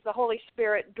days, the Holy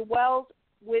Spirit dwells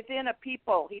within a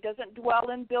people. He doesn't dwell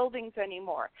in buildings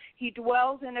anymore. He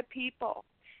dwells in a people,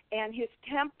 and his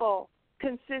temple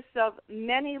consists of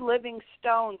many living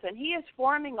stones, and he is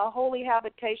forming a holy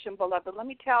habitation, beloved. Let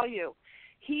me tell you,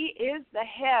 he is the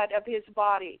head of his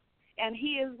body, and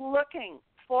he is looking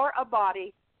for a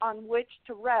body on which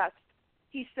to rest.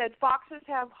 He said, foxes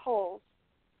have holes,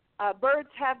 birds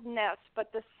have nests,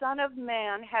 but the Son of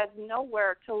Man has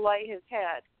nowhere to lay his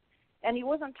head. And he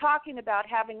wasn't talking about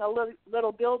having a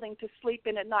little building to sleep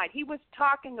in at night. He was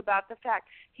talking about the fact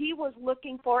he was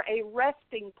looking for a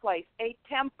resting place, a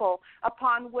temple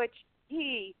upon which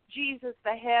he, Jesus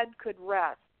the head, could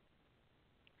rest.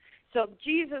 So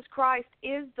Jesus Christ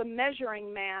is the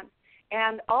measuring man.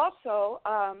 And also,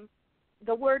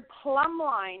 the word plumb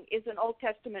line is an Old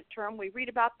Testament term. We read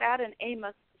about that in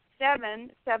Amos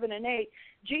 7 and 8.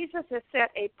 Jesus has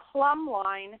set a plumb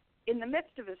line in the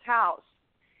midst of his house.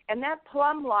 And that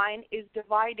plumb line is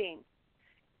dividing.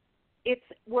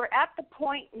 We're at the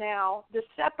point now, the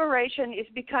separation is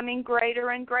becoming greater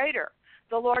and greater.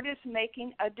 The Lord is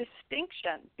making a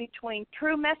distinction between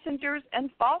true messengers and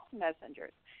false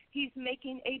messengers. He's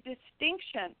making a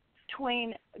distinction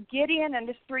between Gideon and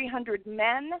his 300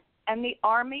 men and the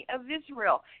army of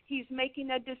Israel. He's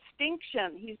making a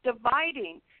distinction. He's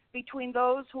dividing between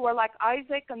those who are like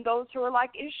Isaac and those who are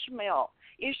like Ishmael.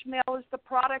 Ishmael is the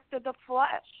product of the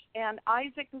flesh, and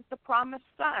Isaac is the promised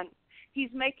son. He's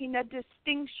making a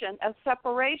distinction. A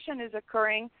separation is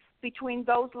occurring between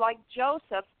those like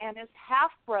Joseph and his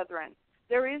half-brethren.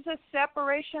 There is a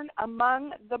separation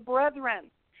among the brethren.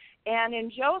 And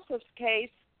in Joseph's case,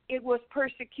 it was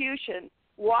persecution.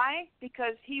 Why?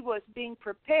 Because he was being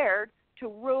prepared to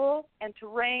rule and to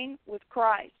reign with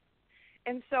Christ.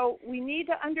 And so we need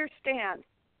to understand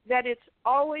that it's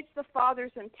always the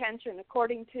Father's intention,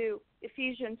 according to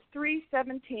Ephesians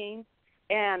 3:17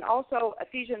 and also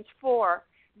Ephesians 4.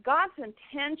 God's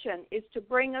intention is to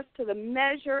bring us to the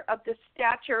measure of the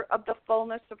stature of the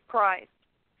fullness of Christ.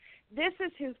 This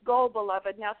is his goal,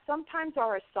 beloved. Now, sometimes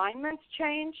our assignments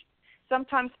change.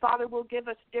 Sometimes Father will give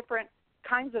us different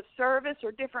kinds of service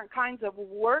or different kinds of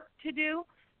work to do.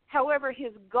 However,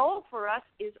 his goal for us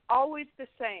is always the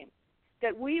same,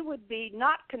 that we would be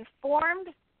not conformed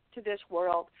to this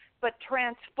world, but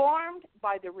transformed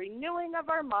by the renewing of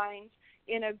our minds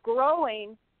in a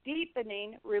growing,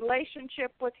 deepening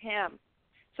relationship with him.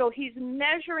 So he's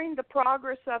measuring the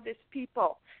progress of his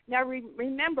people. Now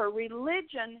remember,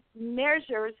 religion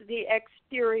measures the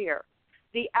exterior,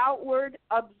 the outward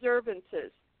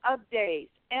observances of days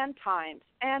and times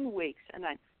and weeks. And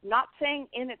I'm not saying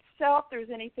in itself there's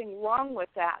anything wrong with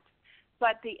that,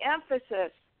 but the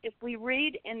emphasis, if we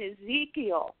read in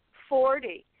Ezekiel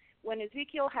 40, when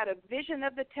Ezekiel had a vision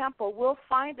of the temple, we'll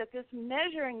find that this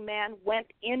measuring man went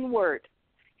inward.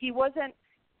 He wasn't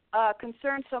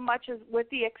concerned so much as with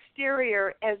the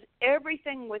exterior as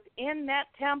everything within that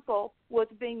temple was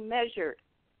being measured.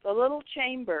 The little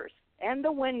chambers and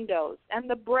the windows and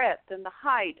the breadth and the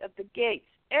height of the gates,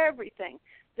 everything.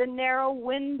 The narrow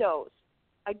windows.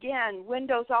 Again,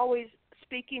 windows always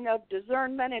speaking of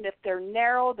discernment, and if they're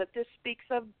narrow, that this speaks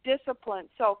of discipline.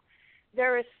 So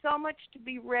there is so much to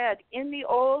be read in the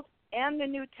Old and the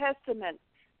New Testament.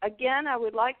 Again, I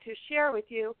would like to share with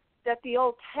you that the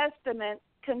Old Testament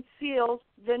conceals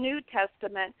the New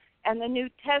Testament, and the New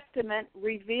Testament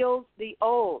reveals the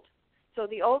Old. So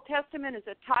the Old Testament is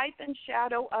a type and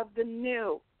shadow of the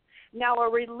New. Now, a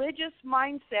religious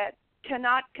mindset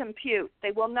cannot compute.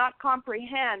 They will not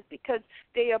comprehend because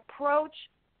they approach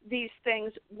these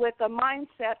things with a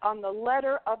mindset on the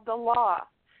letter of the law.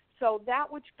 So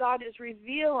that which God is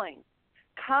revealing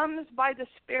comes by the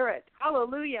Spirit.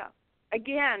 Hallelujah.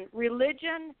 Again,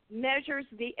 religion measures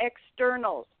the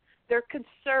externals. They're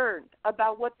concerned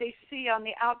about what they see on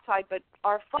the outside, but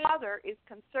our Father is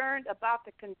concerned about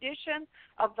the condition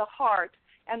of the heart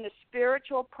and the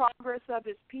spiritual progress of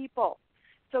his people.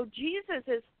 So Jesus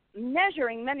is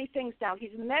measuring many things now.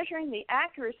 He's measuring the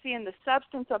accuracy and the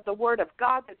substance of the Word of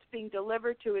God that's being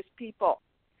delivered to his people.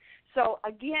 So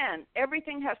again,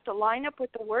 everything has to line up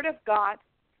with the Word of God,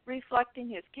 reflecting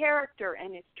his character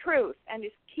and his truth and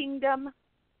his kingdom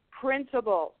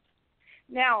principles.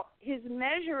 Now, his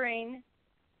measuring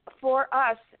for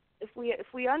us, if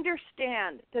we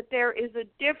understand that there is a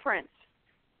difference,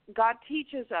 God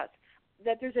teaches us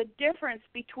that there's a difference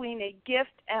between a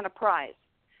gift and a prize.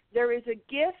 There is a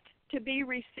gift to be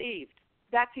received.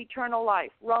 That's eternal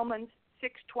life, Romans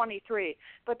 6:23.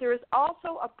 But there is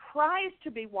also a prize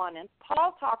to be won, and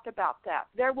Paul talked about that.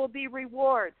 There will be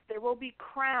rewards. There will be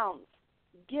crowns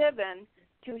given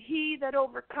to he that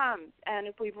overcomes. And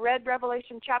if we've read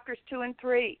Revelation chapters 2 and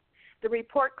 3, the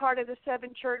report card of the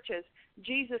 7 churches,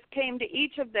 Jesus came to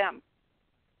each of them,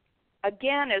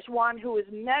 again, as one who is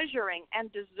measuring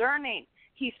and discerning.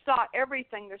 He saw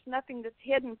everything. There's nothing that's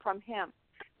hidden from him.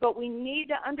 But we need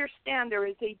to understand there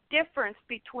is a difference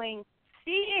between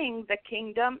seeing the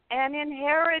kingdom and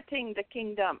inheriting the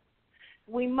kingdom.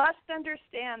 We must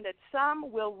understand that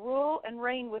some will rule and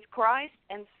reign with Christ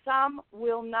and some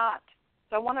will not.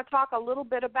 So I want to talk a little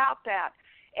bit about that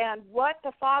and what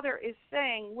the Father is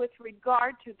saying with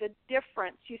regard to the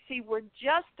difference. You see, we're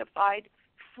justified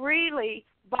freely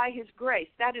by His grace.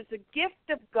 That is a gift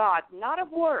of God, not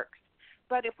of works.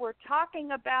 But if we're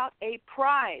talking about a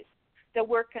prize that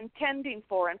we're contending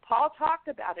for, and Paul talked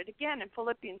about it again in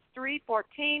Philippians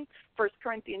 3:14, 1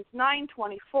 Corinthians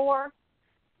 9:24,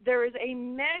 there is a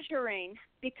measuring,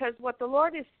 because what the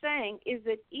Lord is saying is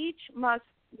that each must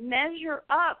measure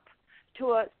up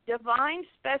to a divine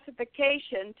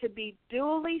specification to be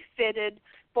duly fitted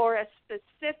for a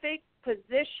specific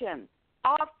position,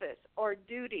 office, or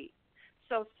duty.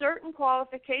 So certain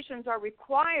qualifications are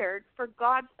required for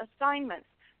God's assignments.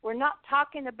 We're not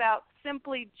talking about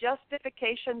simply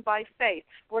justification by faith.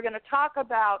 We're going to talk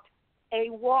about a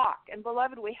walk. And,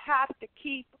 beloved, we have to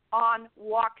keep on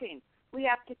walking. We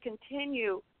have to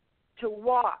continue to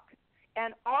walk.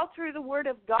 And all through the Word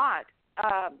of God,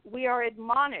 we are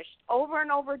admonished over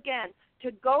and over again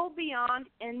to go beyond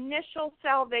initial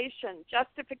salvation,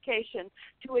 justification,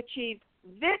 to achieve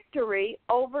victory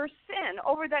over sin,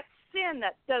 over that sin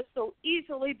that does so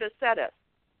easily beset us,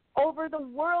 over the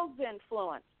world's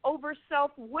influence, over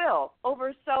self-will,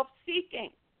 over self-seeking.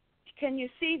 Can you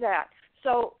see that?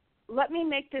 So let me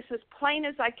make this as plain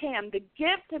as I can. The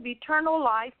gift of eternal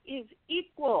life is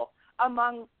equal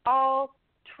among all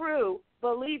true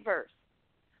believers,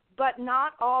 but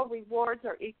not all rewards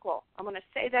are equal. I'm going to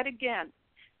say that again.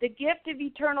 The gift of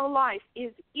eternal life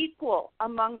is equal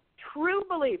among true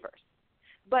believers,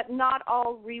 but not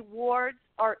all rewards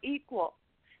are equal.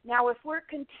 Now, if we're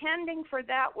contending for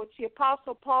that, which the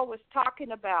Apostle Paul was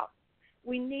talking about,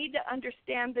 we need to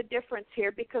understand the difference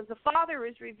here, because the Father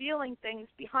is revealing things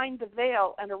behind the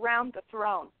veil and around the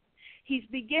throne. He's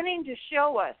beginning to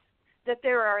show us that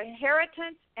there are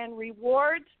inheritance and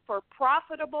rewards for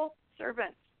profitable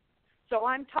servants. So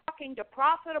I'm talking to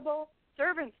profitable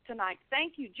servants tonight.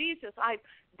 Thank you, Jesus. I've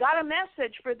got a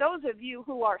message for those of you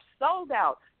who are sold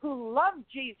out, who love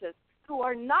Jesus, who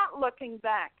are not looking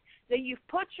back, that you've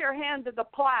put your hand to the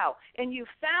plow and you've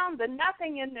found that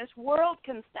nothing in this world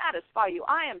can satisfy you.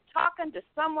 I am talking to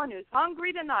someone who's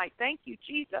hungry tonight. Thank you,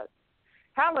 Jesus.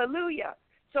 Hallelujah.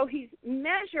 So He's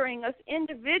measuring us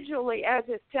individually as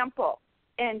His temple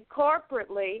and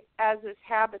corporately as His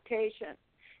habitation.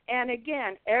 And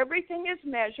again, everything is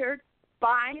measured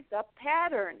by the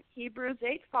pattern, Hebrews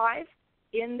 8:5,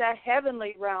 in the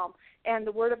heavenly realm. And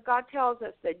the Word of God tells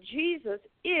us that Jesus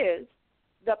is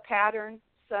the pattern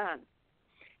Son.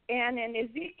 And in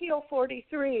Ezekiel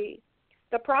 43,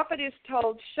 the prophet is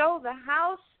told, show the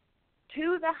house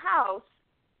to the house,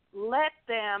 let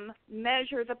them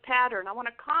measure the pattern. I want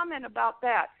to comment about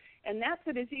that. And that's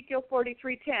at Ezekiel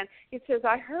 43:10. It says,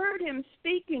 I heard him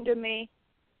speaking to me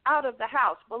out of the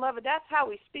house. Beloved, that's how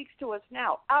he speaks to us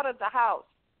now, out of the house.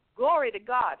 Glory to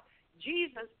God.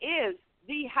 Jesus is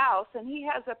the house, and he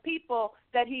has a people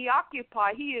that he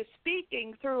occupies. He is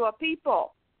speaking through a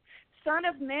people. Son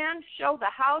of man, show the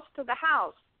house to the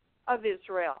house of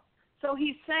Israel. So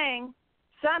he's saying,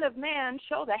 Son of man,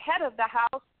 show the head of the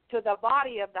house to the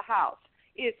body of the house.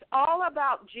 It's all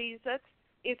about Jesus.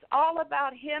 It's all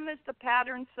about him as the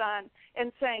pattern son,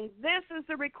 and saying this is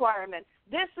the requirement.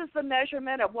 This is the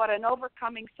measurement of what an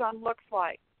overcoming son looks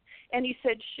like. And he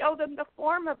said, show them the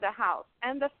form of the house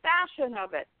and the fashion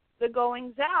of it, the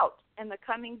goings out and the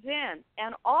comings in,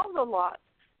 and all the lots.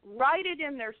 Write it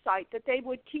in their sight that they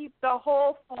would keep the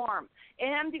whole form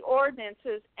and the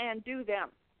ordinances and do them.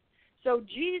 So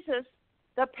Jesus,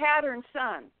 the pattern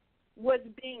son, was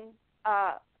being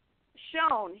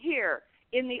shown here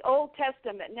in the Old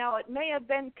Testament. Now, it may have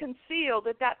been concealed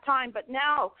at that time, but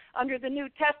now, under the New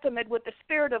Testament, with the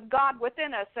Spirit of God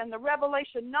within us and the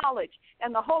revelation knowledge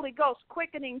and the Holy Ghost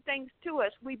quickening things to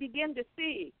us, we begin to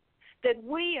see that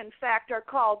we, in fact, are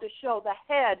called to show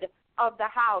the head of the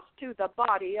house to the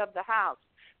body of the house.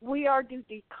 We are to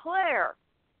declare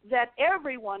that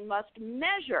everyone must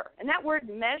measure, and that word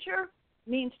measure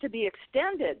means to be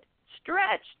extended,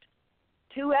 stretched,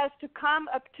 as to come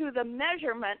up to the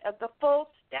measurement of the full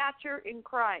stature in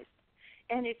Christ.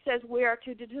 And it says we are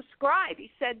to describe. He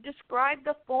said, describe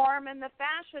the form and the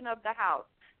fashion of the house,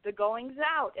 the goings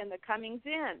out and the comings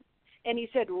in. And he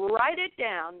said, write it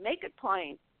down, make it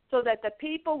plain, so that the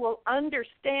people will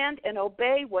understand and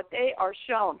obey what they are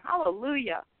shown.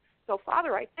 Hallelujah. So,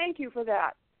 Father, I thank you for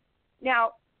that.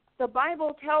 Now, the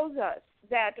Bible tells us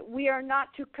that we are not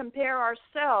to compare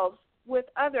ourselves with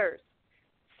others.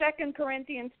 2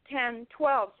 Corinthians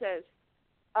 10:12 says,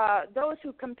 those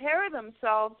who compare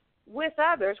themselves with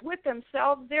others, with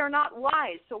themselves, they're not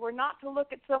wise. So we're not to look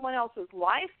at someone else's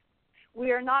life.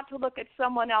 We are not to look at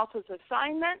someone else's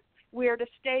assignment. We are to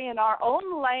stay in our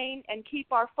own lane and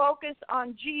keep our focus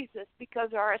on Jesus because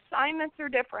our assignments are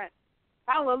different.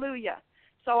 Hallelujah.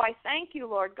 So I thank you,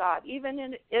 Lord God. Even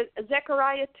in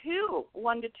Zechariah 2,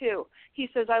 1-2, he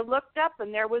says, I looked up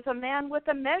and there was a man with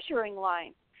a measuring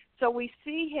line. So we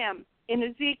see him in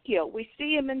Ezekiel. We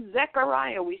see him in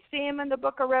Zechariah. We see him in the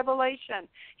book of Revelation.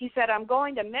 He said, I'm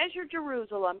going to measure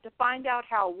Jerusalem to find out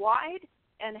how wide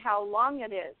and how long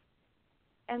it is.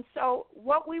 And so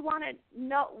what we want to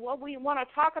know, what we want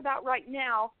to talk about right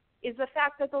now is the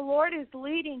fact that the Lord is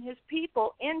leading his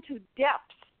people into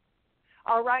depths.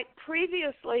 All right,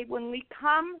 previously when we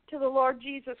come to the Lord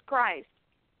Jesus Christ,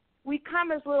 we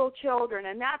come as little children,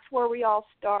 and that's where we all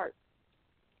start.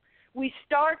 We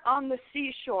start on the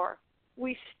seashore.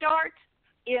 We start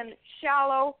in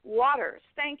shallow waters.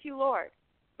 Thank you, Lord.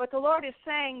 But the Lord is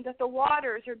saying that the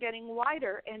waters are getting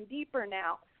wider and deeper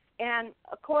now. And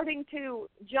according to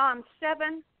John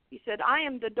 7, he said, I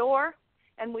am the door.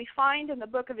 And we find in the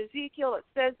book of Ezekiel, it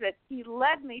says that he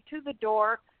led me to the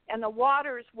door, and the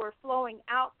waters were flowing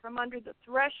out from under the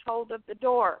threshold of the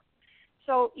door.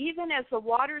 So even as the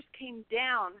waters came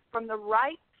down from the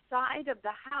right side of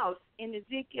the house in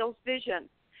Ezekiel's vision,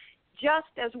 just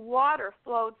as water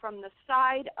flowed from the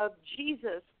side of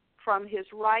Jesus from his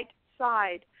right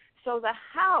side, so the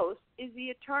house is the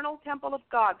eternal temple of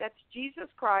God. That's Jesus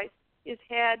Christ, his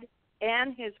head,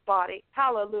 and his body.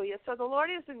 Hallelujah. So the Lord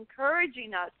is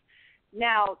encouraging us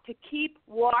now to keep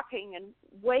walking and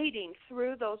wading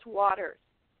through those waters.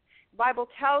 The Bible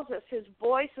tells us his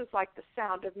voice is like the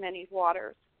sound of many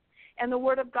waters. And the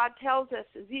Word of God tells us,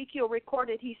 Ezekiel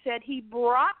recorded, he said, he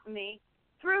brought me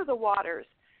through the waters.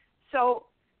 So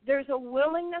there's a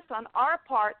willingness on our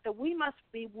part that we must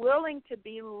be willing to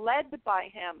be led by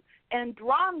him and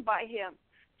drawn by him.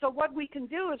 So what we can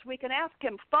do is we can ask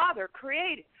him, Father,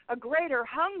 create a greater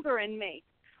hunger in me.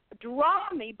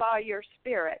 Draw me by your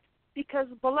Spirit. Because,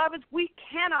 beloveds, we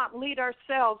cannot lead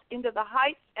ourselves into the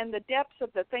heights and the depths of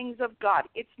the things of God.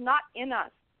 It's not in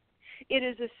us. It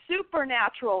is a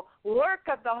supernatural work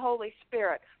of the Holy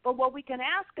Spirit. But what we can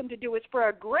ask him to do is for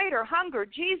a greater hunger.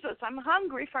 Jesus, I'm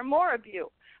hungry for more of you.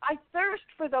 I thirst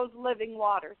for those living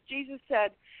waters. Jesus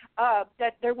said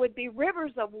that there would be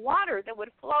rivers of water that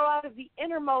would flow out of the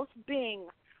innermost being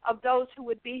of those who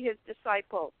would be his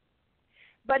disciples.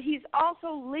 But he's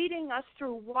also leading us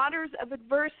through waters of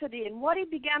adversity. And what he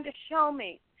began to show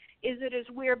me is that as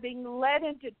we're being led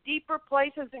into deeper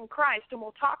places in Christ, and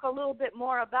we'll talk a little bit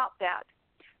more about that,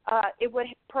 it would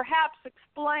perhaps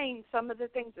explain some of the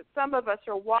things that some of us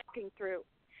are walking through.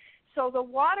 So the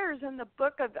waters in the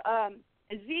book of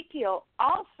Ezekiel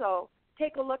also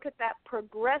take a look at that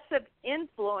progressive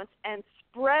influence and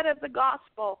spread of the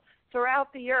gospel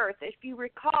throughout the earth. If you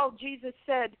recall, Jesus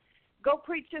said, go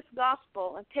preach this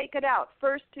gospel and take it out,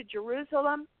 first to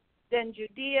Jerusalem, then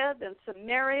Judea, then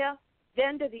Samaria,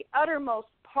 then to the uttermost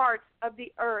parts of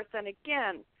the earth. And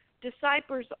again,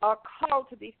 disciples are called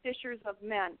to be fishers of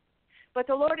men. But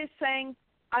the Lord is saying,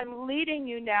 I'm leading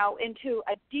you now into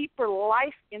a deeper life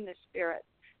in the Spirit,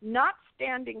 not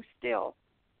standing still.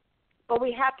 But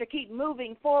we have to keep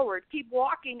moving forward, keep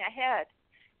walking ahead,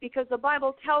 because the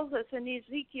Bible tells us in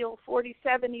Ezekiel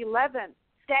 47:11,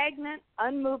 stagnant,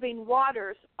 unmoving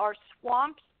waters are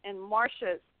swamps and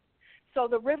marshes. So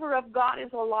the river of God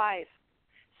is alive.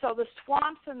 So the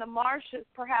swamps and the marshes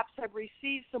perhaps have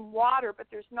received some water, but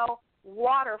there's no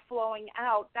water flowing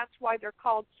out. That's why they're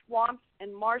called swamps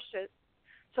and marshes.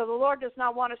 So the Lord does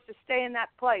not want us to stay in that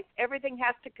place. Everything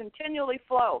has to continually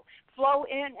flow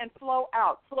in and flow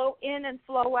out, flow in and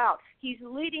flow out. He's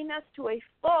leading us to a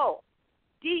full,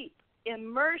 deep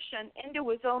immersion into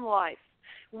his own life,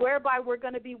 whereby we're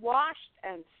going to be washed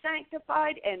and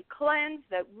sanctified and cleansed,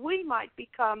 that we might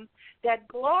become that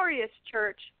glorious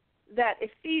church that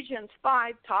Ephesians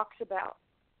 5 talks about.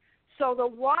 So the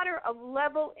water of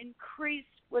level increased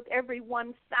with every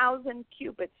 1,000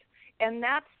 cubits, and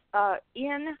that's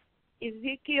in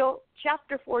Ezekiel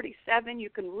chapter 47. You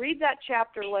can read that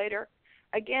chapter later.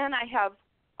 Again, I have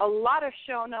a lot of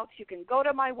show notes. You can go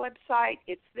to my website.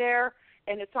 It's there,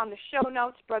 and it's on the show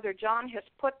notes. Brother John has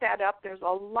put that up. There's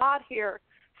a lot here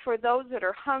for those that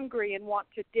are hungry and want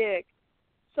to dig.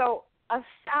 So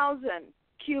 1,000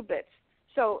 cubits.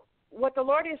 So what the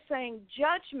Lord is saying,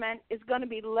 judgment is going to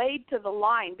be laid to the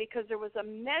line, because there was a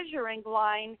measuring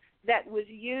line that was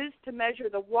used to measure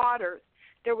the waters.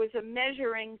 There was a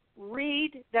measuring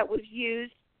reed that was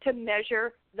used to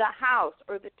measure the house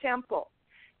or the temple.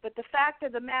 But the fact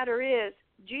of the matter is,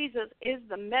 Jesus is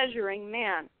the measuring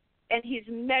man, and he's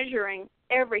measuring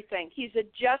everything. He's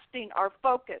adjusting our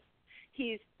focus.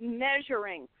 He's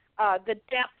measuring the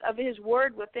depth of his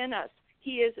word within us.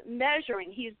 He is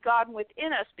measuring. He's God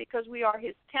within us because we are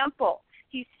his temple.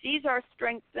 He sees our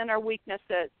strengths and our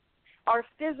weaknesses, our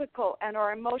physical and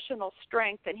our emotional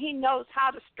strength, and he knows how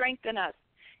to strengthen us,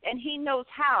 and he knows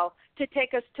how to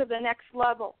take us to the next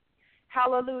level.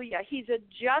 Hallelujah. He's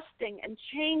adjusting and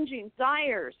changing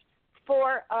desires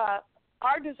for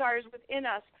our desires within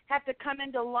us have to come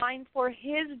into line for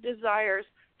his desires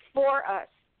for us.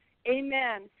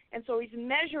 Amen. And so he's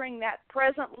measuring that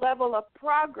present level of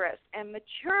progress and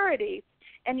maturity,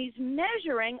 and he's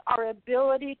measuring our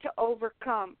ability to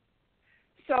overcome.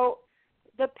 So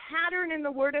the pattern in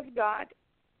the Word of God,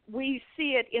 we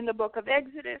see it in the book of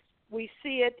Exodus. We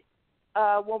see it,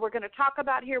 what we're going to talk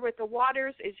about here with the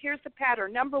waters is here's the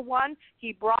pattern. Number one,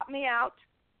 he brought me out.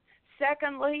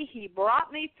 Secondly, he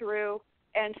brought me through.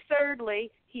 And thirdly,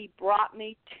 he brought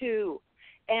me to.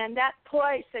 And that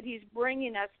place that he's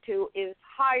bringing us to is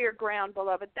higher ground,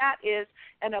 beloved. That is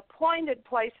an appointed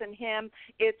place in him.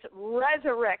 It's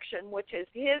resurrection, which is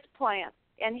his plan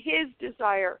and his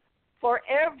desire for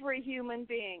every human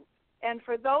being. And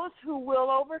for those who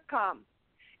will overcome,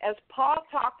 as Paul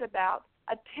talked about,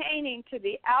 attaining to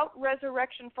the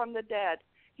out-resurrection from the dead,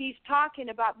 he's talking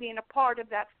about being a part of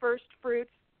that first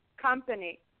fruits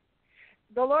company.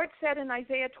 The Lord said in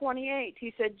Isaiah 28,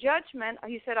 he said, judgment,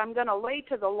 he said, I'm going to lay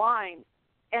to the line,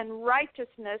 and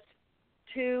righteousness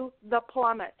to the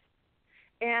plummet.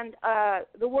 And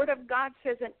the Word of God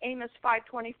says in Amos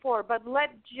 5:24, but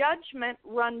let judgment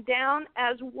run down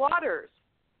as waters,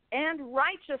 and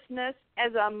righteousness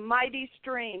as a mighty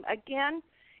stream. Again,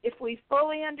 if we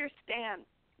fully understand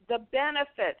the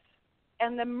benefits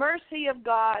and the mercy of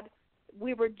God,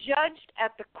 we were judged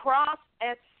at the cross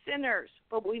as sinners,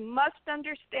 but we must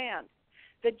understand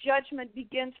the judgment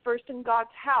begins first in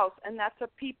God's house, and that's a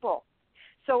people.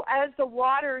 So as the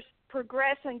waters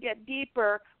progress and get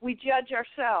deeper, we judge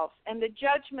ourselves, and the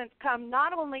judgments come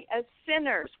not only as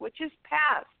sinners, which is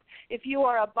past. If you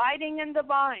are abiding in the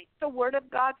vine, the Word of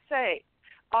God say,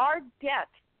 our debt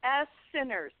as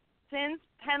sinners, sin's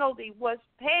penalty was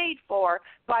paid for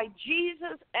by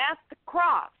Jesus at the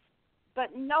cross.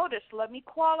 But notice, let me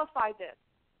qualify this.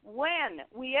 When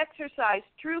we exercise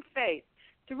true faith,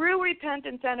 through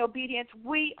repentance and obedience,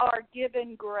 we are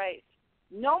given grace.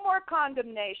 No more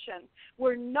condemnation.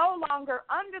 We're no longer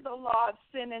under the law of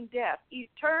sin and death.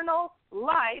 Eternal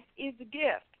life is a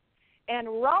gift. And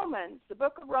Romans, the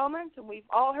book of Romans, and we've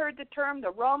all heard the term,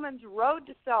 the Romans road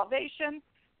to salvation,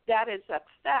 that is a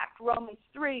fact. Romans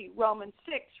 3, Romans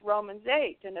 6, Romans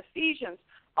 8, and Ephesians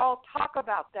all talk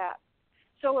about that.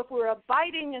 So if we're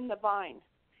abiding in the vine,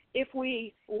 if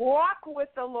we walk with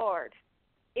the Lord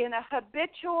in a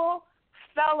habitual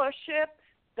fellowship,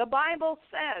 the Bible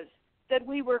says that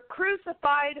we were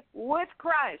crucified with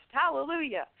Christ.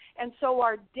 Hallelujah. And so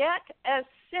our debt as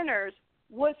sinners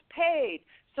was paid.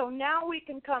 So now we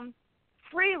can come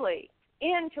freely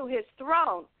into his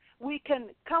throne. We can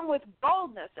come with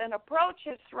boldness and approach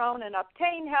his throne and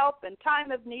obtain help in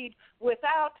time of need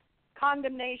without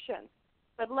condemnation.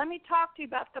 But let me talk to you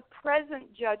about the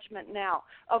present judgment now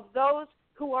of those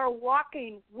who are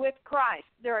walking with Christ.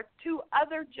 There are two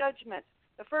other judgments.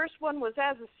 The first one was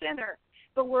as a sinner,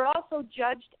 but we're also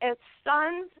judged as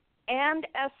sons and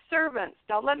as servants.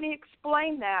 Now let me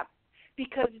explain that,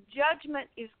 because judgment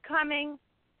is coming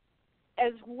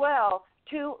as well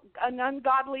to an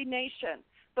ungodly nation.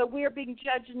 But we are being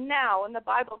judged now, and the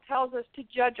Bible tells us to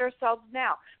judge ourselves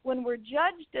now. When we're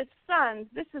judged as sons,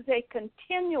 this is a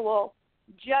continual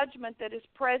judgment that is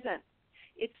present.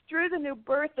 It's through the new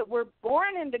birth that we're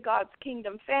born into God's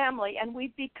kingdom family, and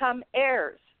we become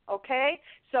heirs, okay?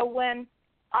 So when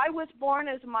I was born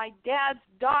as my dad's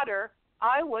daughter,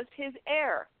 I was his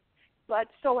heir. But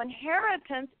so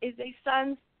inheritance is a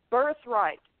son's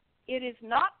birthright. It is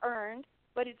not earned,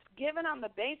 but it's given on the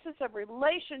basis of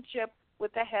relationship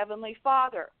with the Heavenly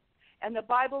Father. And the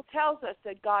Bible tells us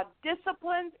that God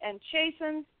disciplines and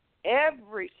chastens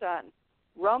every son.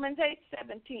 Romans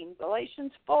 8:17,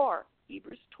 Galatians 4,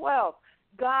 Hebrews 12.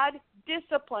 God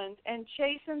disciplines and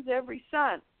chastens every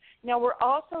son. Now we're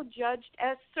also judged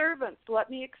as servants. Let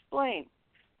me explain.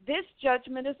 This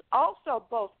judgment is also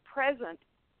both present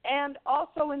and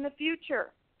also in the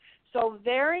future. So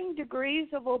varying degrees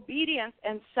of obedience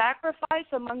and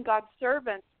sacrifice among God's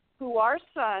servants who are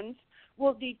sons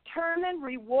will determine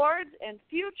rewards and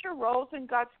future roles in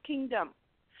God's kingdom.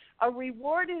 A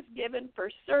reward is given for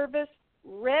service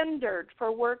rendered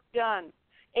for work done.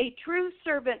 A true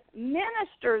servant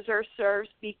ministers or serves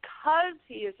because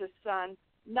he is a son,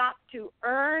 not to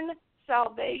earn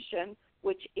salvation,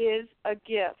 which is a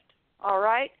gift. all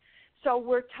right? So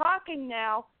we're talking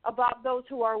now about those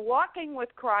who are walking with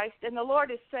Christ, and the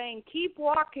Lord is saying, keep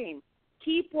walking,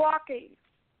 keep walking.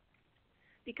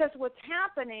 Because what's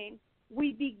happening,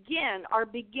 we begin, our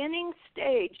beginning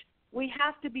stage, we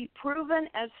have to be proven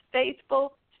as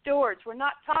faithful stewards. We're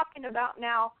not talking about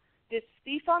now this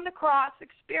thief on the cross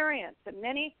experience, and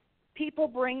many people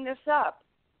bring this up.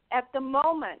 At the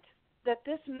moment that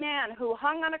this man who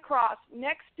hung on a cross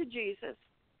next to Jesus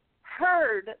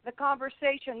heard the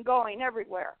conversation going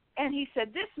everywhere, and he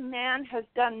said, this man has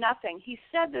done nothing. He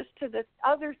said this to the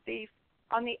other thief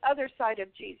on the other side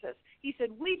of Jesus. He said,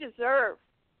 we deserve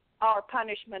our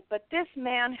punishment, but this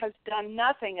man has done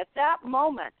nothing. At that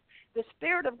moment, the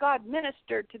Spirit of God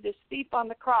ministered to this thief on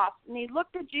the cross, and he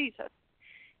looked at Jesus.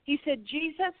 He said,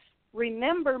 Jesus,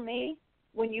 remember me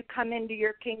when you come into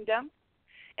your kingdom.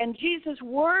 And Jesus'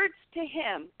 words to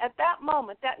him, at that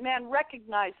moment, that man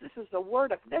recognized this is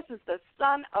the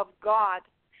Son of God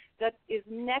that is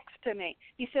next to me.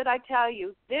 He said, I tell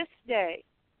you, this day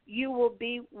you will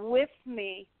be with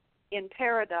me in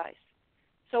paradise.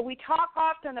 So we talk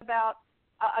often about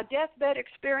a deathbed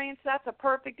experience. That's a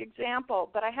perfect example.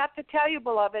 But I have to tell you,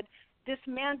 beloved, this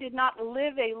man did not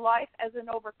live a life as an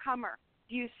overcomer.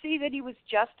 Do you see that he was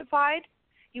justified?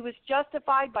 He was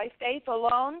justified by faith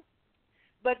alone.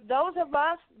 But those of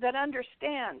us that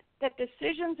understand that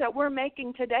decisions that we're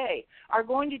making today are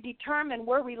going to determine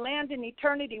where we land in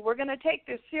eternity, we're going to take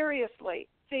this seriously.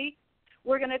 See,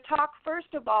 we're going to talk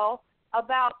first of all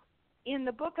about in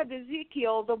the book of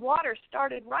Ezekiel, the water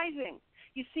started rising.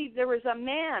 You see, there was a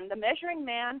man, the measuring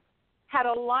man, had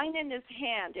a line in his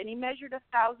hand, and he measured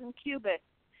 1,000 cubits.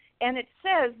 And it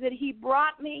says that he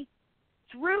brought me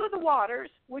through the waters,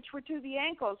 which were to the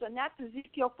ankles, and that's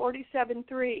Ezekiel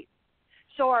 47:3.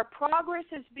 So our progress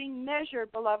is being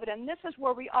measured, beloved, and this is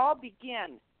where we all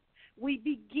begin. We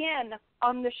begin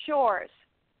on the shores.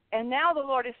 And now the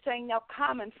Lord is saying, now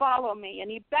come and follow me.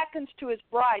 And he beckons to his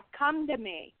bride, come to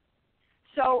me.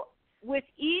 So with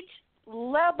each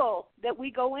level that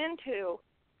we go into,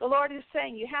 the Lord is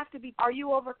saying, you have to be, are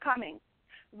you overcoming?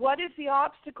 What is the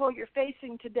obstacle you're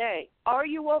facing today? Are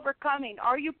you overcoming?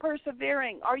 Are you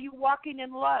persevering? Are you walking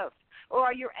in love? Or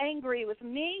are you angry with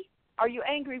me? Are you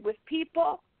angry with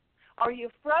people? Are you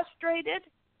frustrated?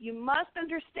 You must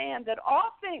understand that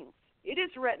all things, it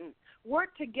is written,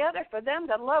 work together for them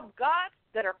that love God,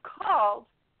 that are called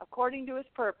according to his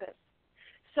purpose.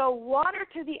 So water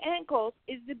to the ankles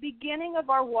is the beginning of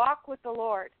our walk with the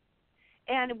Lord.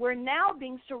 And we're now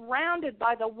being surrounded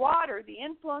by the water, the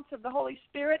influence of the Holy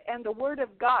Spirit and the Word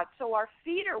of God. So our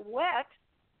feet are wet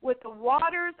with the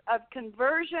waters of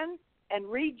conversion and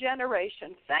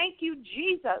regeneration. Thank you,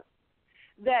 Jesus,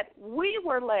 that we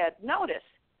were led. Notice,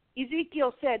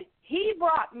 Ezekiel said, he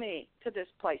brought me to this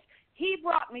place. He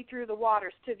brought me through the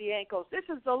waters to the ankles. This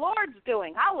is the Lord's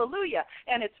doing. Hallelujah.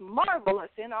 And it's marvelous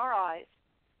in our eyes.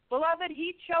 Beloved,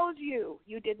 he chose you.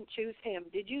 You didn't choose him.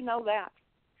 Did you know that?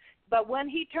 But when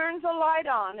he turns the light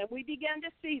on and we begin to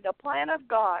see the plan of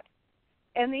God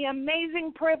and the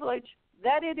amazing privilege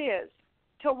that it is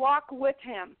to walk with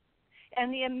him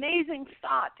and the amazing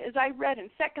thought, as I read in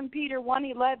 2 Peter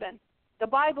 1:11, the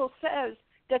Bible says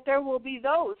that there will be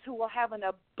those who will have an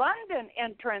abundant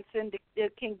entrance into the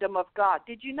kingdom of God.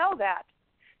 Did you know that?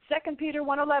 2 Peter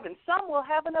 1:11, some will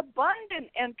have an abundant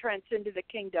entrance into the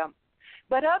kingdom,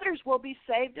 but others will be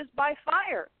saved as by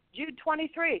fire. Jude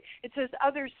 23, it says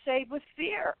others saved with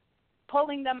fear,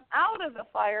 pulling them out of the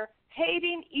fire,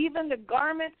 hating even the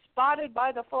garment spotted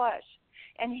by the flesh.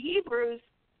 And Hebrews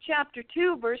chapter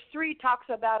 2, verse 3 talks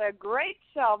about a great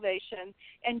salvation,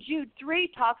 and Jude 3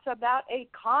 talks about a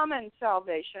common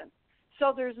salvation.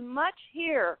 So there's much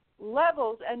here,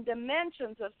 levels and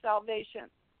dimensions of salvation.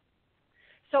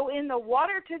 So in the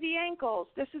water to the ankles,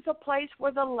 this is a place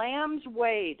where the lambs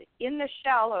wade in the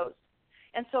shallows.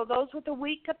 And so those with a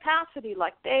weak capacity,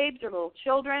 like babes or little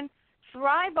children,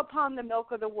 thrive upon the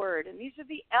milk of the word. And these are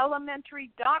the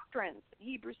elementary doctrines,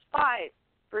 Hebrews 5,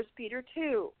 1 Peter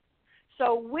 2.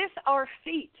 So with our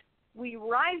feet, we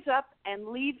rise up and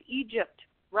leave Egypt,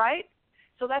 right?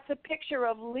 So that's a picture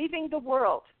of leaving the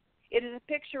world. It is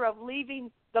a picture of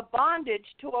leaving the bondage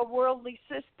to a worldly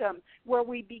system where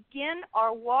we begin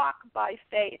our walk by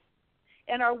faith.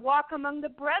 And our walk among the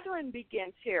brethren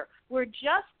begins here. We're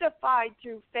justified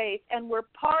through faith, and we're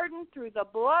pardoned through the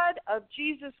blood of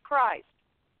Jesus Christ.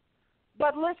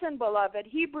 But listen, beloved,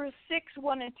 Hebrews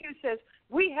 6:1 and 2 says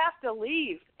we have to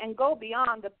leave and go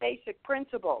beyond the basic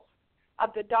principles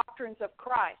of the doctrines of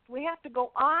Christ. We have to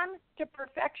go on to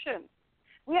perfection.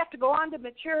 We have to go on to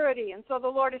maturity. And so the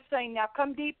Lord is saying, now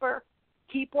come deeper,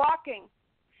 keep walking.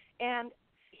 And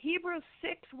Hebrews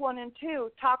 6:1 and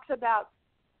 2 talks about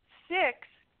 6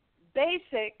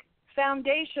 basic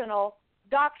foundational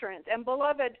doctrines. And,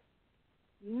 beloved,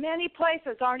 many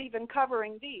places aren't even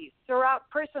covering these. Throughout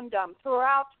Christendom,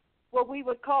 throughout what we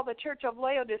would call the Church of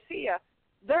Laodicea,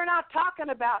 they're not talking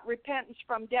about repentance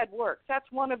from dead works.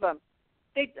 That's one of them.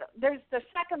 There's the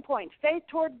second point, faith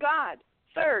toward God.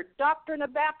 Third, doctrine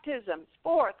of baptisms.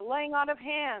 Fourth, laying on of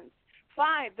hands.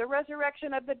 5, the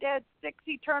resurrection of the dead. 6,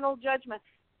 eternal judgment.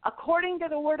 According to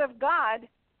the Word of God,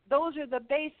 those are the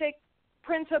basic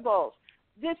principles.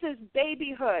 This is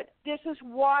babyhood. This is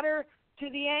water to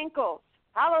the ankles.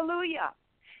 Hallelujah.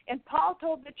 And Paul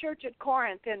told the church at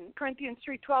Corinth in Corinthians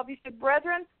 3:12, he said,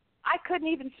 brethren, I couldn't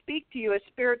even speak to you as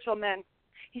spiritual men.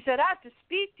 He said, I have to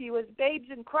speak to you as babes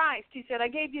in Christ. He said, I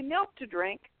gave you milk to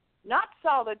drink, not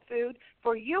solid food,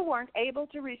 for you weren't able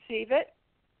to receive it.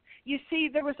 You see,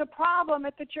 there was a problem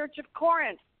at the church of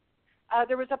Corinth.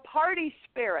 There was a party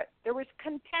spirit. There was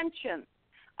contention.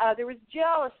 There was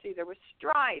jealousy. There was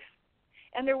strife.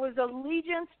 And there was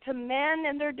allegiance to men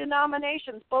and their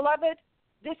denominations. Beloved,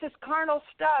 this is carnal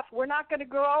stuff. We're not going to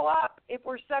grow up if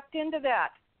we're sucked into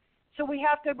that. So we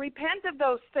have to repent of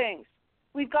those things.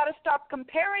 We've got to stop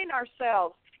comparing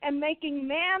ourselves and making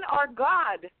man our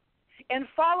God and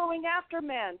following after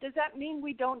men. Does that mean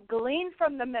we don't glean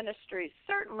from the ministries?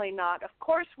 Certainly not. Of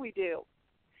course we do.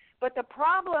 But the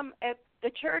problem at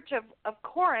the church of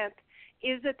Corinth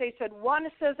is that they said one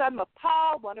says I'm of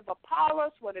Paul, one of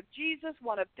Apollos, one of Jesus,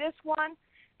 one of this one.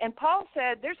 And Paul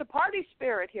said there's a party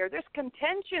spirit here. There's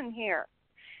contention here.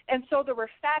 And so there were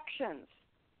factions.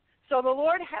 So the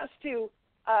Lord has to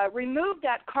remove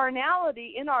that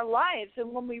carnality in our lives.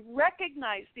 And when we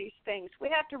recognize these things, we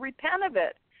have to repent of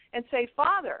it and say,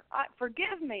 Father,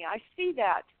 forgive me. I see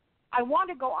that. I want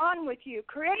to go on with you.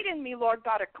 Create in me, Lord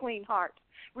God, a clean heart.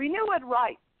 Renew a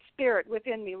right spirit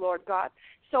within me, Lord God.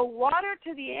 So water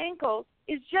to the ankles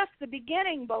is just the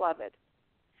beginning, beloved.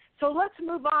 So let's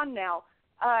move on now.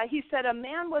 He said, a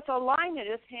man with a line in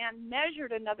his hand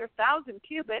measured another 1,000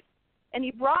 cubits, and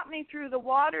he brought me through the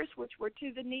waters which were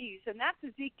to the knees. And that's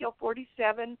Ezekiel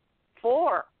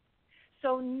 47:4.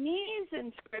 So knees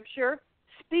in Scripture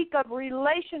speak of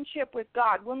relationship with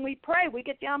God. When we pray, we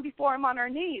get down before him on our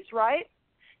knees, right?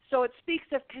 So it speaks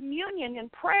of communion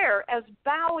and prayer as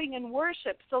bowing and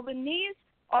worship. So the knees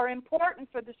are important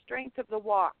for the strength of the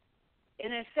walk.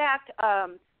 And in fact,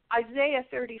 Isaiah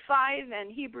 35 and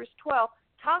Hebrews 12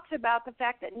 talks about the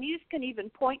fact that knees can even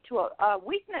point to a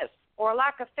weakness or a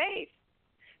lack of faith.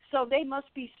 So they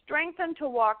must be strengthened to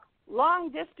walk long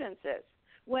distances.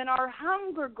 When our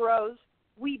hunger grows,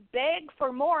 we beg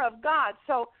for more of God.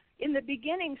 So in the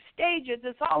beginning stages,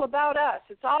 it's all about us.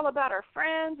 It's all about our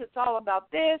friends. It's all about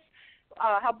this,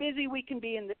 how busy we can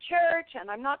be in the church.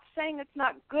 And I'm not saying it's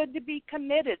not good to be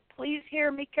committed. Please hear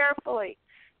me carefully.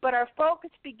 But our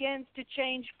focus begins to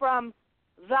change from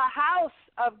the house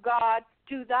of God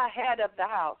to the head of the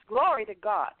house. Glory to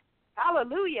God.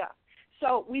 Hallelujah.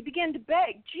 So we begin to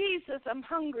beg, Jesus, I'm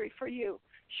hungry for you.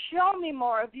 Show me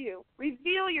more of you.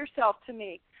 Reveal yourself to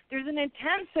me. There's an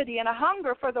intensity and a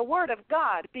hunger for the Word of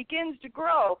God. It begins to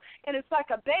grow, and it's like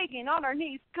a begging on our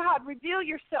knees. God, reveal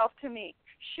yourself to me.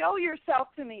 Show yourself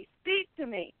to me. Speak to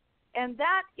me. And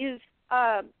that is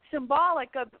symbolic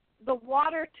of the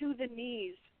water to the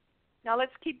knees. Now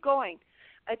let's keep going.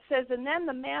 It says, and then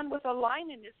the man with a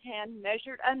line in his hand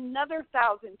measured another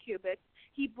 1,000 cubits.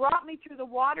 He brought me through the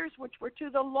waters which were to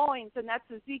the loins, and that's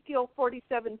Ezekiel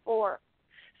 47:4.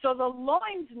 So the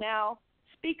loins now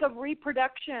speak of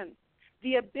reproduction,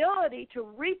 the ability to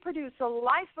reproduce the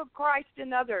life of Christ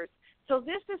in others. So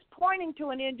this is pointing to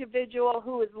an individual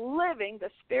who is living the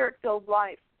Spirit-filled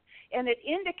life, and it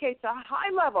indicates a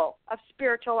high level of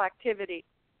spiritual activity.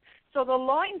 So the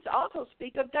loins also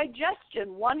speak of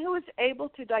digestion, one who is able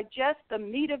to digest the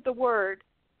meat of the Word.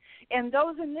 And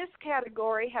those in this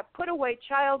category have put away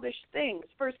childish things.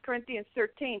 1 Corinthians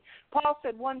 13. Paul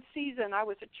said, one season I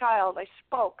was a child. I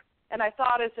spoke, and I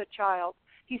thought as a child.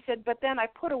 He said, but then I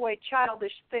put away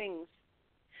childish things.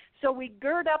 So we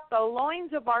gird up the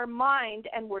loins of our mind,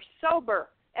 and we're sober,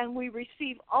 and we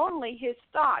receive only his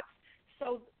thoughts.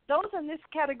 So those in this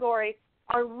category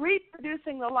are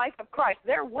reproducing the life of Christ.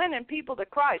 They're winning people to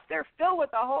Christ. They're filled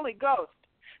with the Holy Ghost.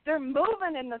 They're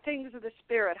moving in the things of the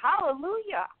Spirit.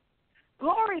 Hallelujah.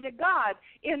 Glory to God.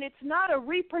 And it's not a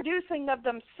reproducing of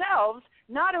themselves,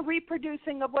 not a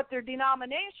reproducing of what their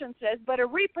denomination says, but a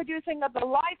reproducing of the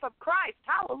life of Christ.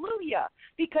 Hallelujah.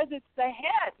 Because it's the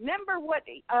head. Remember what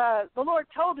the Lord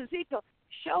told Ezekiel,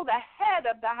 show the head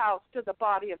of the house to the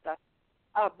body of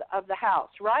the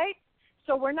house, right?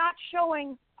 So we're not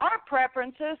showing our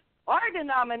preferences, our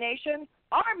denomination.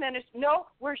 our ministry. No,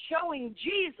 we're showing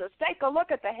Jesus. Take a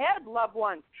look at the head, loved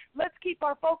ones. Let's keep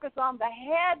our focus on the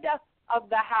head of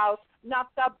the house, not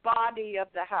the body of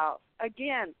the house.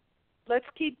 Again, let's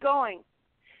keep going.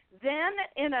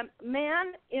 Then a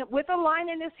man with a line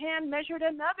in his hand measured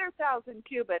another 1,000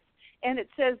 cubits. And it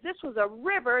says, this was a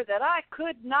river that I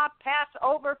could not pass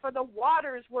over, for the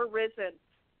waters were risen.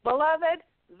 Beloved,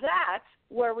 that's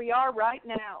where we are right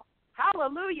now.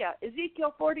 Hallelujah.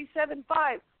 Ezekiel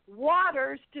 47:5,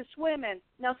 waters to swim in.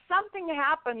 Now, something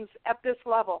happens at this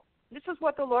level. This is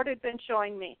what the Lord had been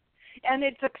showing me. And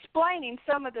it's explaining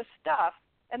some of the stuff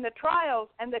and the trials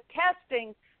and the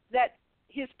testing that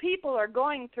his people are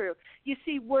going through. You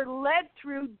see, we're led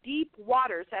through deep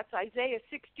waters. That's Isaiah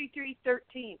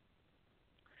 63:13.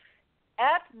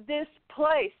 At this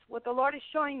place, what the Lord is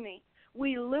showing me,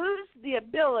 we lose the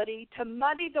ability to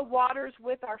muddy the waters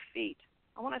with our feet.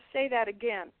 I want to say that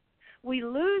again. We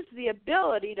lose the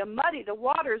ability to muddy the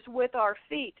waters with our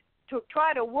feet, to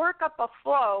try to work up a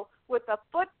flow with the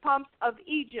foot pumps of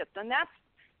Egypt. And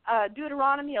that's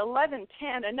Deuteronomy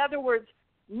 11:10. In other words,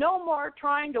 no more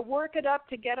trying to work it up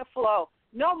to get a flow.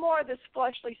 No more of this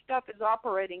fleshly stuff is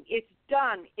operating. It's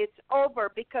done. It's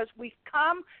over, because we've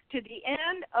come to the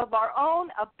end of our own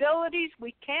abilities.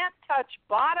 We can't touch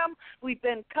bottom. We've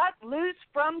been cut loose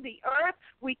from the earth.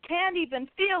 We can't even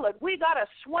feel it. We got to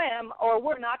swim or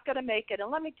we're not going to make it.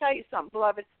 And let me tell you something,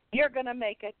 beloved. You're going to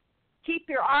make it. Keep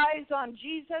your eyes on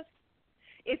Jesus.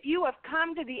 If you have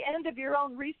come to the end of your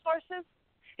own resources,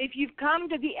 if you've come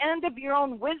to the end of your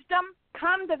own wisdom,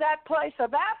 come to that place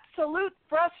of absolute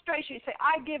frustration. You say,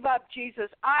 I give up, Jesus.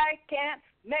 I can't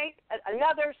make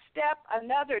another step,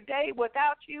 another day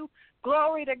without you.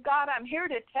 Glory to God. I'm here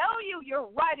to tell you you're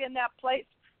right in that place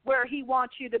where he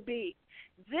wants you to be.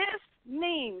 This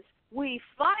means we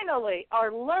finally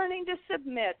are learning to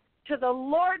submit to the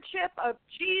lordship of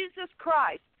Jesus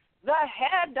Christ, the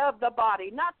head of the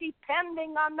body, not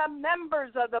depending on the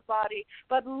members of the body,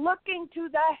 but looking to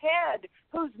the head,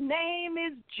 whose name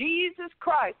is Jesus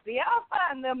Christ, the Alpha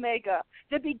and the Omega,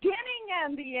 the beginning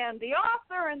and the end, the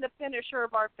author and the finisher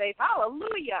of our faith.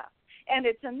 Hallelujah. And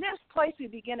it's in this place we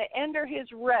begin to enter his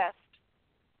rest.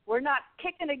 We're not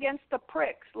kicking against the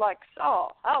pricks like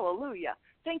Saul. Hallelujah.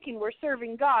 Thinking we're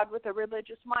serving God with a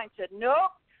religious mindset.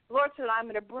 Nope. Lord said, I'm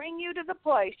going to bring you to the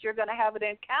place. You're going to have an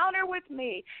encounter with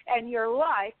me, and your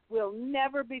life will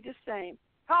never be the same.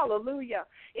 Hallelujah.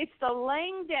 It's the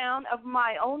laying down of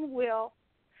my own will.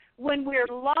 When we're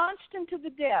launched into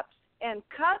the depths and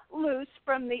cut loose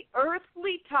from the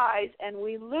earthly ties, and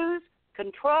we lose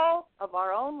control of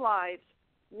our own lives,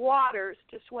 waters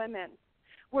to swim in.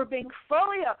 We're being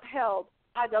fully upheld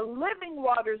by the living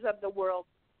waters of the world,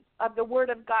 of the Word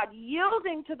of God,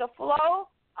 yielding to the flow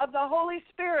of the Holy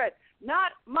Spirit,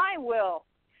 not my will,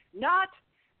 not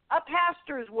a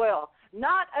pastor's will,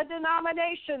 not a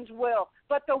denomination's will,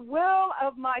 but the will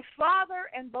of my Father.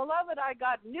 And beloved, I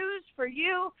got news for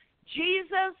you.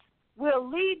 Jesus will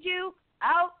lead you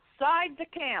outside the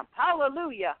camp.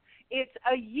 Hallelujah. It's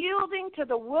a yielding to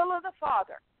the will of the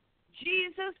Father.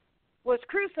 Jesus was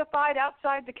crucified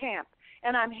outside the camp.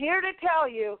 And I'm here to tell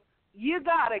you, you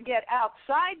got to get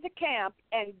outside the camp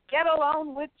and get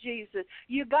alone with Jesus.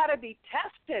 You got to be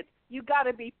tested. You got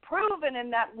to be proven in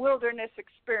that wilderness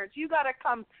experience. You got to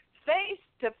come face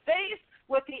to face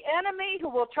with the enemy who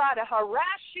will try to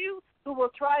harass you, who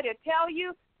will try to tell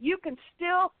you you can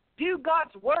still do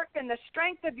God's work in the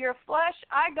strength of your flesh.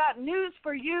 I got news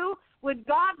for you. When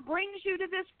God brings you to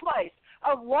this place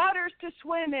of waters to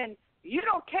swim in, you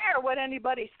don't care what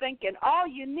anybody's thinking. All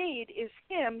you need is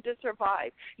him to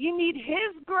survive. You need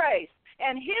his grace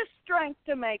and his strength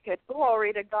to make it.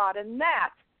 Glory to God. And that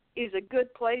is a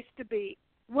good place to be.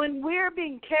 When we're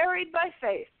being carried by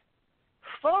faith,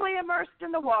 fully immersed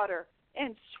in the water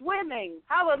and swimming,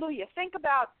 hallelujah. Think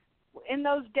about in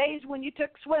those days when you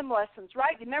took swim lessons,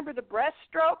 right? Remember the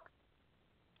breaststroke?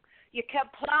 You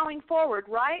kept plowing forward,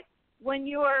 right? When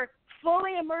you're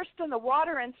fully immersed in the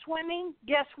water and swimming,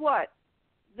 guess what?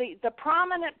 The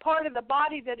prominent part of the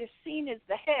body that is seen is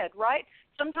the head, right?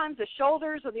 Sometimes the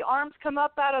shoulders or the arms come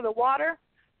up out of the water,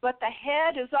 but the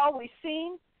head is always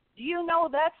seen. Do you know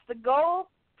that's the goal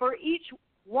for each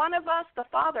one of us the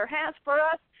Father has for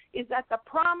us, is that the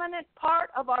prominent part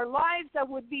of our lives that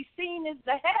would be seen is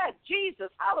the head, Jesus.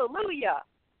 Hallelujah.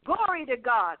 Glory to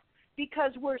God,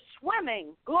 because we're swimming.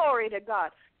 Glory to God.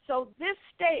 So this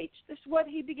stage, this is what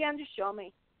he began to show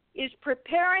me, is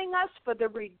preparing us for the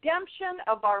redemption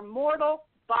of our mortal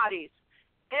bodies.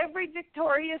 Every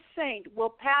victorious saint will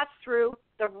pass through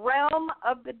the realm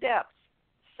of the depths.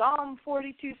 Psalm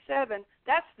 42:7,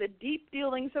 that's the deep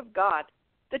dealings of God,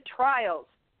 the trials,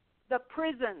 the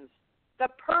prisons, the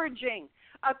purging,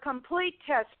 a complete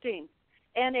testing,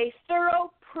 and a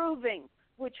thorough proving,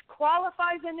 which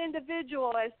qualifies an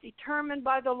individual as determined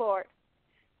by the Lord.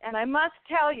 And I must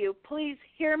tell you, please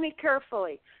hear me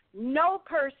carefully, no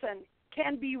person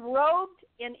can be robed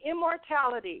in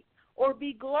immortality or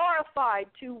be glorified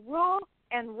to rule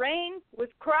and reign with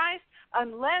Christ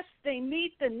unless they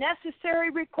meet the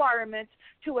necessary requirements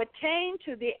to attain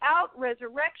to the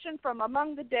out-resurrection from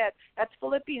among the dead. That's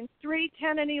Philippians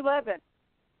 3:10 and 11.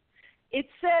 It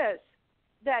says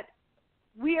that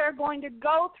we are going to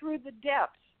go through the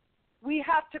depths. We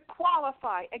have to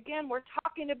qualify. Again, we're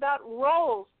talking about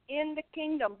roles in the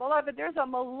kingdom. Beloved, there's a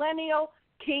millennial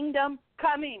kingdom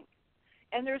coming,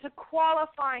 and there's a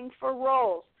qualifying for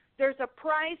roles. There's a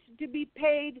price to be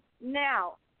paid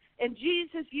now. And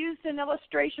Jesus used an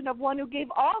illustration of one who gave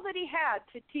all that he had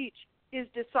to teach his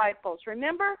disciples.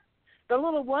 Remember? The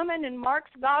little woman in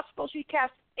Mark's gospel, she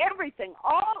cast everything,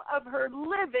 all of her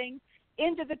living,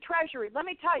 into the treasury. Let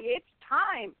me tell you, it's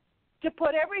time to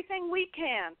put everything we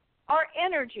can, our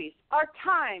energies, our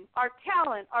time, our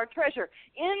talent, our treasure,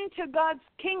 into God's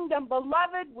kingdom.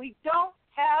 Beloved, we don't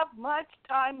have much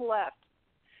time left.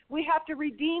 We have to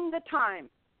redeem the time.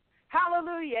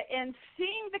 Hallelujah. And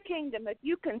seeing the kingdom that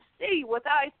you can see with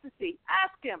eyes to see.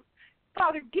 Ask him,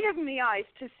 Father, give me eyes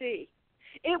to see.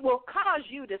 It will cause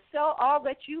you to sell all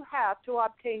that you have to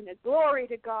obtain it. Glory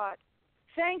to God.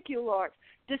 Thank you, Lord.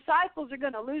 Disciples are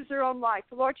going to lose their own life.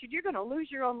 The Lord said, you're going to lose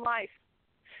your own life.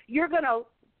 You're going to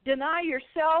deny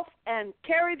yourself and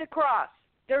carry the cross.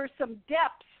 There are some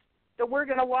depths that we're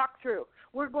going to walk through.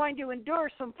 We're going to endure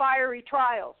some fiery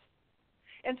trials.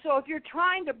 And so if you're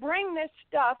trying to bring this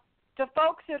stuff to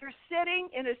folks that are sitting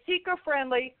in a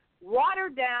seeker-friendly,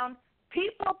 watered-down,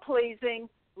 people-pleasing,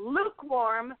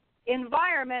 lukewarm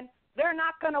environment, they're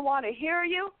not going to want to hear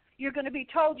you. You're going to be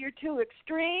told you're too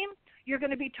extreme. You're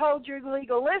going to be told you're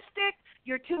legalistic.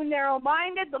 You're too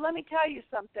narrow-minded. But let me tell you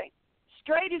something.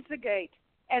 Straight is the gate,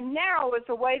 and narrow is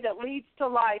the way that leads to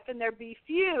life, and there be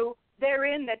few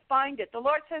therein that find it. The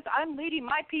Lord says, I'm leading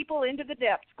my people into the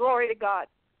depths. Glory to God.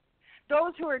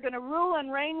 Those who are going to rule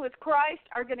and reign with Christ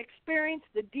are going to experience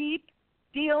the deep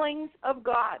dealings of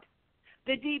God,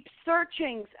 the deep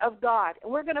searchings of God.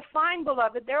 And we're going to find,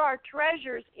 beloved, there are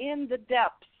treasures in the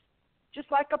depths, just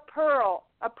like a pearl.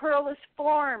 A pearl is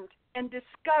formed and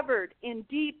discovered in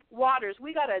deep waters.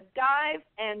 We got to dive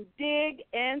and dig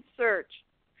and search.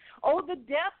 Oh, the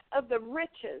depth of the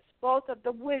riches, both of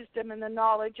the wisdom and the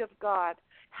knowledge of God.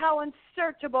 How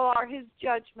unsearchable are his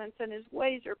judgments, and his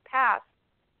ways are past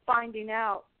finding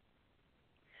out.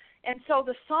 And so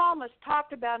the psalmist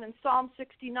talked about in Psalm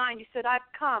 69, he said, I've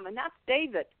come, and that's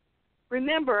David.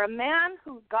 Remember, a man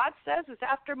who God says is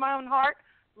after my own heart.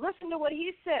 Listen to what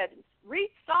he said. Read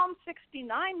Psalm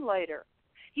 69 later.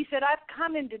 He said, I've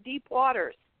come into deep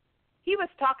waters. He was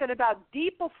talking about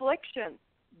deep affliction,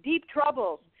 deep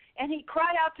troubles. And he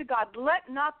cried out to God, let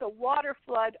not the water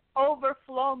flood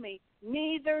overflow me,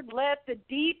 neither let the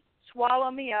deep swallow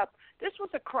me up. This was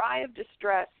a cry of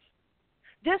distress.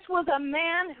 This was a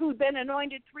man who'd been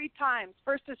anointed 3 times,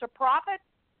 first as a prophet,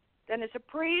 then as a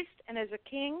priest, and as a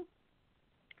king.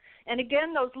 And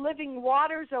again, those living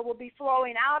waters that will be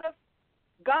flowing out of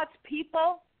God's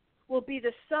people will be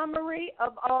the summary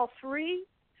of all 3.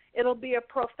 It'll be a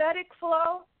prophetic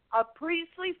flow, a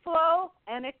priestly flow,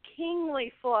 and a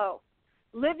kingly flow.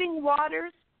 Living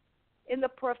waters in the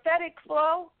prophetic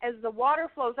flow as the water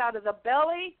flows out of the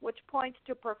belly, which points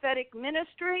to prophetic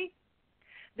ministry.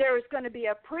 There is going to be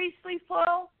a priestly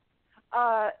flow.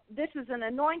 This is an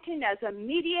anointing as a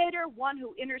mediator, one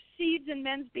who intercedes in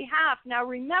men's behalf. Now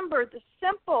remember, the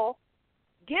simple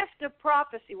gift of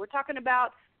prophecy, we're talking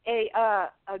about a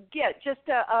gift, just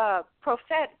a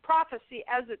prophecy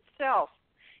as itself,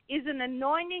 is an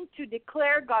anointing to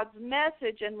declare God's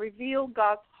message and reveal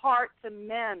God's heart to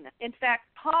men. In fact,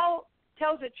 Paul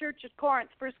tells the church at Corinth,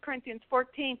 1 Corinthians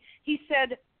 14, he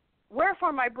said,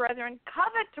 wherefore, my brethren,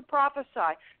 covet to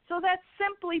prophesy. So that's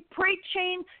simply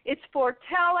preaching, it's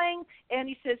foretelling, and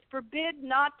he says, forbid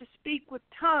not to speak with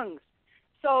tongues.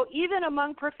 So even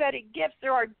among prophetic gifts,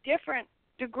 there are different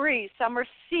degrees. Some are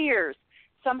seers.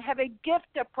 Some have a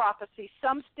gift of prophecy.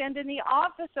 Some stand in the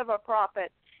office of a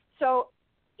prophet. So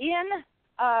in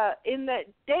the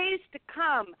days to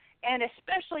come, and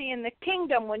especially in the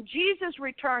kingdom, when Jesus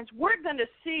returns, we're going to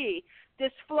see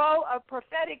this flow of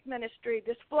prophetic ministry,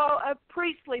 this flow of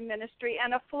priestly ministry,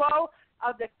 and a flow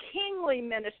of the kingly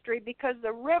ministry, because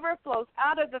the river flows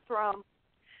out of the throne.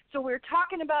 So we're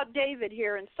talking about David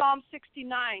here in Psalm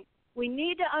 69. We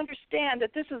need to understand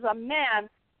that this is a man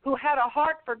who had a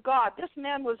heart for God. This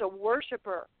man was a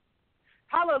worshiper.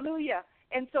 Hallelujah.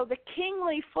 And so the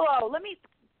kingly flow, let me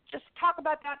just talk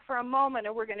about that for a moment,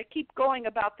 and we're going to keep going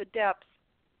about the depths.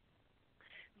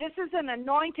 This is an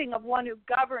anointing of one who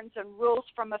governs and rules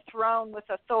from a throne with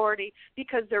authority,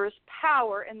 because there is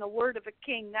power in the word of a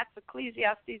king. That's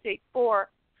Ecclesiastes 8:4.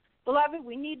 Beloved,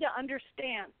 we need to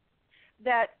understand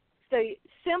that the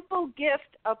simple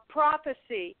gift of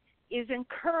prophecy is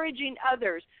encouraging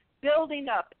others, building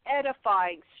up,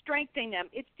 edifying, strengthening them.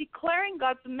 It's declaring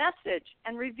God's message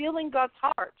and revealing God's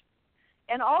heart.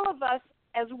 And all of us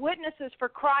as witnesses for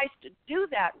Christ do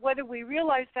that, whether we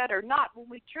realize that or not. When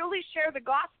we truly share the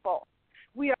gospel,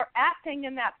 we are acting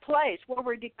in that place where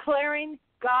we're declaring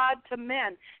God to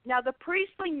men. Now, the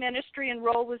priestly ministry and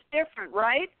role was different,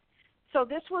 right? So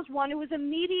this was one who was a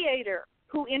mediator,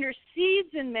 who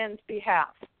intercedes in men's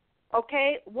behalf,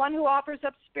 okay? One who offers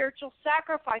up spiritual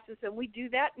sacrifices, and we do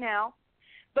that now.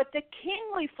 But the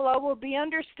kingly flow will be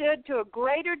understood to a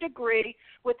greater degree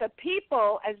with a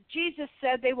people, as Jesus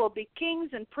said, they will be kings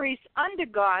and priests unto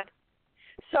God.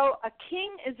 So a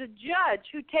king is a judge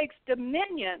who takes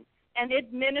dominion and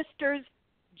administers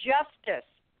justice,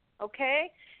 okay?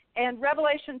 And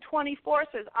Revelation 24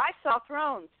 says, I saw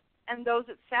thrones and those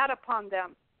that sat upon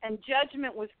them, and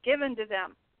judgment was given to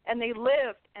them, and they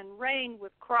lived and reigned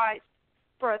with Christ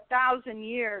for 1,000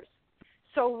 years.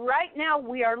 So right now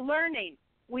we are learning.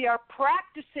 We are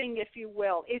practicing, if you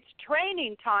will. It's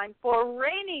training time for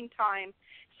reigning time.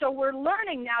 So we're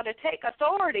learning now to take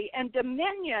authority and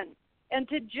dominion and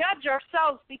to judge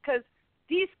ourselves, because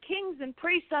these kings and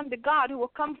priests unto God who will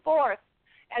come forth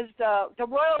as the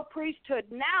royal priesthood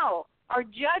now are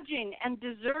judging and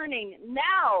discerning,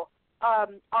 now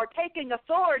are taking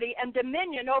authority and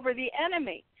dominion over the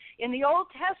enemy. In the Old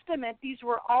Testament, these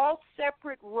were all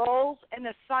separate roles and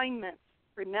assignments.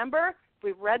 Remember,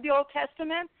 we've read the Old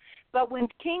Testament, but when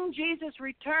King Jesus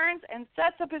returns and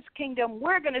sets up his kingdom,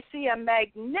 we're going to see a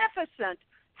magnificent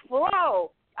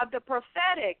flow of the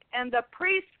prophetic and the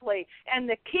priestly and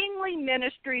the kingly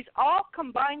ministries all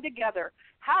combined together.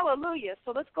 Hallelujah.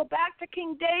 So let's go back to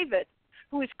King David,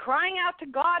 who is crying out to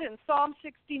God in Psalm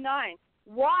 69.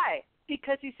 Why?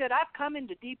 Because he said, I've come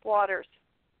into deep waters.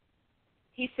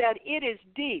 He said, it is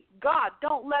deep. God,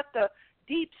 don't let the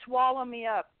deep swallow me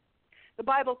up. The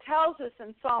Bible tells us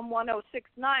in Psalm 106:9,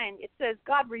 it says,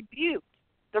 God rebuked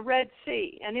the Red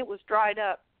Sea, and it was dried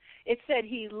up. It said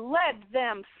he led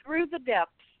them through the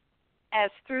depths as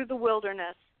through the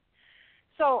wilderness.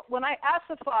 So when I asked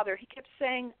the Father, he kept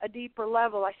saying a deeper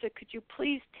level. I said, could you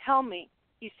please tell me?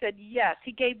 He said, yes.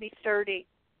 He gave me 30.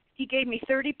 He gave me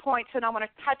 30 points, and I want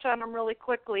to touch on them really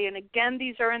quickly. And again,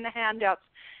 these are in the handouts.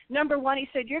 Number one, he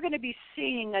said, you're going to be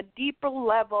seeing a deeper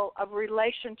level of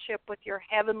relationship with your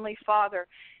heavenly Father,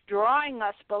 drawing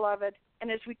us, beloved.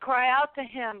 And as we cry out to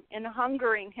him and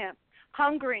hungering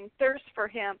thirst for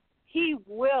him, he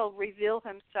will reveal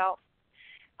himself.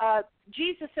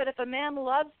 Jesus said, if a man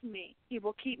loves me, he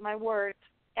will keep my words,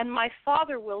 and my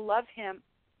Father will love him,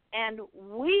 and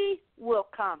we will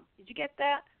come. Did you get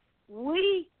that?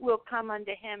 We will come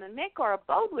unto him and make our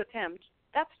abode with him.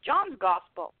 That's John's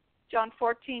gospel, John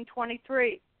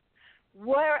 14:23.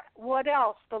 What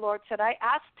else? The Lord said, I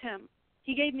asked him.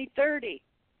 He gave me 30.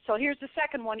 So here's the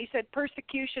second one. He said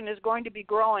persecution is going to be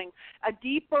growing, a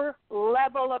deeper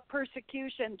level of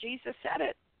persecution. Jesus said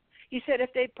it. He said,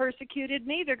 if they persecuted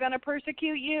me, they're going to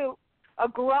persecute you. A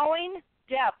growing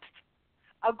depth,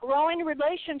 a growing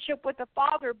relationship with the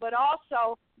Father, but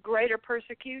also greater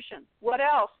persecution. What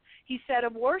else? He said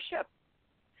of worship.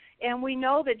 And we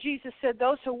know that Jesus said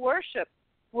those who worship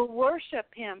will worship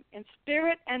him in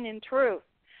spirit and in truth.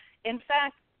 In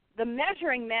fact, the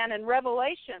measuring man in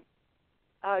Revelation,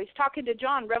 he's talking to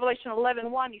John, Revelation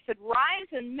 11:1, he said, rise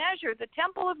and measure the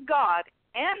temple of God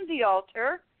and the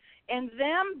altar, and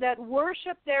them that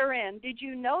worship therein. Did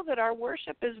you know that our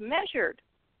worship is measured?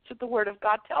 That's what the Word of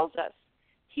God tells us.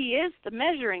 He is the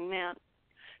measuring man.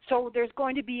 So there's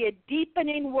going to be a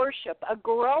deepening worship, a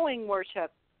growing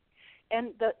worship.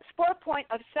 And the fourth point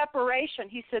of separation,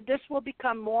 he said this will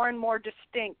become more and more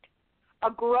distinct, a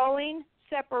growing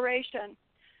separation.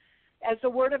 As the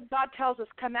Word of God tells us,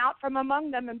 come out from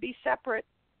among them and be separate.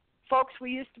 Folks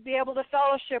we used to be able to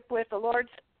fellowship with, the Lord's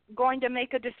going to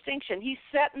make a distinction. He's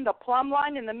setting the plumb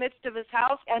line in the midst of his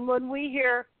house, and when we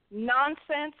hear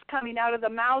nonsense coming out of the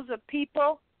mouths of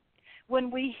people, when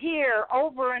we hear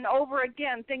over and over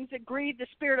again things that grieve the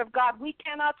Spirit of God, we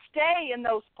cannot stay in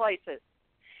those places.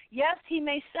 Yes, he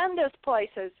may send us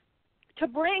places to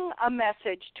bring a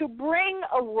message, to bring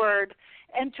a word,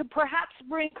 and to perhaps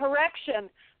bring correction.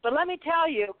 But let me tell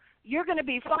you, you're going to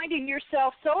be finding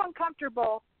yourself so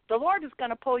uncomfortable, the Lord is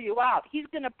going to pull you out. He's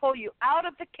going to pull you out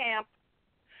of the camp,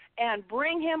 and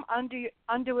bring him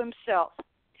unto himself.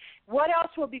 What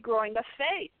else will be growing? The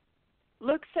faith.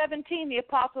 Luke 17, the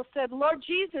apostle said, Lord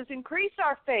Jesus, increase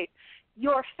our faith.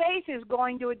 Your faith is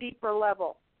going to a deeper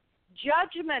level.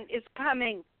 Judgment is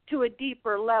coming to a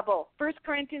deeper level. 1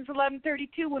 Corinthians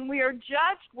 11:32, when we are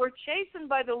judged, we're chastened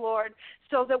by the Lord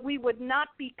so that we would not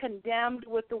be condemned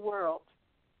with the world.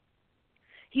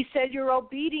 He said your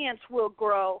obedience will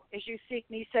grow as you seek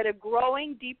me. He said a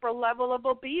growing, deeper level of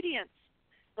obedience.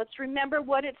 Let's remember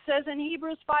what it says in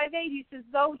Hebrews 5:8. He says,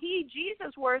 though he,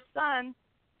 Jesus, were a son,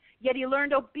 yet he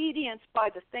learned obedience by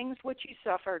the things which he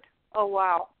suffered. Oh,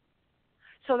 wow.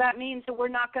 So that means that we're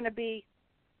not going to be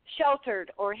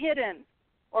sheltered or hidden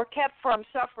or kept from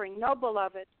suffering. No,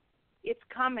 beloved, it's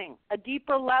coming. A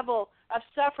deeper level of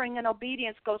suffering and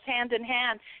obedience goes hand in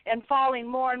hand, and falling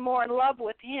more and more in love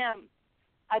with him.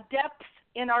 A depth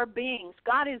in our beings.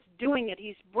 God is doing it.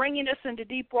 He's bringing us into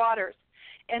deep waters.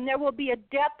 And there will be a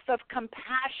depth of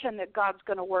compassion that God's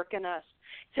going to work in us.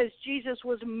 It says Jesus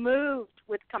was moved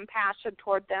with compassion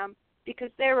toward them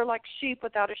because they were like sheep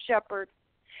without a shepherd.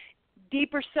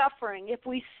 Deeper suffering. If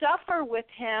we suffer with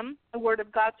him, the Word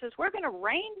of God says, we're going to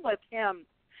reign with him.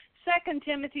 2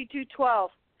 Timothy 2:12,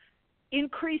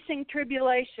 increasing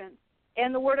tribulation.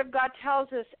 And the Word of God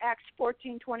tells us, Acts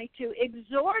 14:22,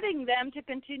 exhorting them to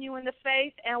continue in the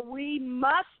faith, and we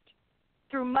must,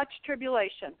 through much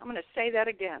tribulation. I'm going to say that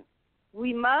again.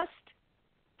 We must,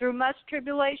 through much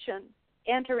tribulation,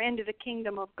 enter into the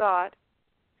kingdom of God.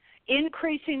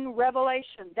 Increasing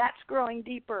revelation. That's growing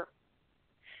deeper.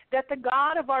 That the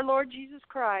God of our Lord Jesus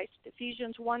Christ,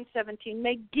 Ephesians 1:17,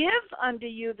 may give unto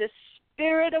you the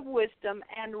spirit of wisdom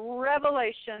and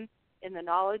revelation in the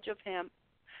knowledge of him.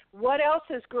 What else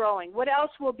is growing? What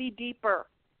else will be deeper?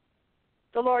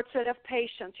 The Lord said of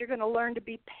patience. You're going to learn to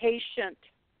be patient.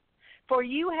 For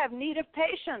you have need of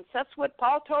patience. That's what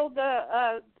Paul told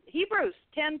the Hebrews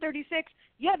 10:36.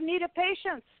 You have need of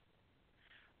patience.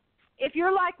 If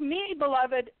you're like me,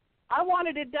 beloved, I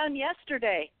wanted it done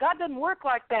yesterday. God doesn't work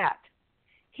like that.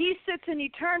 He sits in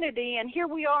eternity, and here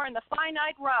we are in the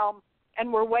finite realm,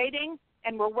 and we're waiting,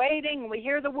 and we're waiting, and we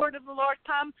hear the word of the Lord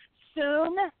come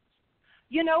soon.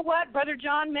 You know what? Brother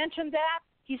John mentioned that.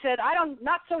 He said,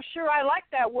 not so sure I like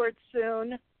that word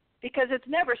soon, because it's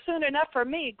never soon enough for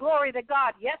me. Glory to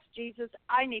God. Yes, Jesus,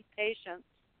 I need patience.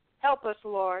 Help us,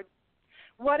 Lord.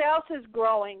 What else is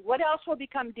growing? What else will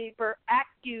become deeper?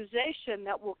 Accusation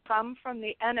that will come from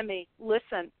the enemy.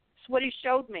 Listen, it's what he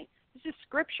showed me. This is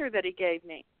scripture that he gave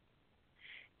me.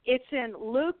 It's in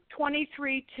Luke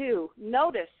 23:2.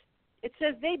 Notice, it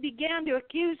says they began to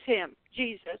accuse him,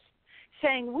 Jesus,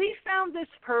 saying, we found this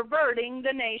perverting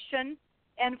the nation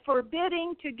and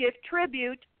forbidding to give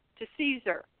tribute to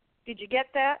Caesar. Did you get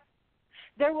that?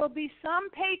 There will be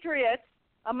some patriots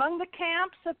among the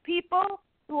camps of people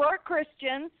who are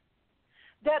Christians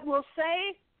that will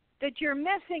say that you're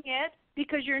missing it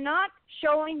because you're not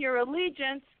showing your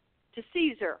allegiance to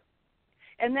Caesar.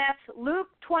 And that's Luke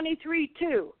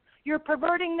 23:2. You're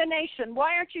perverting the nation.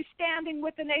 Why aren't you standing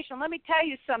with the nation? Let me tell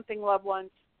you something, loved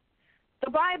ones.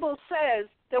 The Bible says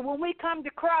that when we come to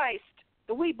Christ,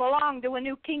 that we belong to a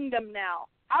new kingdom now.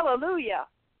 Hallelujah.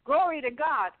 Glory to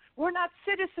God. We're not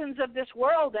citizens of this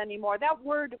world anymore. That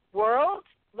word world,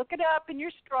 look it up in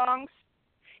your Strongs.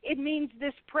 It means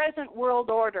this present world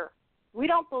order. We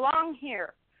don't belong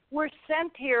here. We're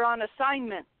sent here on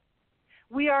assignment.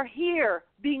 We are here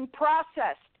being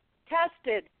processed,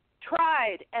 tested,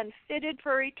 tried, and fitted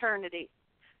for eternity.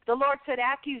 The Lord said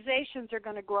accusations are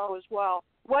going to grow as well.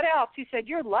 What else? He said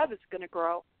your love is going to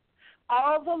grow.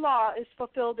 All the law is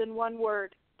fulfilled in one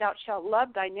word. Thou shalt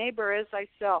love thy neighbor as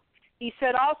thyself. He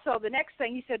said also, the next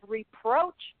thing, he said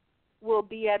reproach will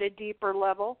be at a deeper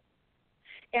level.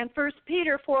 And 1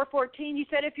 Peter 4:14, he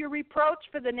said, if you're reproached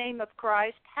for the name of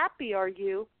Christ, happy are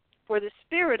you, for the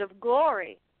Spirit of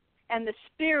glory and the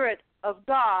Spirit of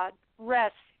God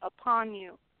rests upon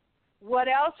you. What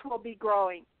else will be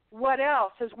growing? What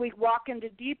else as we walk into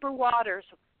deeper waters?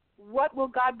 What will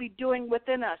God be doing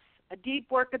within us? A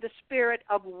deep work of the Spirit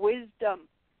of wisdom.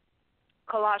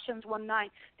 Colossians 1:9,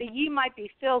 that ye might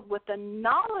be filled with the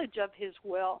knowledge of his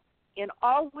will in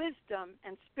all wisdom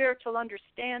and spiritual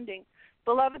understanding.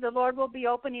 Beloved, the Lord will be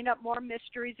opening up more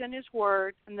mysteries in his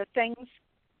word and the things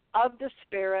of the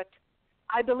Spirit.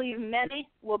 I believe many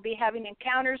will be having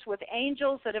encounters with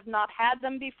angels that have not had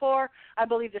them before. I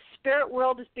believe the spirit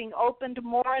world is being opened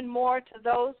more and more to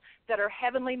those that are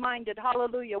heavenly minded.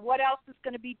 Hallelujah. What else is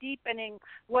going to be deepening?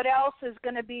 What else is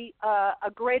going to be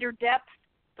a greater depth?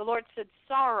 The Lord said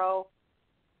sorrow.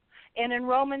 And in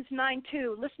Romans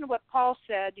 9:2, listen to what Paul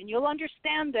said, and you'll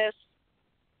understand this,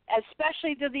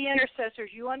 especially to the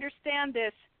intercessors. You understand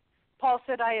this. Paul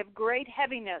said, I have great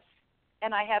heaviness,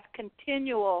 and I have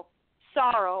continual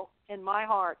sorrow in my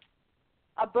heart.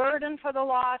 A burden for the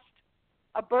lost,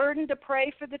 a burden to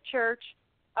pray for the church,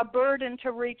 a burden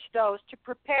to reach those, to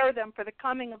prepare them for the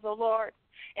coming of the Lord.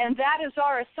 And that is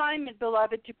our assignment,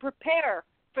 beloved, to prepare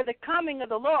for the coming of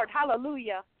the Lord.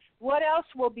 Hallelujah. What else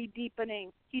will be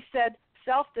deepening? He said,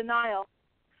 self-denial.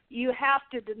 You have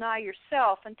to deny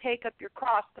yourself and take up your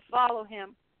cross to follow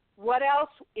him. What else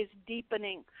is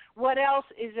deepening? What else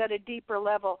is at a deeper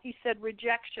level? He said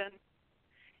rejection.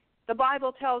 The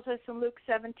Bible tells us in Luke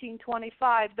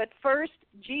 17:25 that first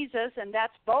Jesus, and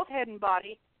that's both head and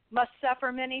body, must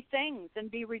suffer many things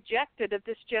and be rejected of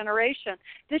this generation.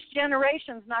 This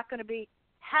generation's not going to be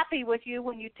happy with you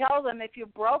when you tell them if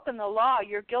you've broken the law,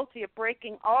 you're guilty of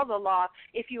breaking all the law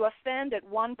if you offend at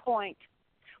one point.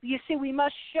 You see, we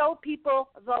must show people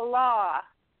the law,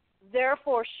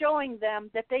 therefore showing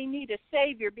them that they need a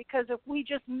Savior, because if we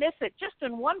just miss it just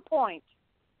in one point,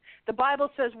 the Bible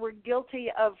says we're guilty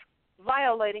of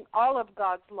violating all of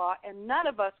God's law, and none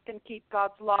of us can keep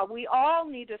God's law. We all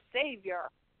need a Savior.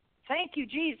 Thank you,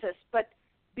 Jesus. But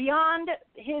beyond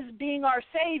his being our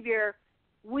Savior,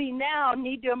 we now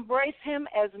need to embrace him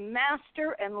as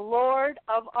Master and Lord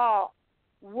of all.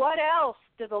 What else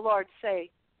did the Lord say?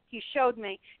 He showed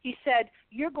me. He said,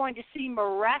 you're going to see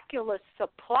miraculous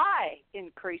supply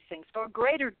increasing. So a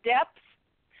greater depth,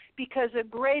 because a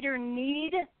greater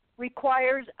need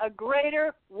requires a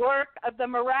greater work of the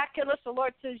miraculous. The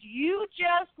Lord says, you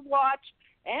just watch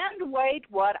and wait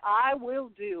what I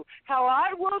will do, how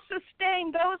I will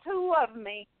sustain those who love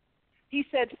me. He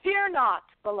said, fear not,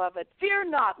 beloved, fear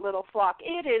not, little flock.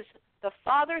 It is the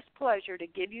Father's pleasure to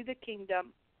give you the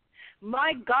kingdom.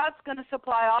 My God's going to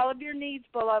supply all of your needs,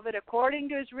 beloved, according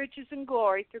to his riches and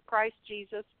glory through Christ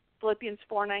Jesus, Philippians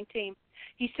 4:19.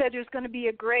 He said there's going to be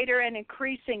a greater and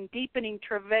increasing, deepening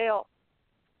travail.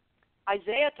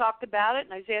 Isaiah talked about it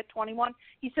in Isaiah 21.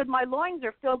 He said, my loins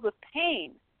are filled with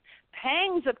pain.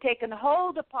 Pangs have taken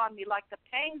hold upon me like the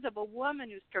pangs of a woman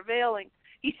who's travailing.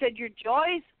 He said, your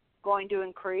joy's going to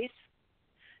increase.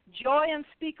 Joy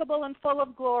unspeakable and full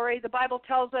of glory. The Bible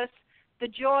tells us the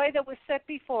joy that was set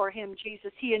before him,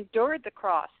 Jesus, he endured the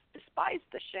cross, despised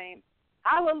the shame.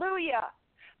 Hallelujah.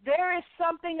 There is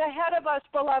something ahead of us,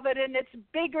 beloved, and it's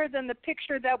bigger than the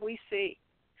picture that we see.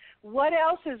 What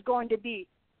else is going to be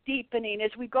deepening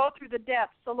as we go through the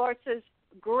depths? The Lord says,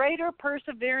 greater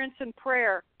perseverance in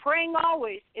prayer, praying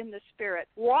always in the Spirit,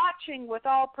 watching with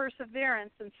all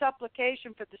perseverance and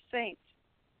supplication for the saints.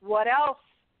 What else?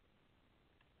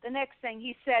 The next thing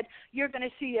he said, you're going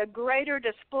to see a greater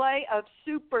display of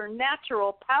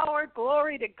supernatural power.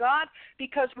 Glory to God,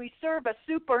 because we serve a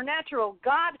supernatural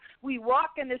God. We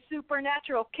walk in the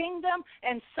supernatural kingdom,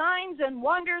 and signs and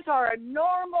wonders are a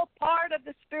normal part of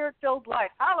the Spirit-filled life.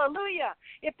 Hallelujah.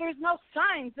 If there's no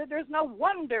signs, if there's no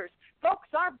wonders, folks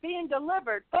aren't being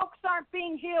delivered. Folks aren't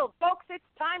being healed. Folks, it's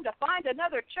time to find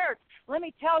another church. Let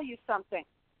me tell you something.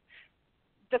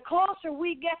 The closer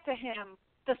we get to him,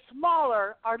 the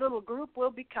smaller our little group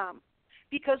will become,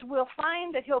 because we'll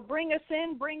find that he'll bring us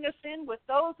in with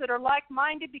those that are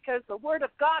like-minded, because the Word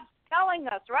of God's telling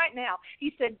us right now.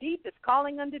 He said deep is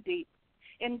calling unto deep,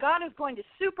 and God is going to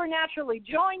supernaturally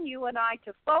join you and I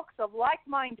to folks of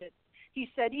like-minded. He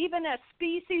said even as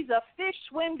species of fish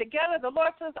swim together, the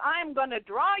Lord says, I'm going to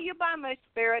draw you by my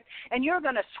Spirit, and you're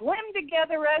going to swim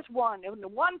together as one. And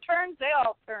when one turns, they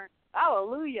all turn.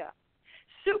 Hallelujah.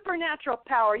 Supernatural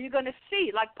power. You're going to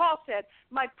see, like Paul said,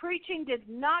 my preaching did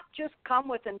not just come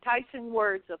with enticing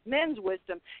words of men's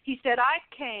wisdom. He said, I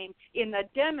came in the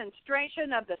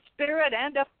demonstration of the Spirit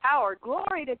and of power.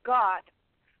 Glory to God.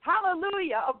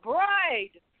 Hallelujah. A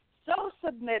bride so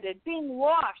submitted, being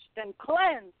washed and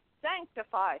cleansed,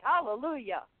 sanctified.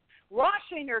 Hallelujah.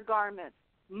 Washing her garments,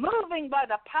 moving by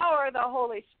the power of the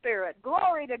Holy Spirit.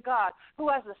 Glory to God, who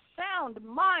has a sound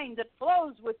mind that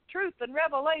flows with truth and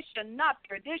revelation, not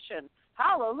tradition.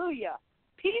 Hallelujah.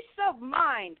 Peace of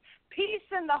mind, peace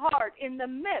in the heart in the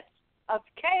midst of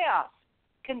chaos,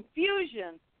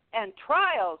 confusion, and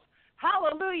trials.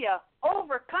 Hallelujah.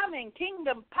 Overcoming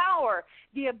kingdom power,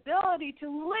 the ability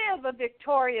to live a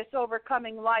victorious,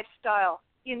 overcoming lifestyle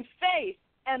in faith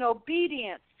and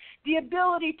obedience. The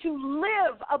ability to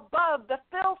live above the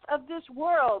filth of this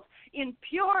world in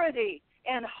purity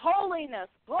and holiness.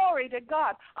 Glory to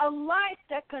God. A life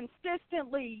that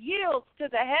consistently yields to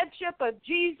the headship of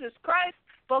Jesus Christ.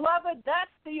 Beloved,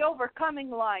 that's the overcoming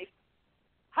life.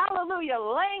 Hallelujah.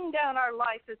 Laying down our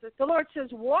life as the Lord says,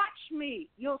 watch me.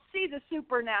 You'll see the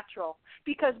supernatural.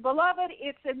 Because, beloved,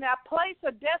 it's in that place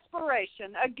of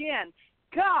desperation. Again,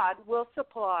 God will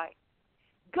supply.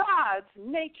 God's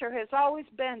nature has always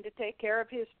been to take care of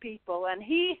his people, and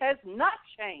he has not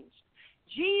changed.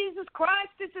 Jesus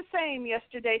Christ is the same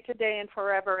yesterday, today, and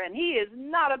forever, and he is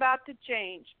not about to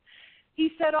change.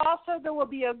 He said also there will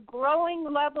be a growing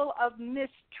level of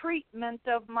mistreatment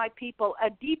of my people, a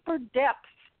deeper depth,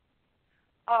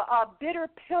 a bitter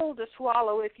pill to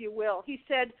swallow, if you will. He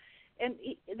said, and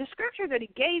the scripture that he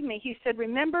gave me, he said,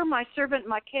 remember my servant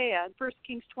Micaiah in 1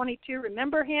 Kings 22,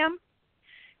 remember him?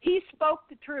 He spoke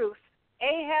the truth.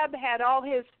 Ahab had all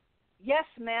his yes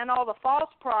men, all the false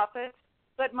prophets,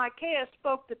 but Micaiah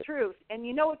spoke the truth. And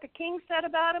you know what the king said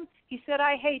about him? He said,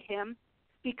 I hate him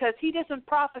because he doesn't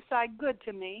prophesy good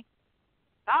to me.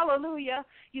 Hallelujah.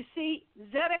 You see,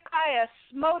 Zedekiah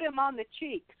smote him on the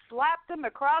cheek, slapped him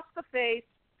across the face.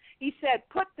 He said,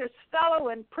 put this fellow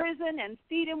in prison and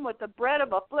feed him with the bread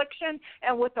of affliction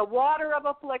and with the water of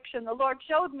affliction. The Lord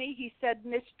showed me, he said,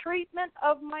 mistreatment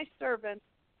of my servants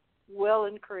will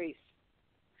increase.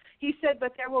 He said,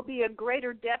 but there will be a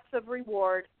greater depth of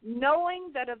reward,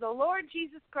 knowing that of the Lord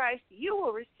Jesus Christ you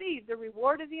will receive the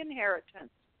reward of the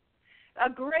inheritance. A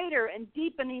greater and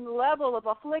deepening level of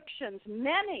afflictions.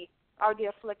 Many are the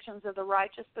afflictions of the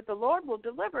righteous, but the Lord will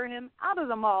deliver him out of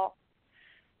them all.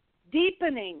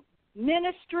 Deepening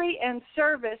ministry and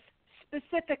service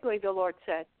specifically, the Lord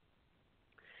said.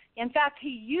 In fact, he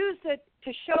used it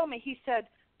to show me. He said,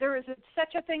 there is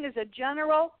such a thing as a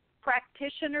general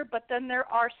practitioner, but then there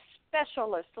are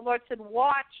specialists. The Lord said,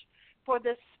 watch for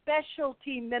the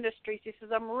specialty ministries. He says,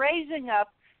 I'm raising up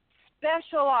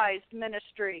specialized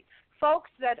ministry,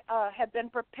 folks that have been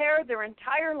prepared their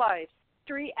entire lives.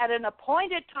 At an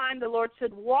appointed time, the Lord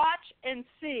said, watch and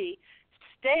see.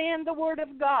 Stay in the Word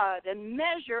of God and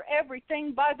measure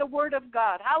everything by the Word of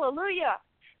God. Hallelujah.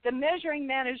 The measuring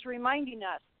man is reminding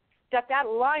us that that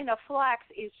line of flax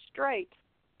is straight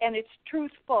and it's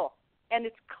truthful and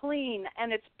it's clean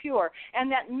and it's pure.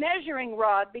 And that measuring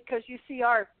rod, because you see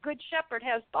our good shepherd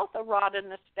has both a rod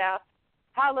and a staff.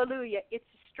 Hallelujah. It's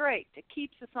straight. It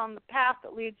keeps us on the path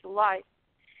that leads to life.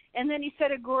 And then he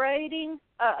said a growing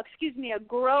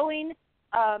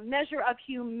measure of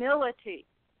humility.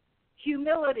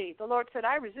 Humility. The Lord said,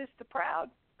 I resist the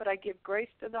proud, but I give grace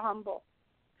to the humble.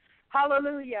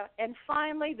 Hallelujah. And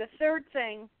finally, the 30th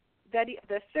thing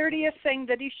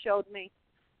that he showed me,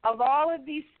 of all of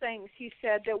these things, he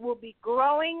said, that will be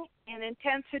growing in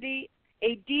intensity,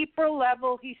 a deeper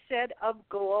level, he said, of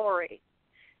glory.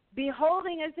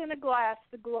 Beholding as in a glass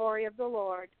the glory of the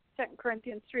Lord, 2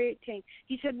 Corinthians 3:18.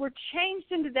 He said, we're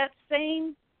changed into that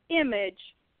same image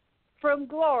from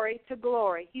glory to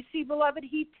glory. You see, beloved,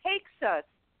 he takes us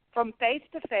from faith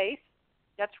to faith.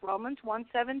 That's Romans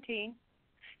 1:17.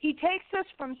 He takes us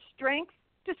from strength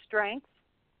to strength.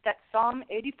 That's Psalm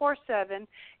 84:7.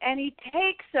 And he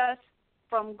takes us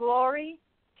from glory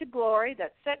to glory.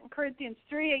 That's 2 Corinthians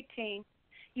 3:18.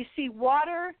 You see,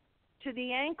 water to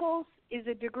the ankles is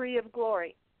a degree of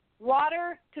glory.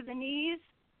 Water to the knees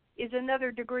is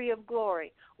another degree of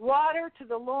glory. Water to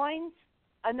the loins,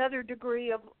 another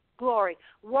degree of glory.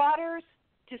 Waters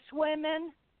to swim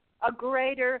in, a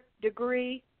greater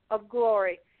degree of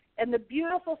glory. And the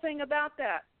beautiful thing about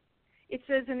that, it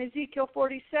says in Ezekiel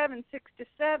 47:6-7,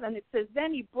 it says,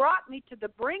 then he brought me to the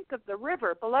brink of the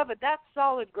river. Beloved, that's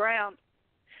solid ground.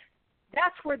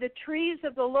 That's where the trees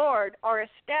of the Lord are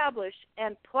established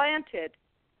and planted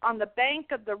on the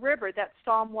bank of the river. That's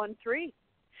Psalm 1:3.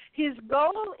 His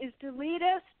goal is to lead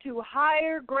us to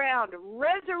higher ground,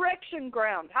 resurrection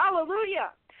ground.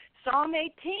 Hallelujah. Psalm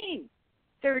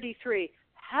 18:33,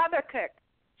 Habakkuk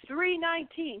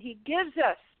 3:19. He gives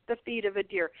us the feet of a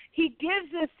deer. He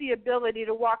gives us the ability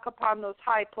to walk upon those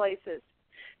high places.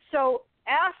 So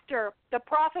after the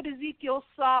prophet Ezekiel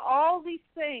saw all these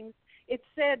things, it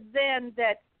said then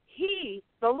that he,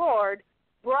 the Lord,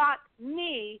 brought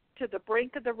me to the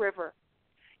brink of the river.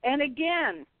 And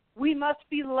again, we must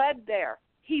be led there.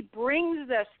 He brings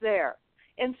us there.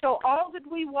 And so all that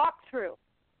we walk through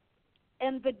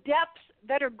and the depths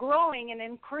that are growing and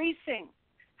increasing,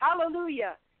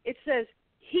 hallelujah, it says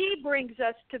he brings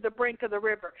us to the brink of the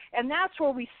river. And that's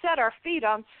where we set our feet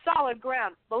on solid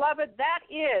ground. Beloved, that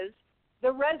is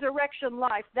the resurrection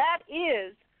life. That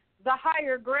is the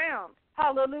higher ground.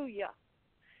 Hallelujah.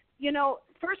 You know,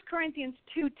 1 Corinthians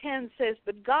 2:10 says,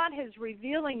 but God is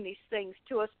revealing these things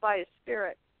to us by his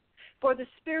Spirit. For the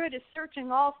Spirit is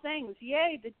searching all things,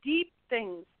 yea, the deep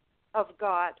things of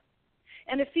God.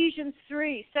 And Ephesians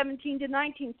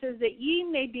 3:17-19 says that ye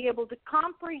may be able to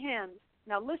comprehend,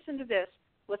 now listen to this,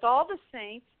 with all the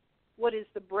saints, what is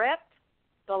the breadth,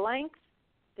 the length,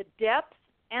 the depth,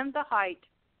 and the height,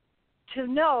 to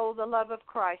know the love of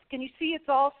Christ. Can you see it's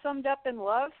all summed up in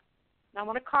love? I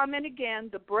want to comment again,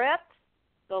 the breadth,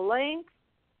 the length,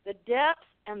 the depth,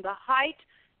 and the height,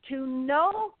 to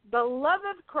know the love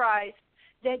of Christ,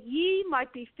 that ye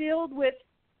might be filled with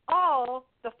all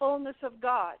the fullness of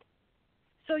God.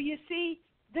 So you see,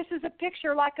 this is a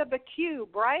picture like of a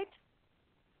cube, right?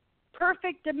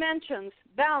 Perfect dimensions,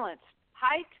 balanced,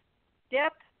 height,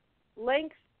 depth,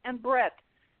 length, and breadth.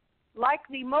 Like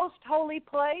the most holy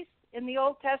place in the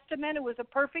Old Testament, it was a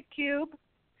perfect cube,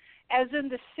 as in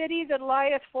the city that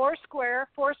lieth foursquare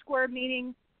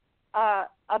meaning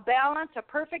a balance, a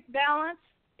perfect balance,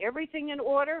 everything in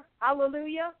order.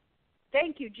 Hallelujah.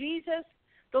 Thank you, Jesus.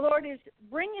 The Lord is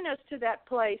bringing us to that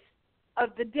place of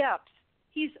the depths.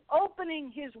 He's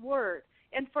opening his word.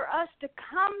 And for us to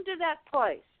come to that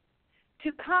place,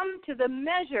 to come to the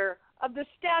measure of the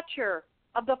stature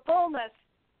of the fullness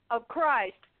of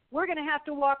Christ, we're going to have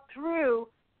to walk through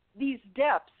these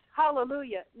depths.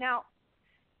 Hallelujah. Now,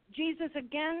 Jesus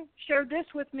again shared this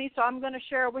with me, so I'm going to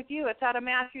share it with you. It's out of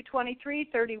Matthew 23,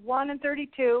 31 and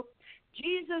 32.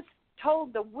 Jesus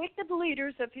told the wicked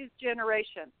leaders of his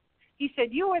generation, he said,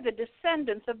 you are the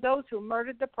descendants of those who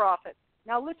murdered the prophets.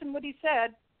 Now listen what he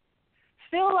said.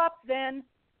 Fill up then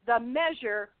the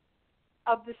measure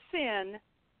of the sin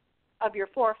of your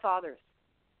forefathers.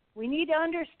 We need to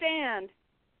understand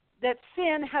that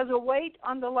sin has a weight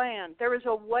on the land. There is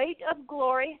a weight of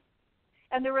glory,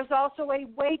 and there is also a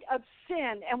weight of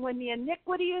sin. And when the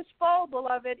iniquity is full,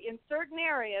 beloved, in certain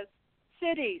areas,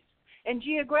 cities, and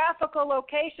geographical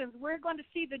locations, we're going to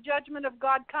see the judgment of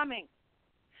God coming.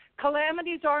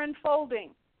 Calamities are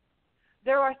unfolding.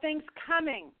 There are things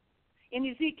coming. In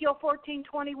Ezekiel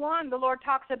 14:21, the Lord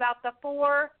talks about the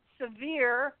 4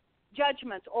 severe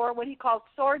judgments, or what he calls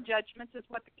sword judgments, is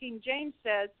what the King James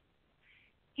says.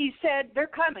 He said they're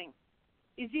coming.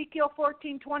 Ezekiel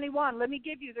 14:21, let me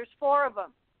give you, there's 4 of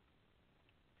them.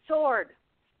 Sword,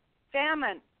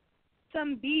 famine,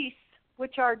 some beasts,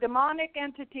 which are demonic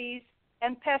entities,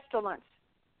 and pestilence.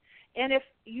 And if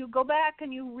you go back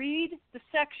and you read the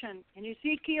section in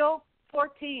Ezekiel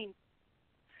 14,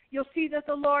 you'll see that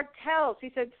the Lord tells,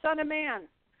 he said, Son of man,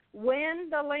 when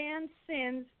the land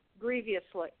sins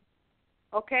grievously,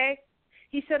 okay?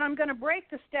 He said, I'm going to break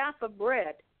the staff of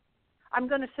bread. I'm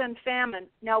going to send famine.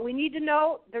 Now, we need to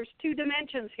know there's 2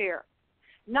 dimensions here.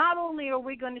 Not only are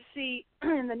we going to see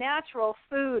in the natural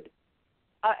food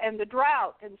and the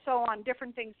drought and so on,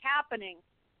 different things happening,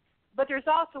 but there's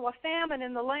also a famine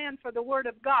in the land for the Word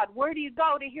of God. Where do you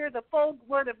go to hear the full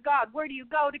Word of God? Where do you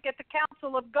go to get the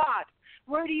counsel of God?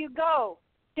 Where do you go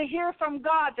to hear from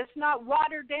God that's not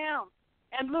watered down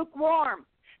and lukewarm,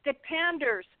 that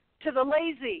panders to the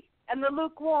lazy and the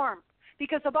lukewarm?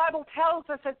 Because the Bible tells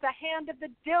us it's the hand of the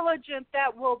diligent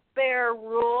that will bear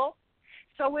rule.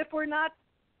 So if we're not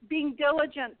being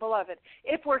diligent, beloved,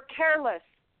 if we're careless,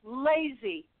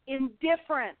 lazy,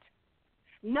 indifferent,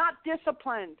 not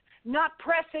disciplined, not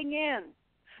pressing in,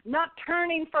 not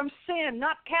turning from sin,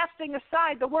 not casting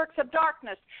aside the works of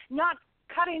darkness, not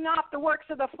cutting off the works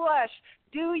of the flesh,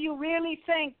 do you really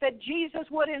think that Jesus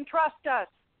would entrust us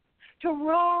to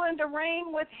rule and to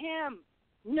reign with him?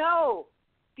 No.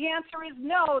 The answer is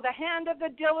no. The hand of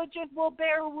the diligent will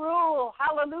bear rule.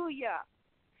 Hallelujah.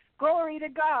 Glory to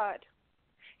God.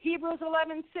 Hebrews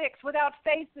 11:6, without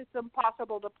faith it's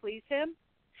impossible to please him.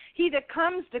 He that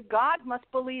comes to God must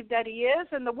believe that he is,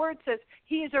 and the word says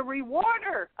he is a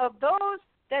rewarder of those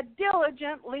that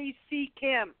diligently seek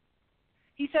him.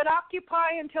 He said,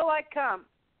 occupy until I come.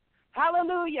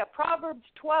 Hallelujah. Proverbs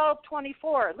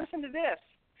 12:24. Listen to this.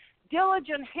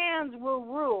 Diligent hands will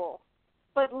rule,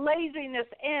 but laziness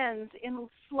ends in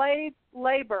slave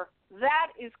labor. That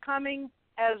is coming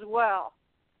as well.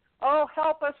 Oh,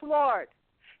 help us, Lord.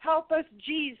 Help us,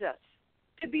 Jesus,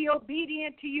 to be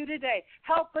obedient to you today.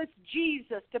 Help us,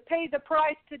 Jesus, to pay the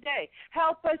price today.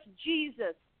 Help us,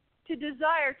 Jesus, to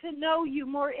desire to know you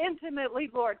more intimately,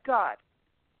 Lord God,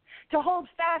 to hold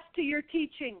fast to your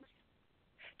teachings,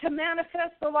 to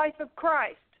manifest the life of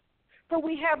Christ. For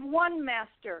we have one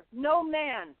master, no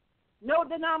man, no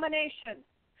denomination,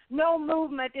 no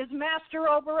movement is master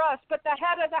over us, but the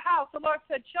head of the house. The Lord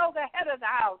said, show the head of the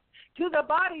house to the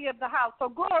body of the house. So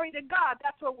glory to God.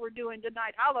 That's what we're doing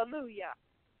tonight. Hallelujah.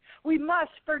 We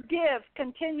must forgive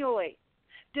continually.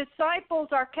 Disciples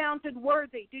are counted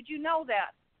worthy. Did you know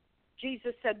that?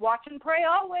 Jesus said, watch and pray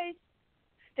always,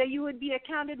 that you would be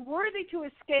accounted worthy to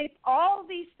escape all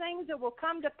these things that will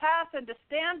come to pass and to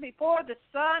stand before the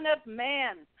Son of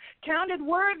Man. Counted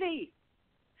worthy.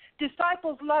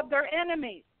 Disciples love their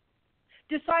enemies.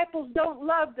 Disciples don't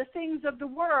love the things of the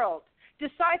world.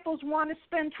 Disciples want to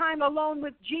spend time alone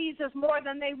with Jesus more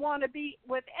than they want to be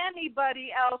with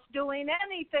anybody else, doing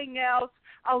anything else,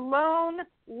 alone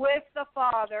with the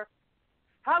Father.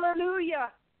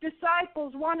 Hallelujah.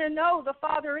 Disciples want to know the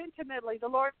Father intimately. The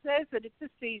Lord says that it's a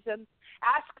season.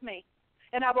 Ask me,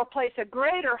 and I will place a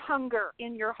greater hunger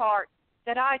in your heart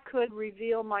that I could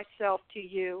reveal myself to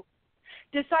you.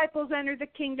 Disciples enter the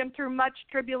kingdom through much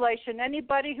tribulation.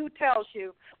 Anybody who tells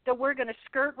you that we're going to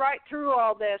skirt right through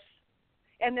all this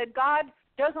and that God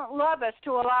doesn't love us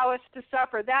to allow us to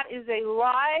suffer, that is a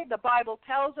lie. The Bible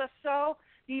tells us so.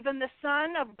 Even the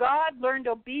Son of God learned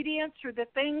obedience through the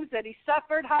things that he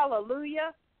suffered.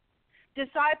 Hallelujah.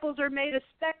 Disciples are made a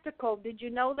spectacle. Did you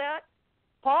know that?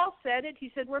 Paul said it.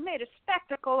 He said, we're made a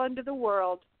spectacle unto the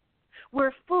world.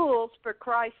 We're fools for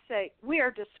Christ's sake. We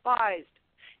are despised.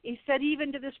 He said,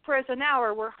 even to this present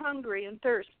hour, we're hungry and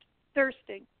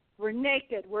thirsting. We're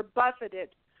naked. We're buffeted.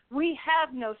 We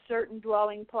have no certain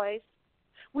dwelling place.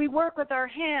 We work with our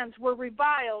hands. We're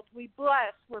reviled. We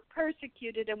bless. We're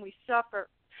persecuted, and we suffer.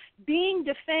 Being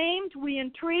defamed, we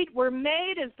entreat. We're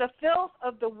made as the filth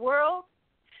of the world.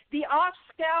 The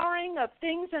offscouring of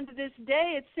things unto this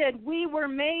day, it said, we were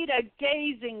made a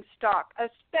gazing stock, a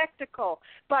spectacle,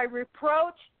 by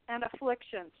reproach and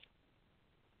afflictions.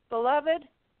 Beloved,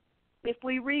 if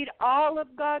we read all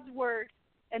of God's word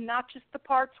and not just the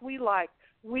parts we like,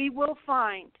 we will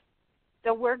find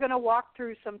that we're going to walk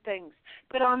through some things.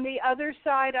 But on the other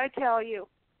side, I tell you,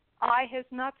 eye has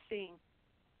not seen,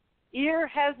 ear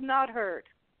has not heard,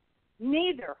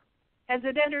 neither has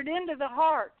it entered into the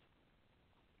heart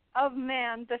of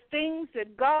man the things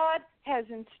that God has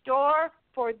in store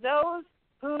for those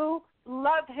who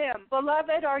love him.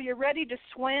 Beloved, are you ready to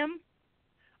swim?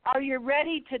 Are you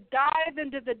ready to dive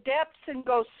into the depths and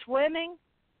go swimming?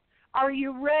 Are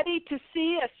you ready to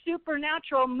see a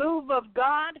supernatural move of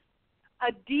God?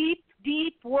 A deep,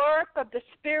 deep work of the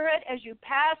Spirit as you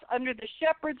pass under the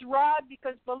shepherd's rod?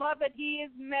 Because, beloved, he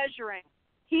is measuring.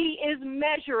 He is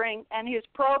measuring, and his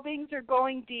probings are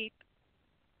going deep.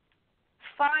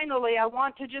 Finally, I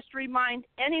want to just remind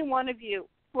any one of you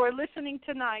who are listening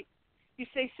tonight, you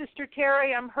say, Sister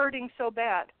Terri, I'm hurting so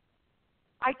bad.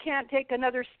 I can't take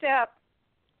another step.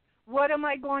 What am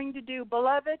I going to do?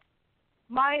 Beloved,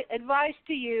 my advice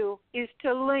to you is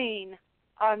to lean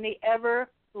on the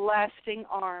everlasting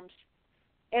arms.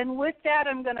 And with that,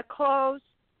 I'm going to close,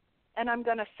 and I'm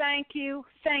going to thank you.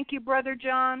 Thank you, Brother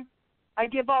John. I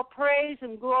give all praise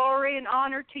and glory and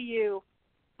honor to you.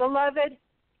 Beloved,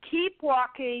 keep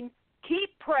walking,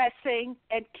 keep pressing,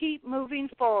 and keep moving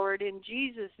forward. In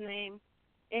Jesus' name,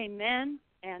 amen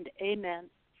and amen.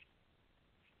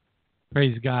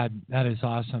 Praise God. That is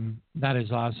awesome. That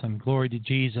is awesome. Glory to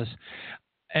Jesus.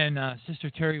 And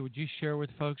Sister Terri, would you share with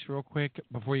folks real quick,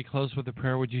 before you close with the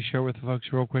prayer, would you share with the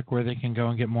folks real quick where they can go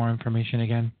and get more information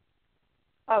again?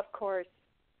 Of course.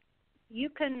 You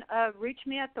can reach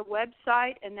me at the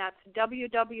website, and that's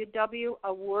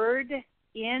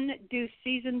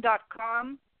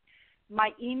awordindueseason.com.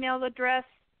 My email address,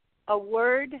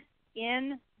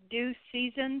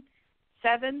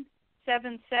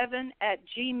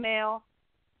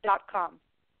 awordindueseason777@gmail.com.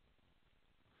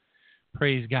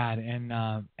 Praise God.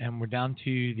 And we're down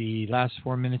to the last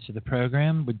 4 minutes of the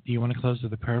program. Do you want to close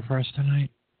with a prayer for us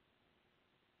tonight?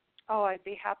 Oh, I'd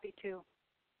be happy to.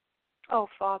 Oh,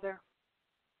 Father,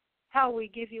 how we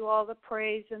give you all the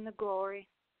praise and the glory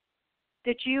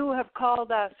that you have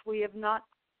called us. We have not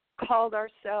called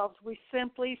ourselves. We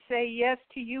simply say yes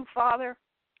to you, Father,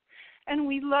 and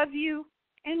we love you,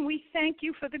 and we thank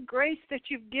you for the grace that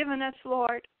you've given us,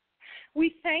 Lord.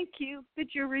 We thank you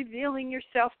that you're revealing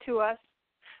yourself to us.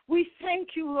 We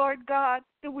thank you, Lord God,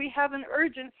 that we have an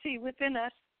urgency within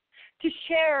us to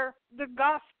share the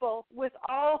gospel with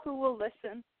all who will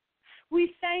listen.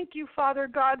 We thank you, Father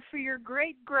God, for your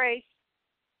great grace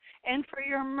and for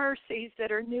your mercies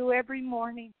that are new every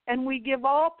morning. And we give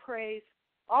all praise,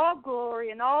 all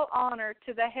glory, and all honor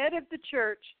to the head of the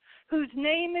church, whose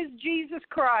name is Jesus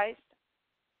Christ.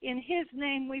 In his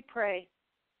name we pray.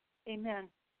 Amen.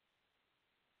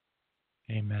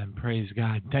 Amen. Praise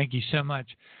God. Thank you so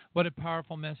much. What a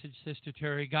powerful message, Sister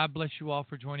Terri. God bless you all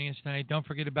for joining us tonight. Don't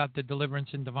forget about the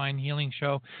Deliverance and Divine Healing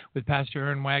Show with Pastor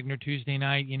Aaron Wagner Tuesday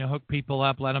night. Hook people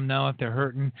up, let them know if they're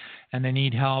hurting and they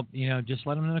need help. Just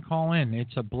let them know to call in.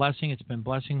 It's a blessing. It's been a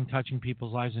blessing touching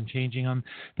people's lives and changing them.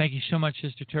 Thank you so much,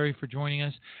 Sister Terri, for joining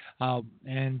us.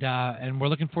 And we're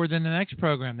looking forward to the next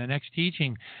program, the next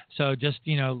teaching. So just,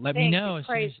 let me know.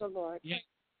 Praise the Lord. Yeah.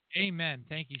 Amen.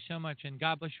 Thank you so much. And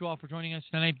God bless you all for joining us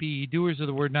tonight. Be ye doers of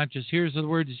the word, not just hearers of the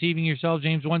word, deceiving yourselves.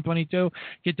 James 1:22.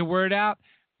 Get the word out.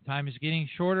 Time is getting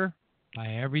shorter. by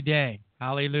every day.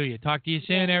 Hallelujah. Talk to you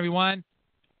soon, everyone.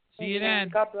 See you then.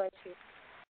 God bless you.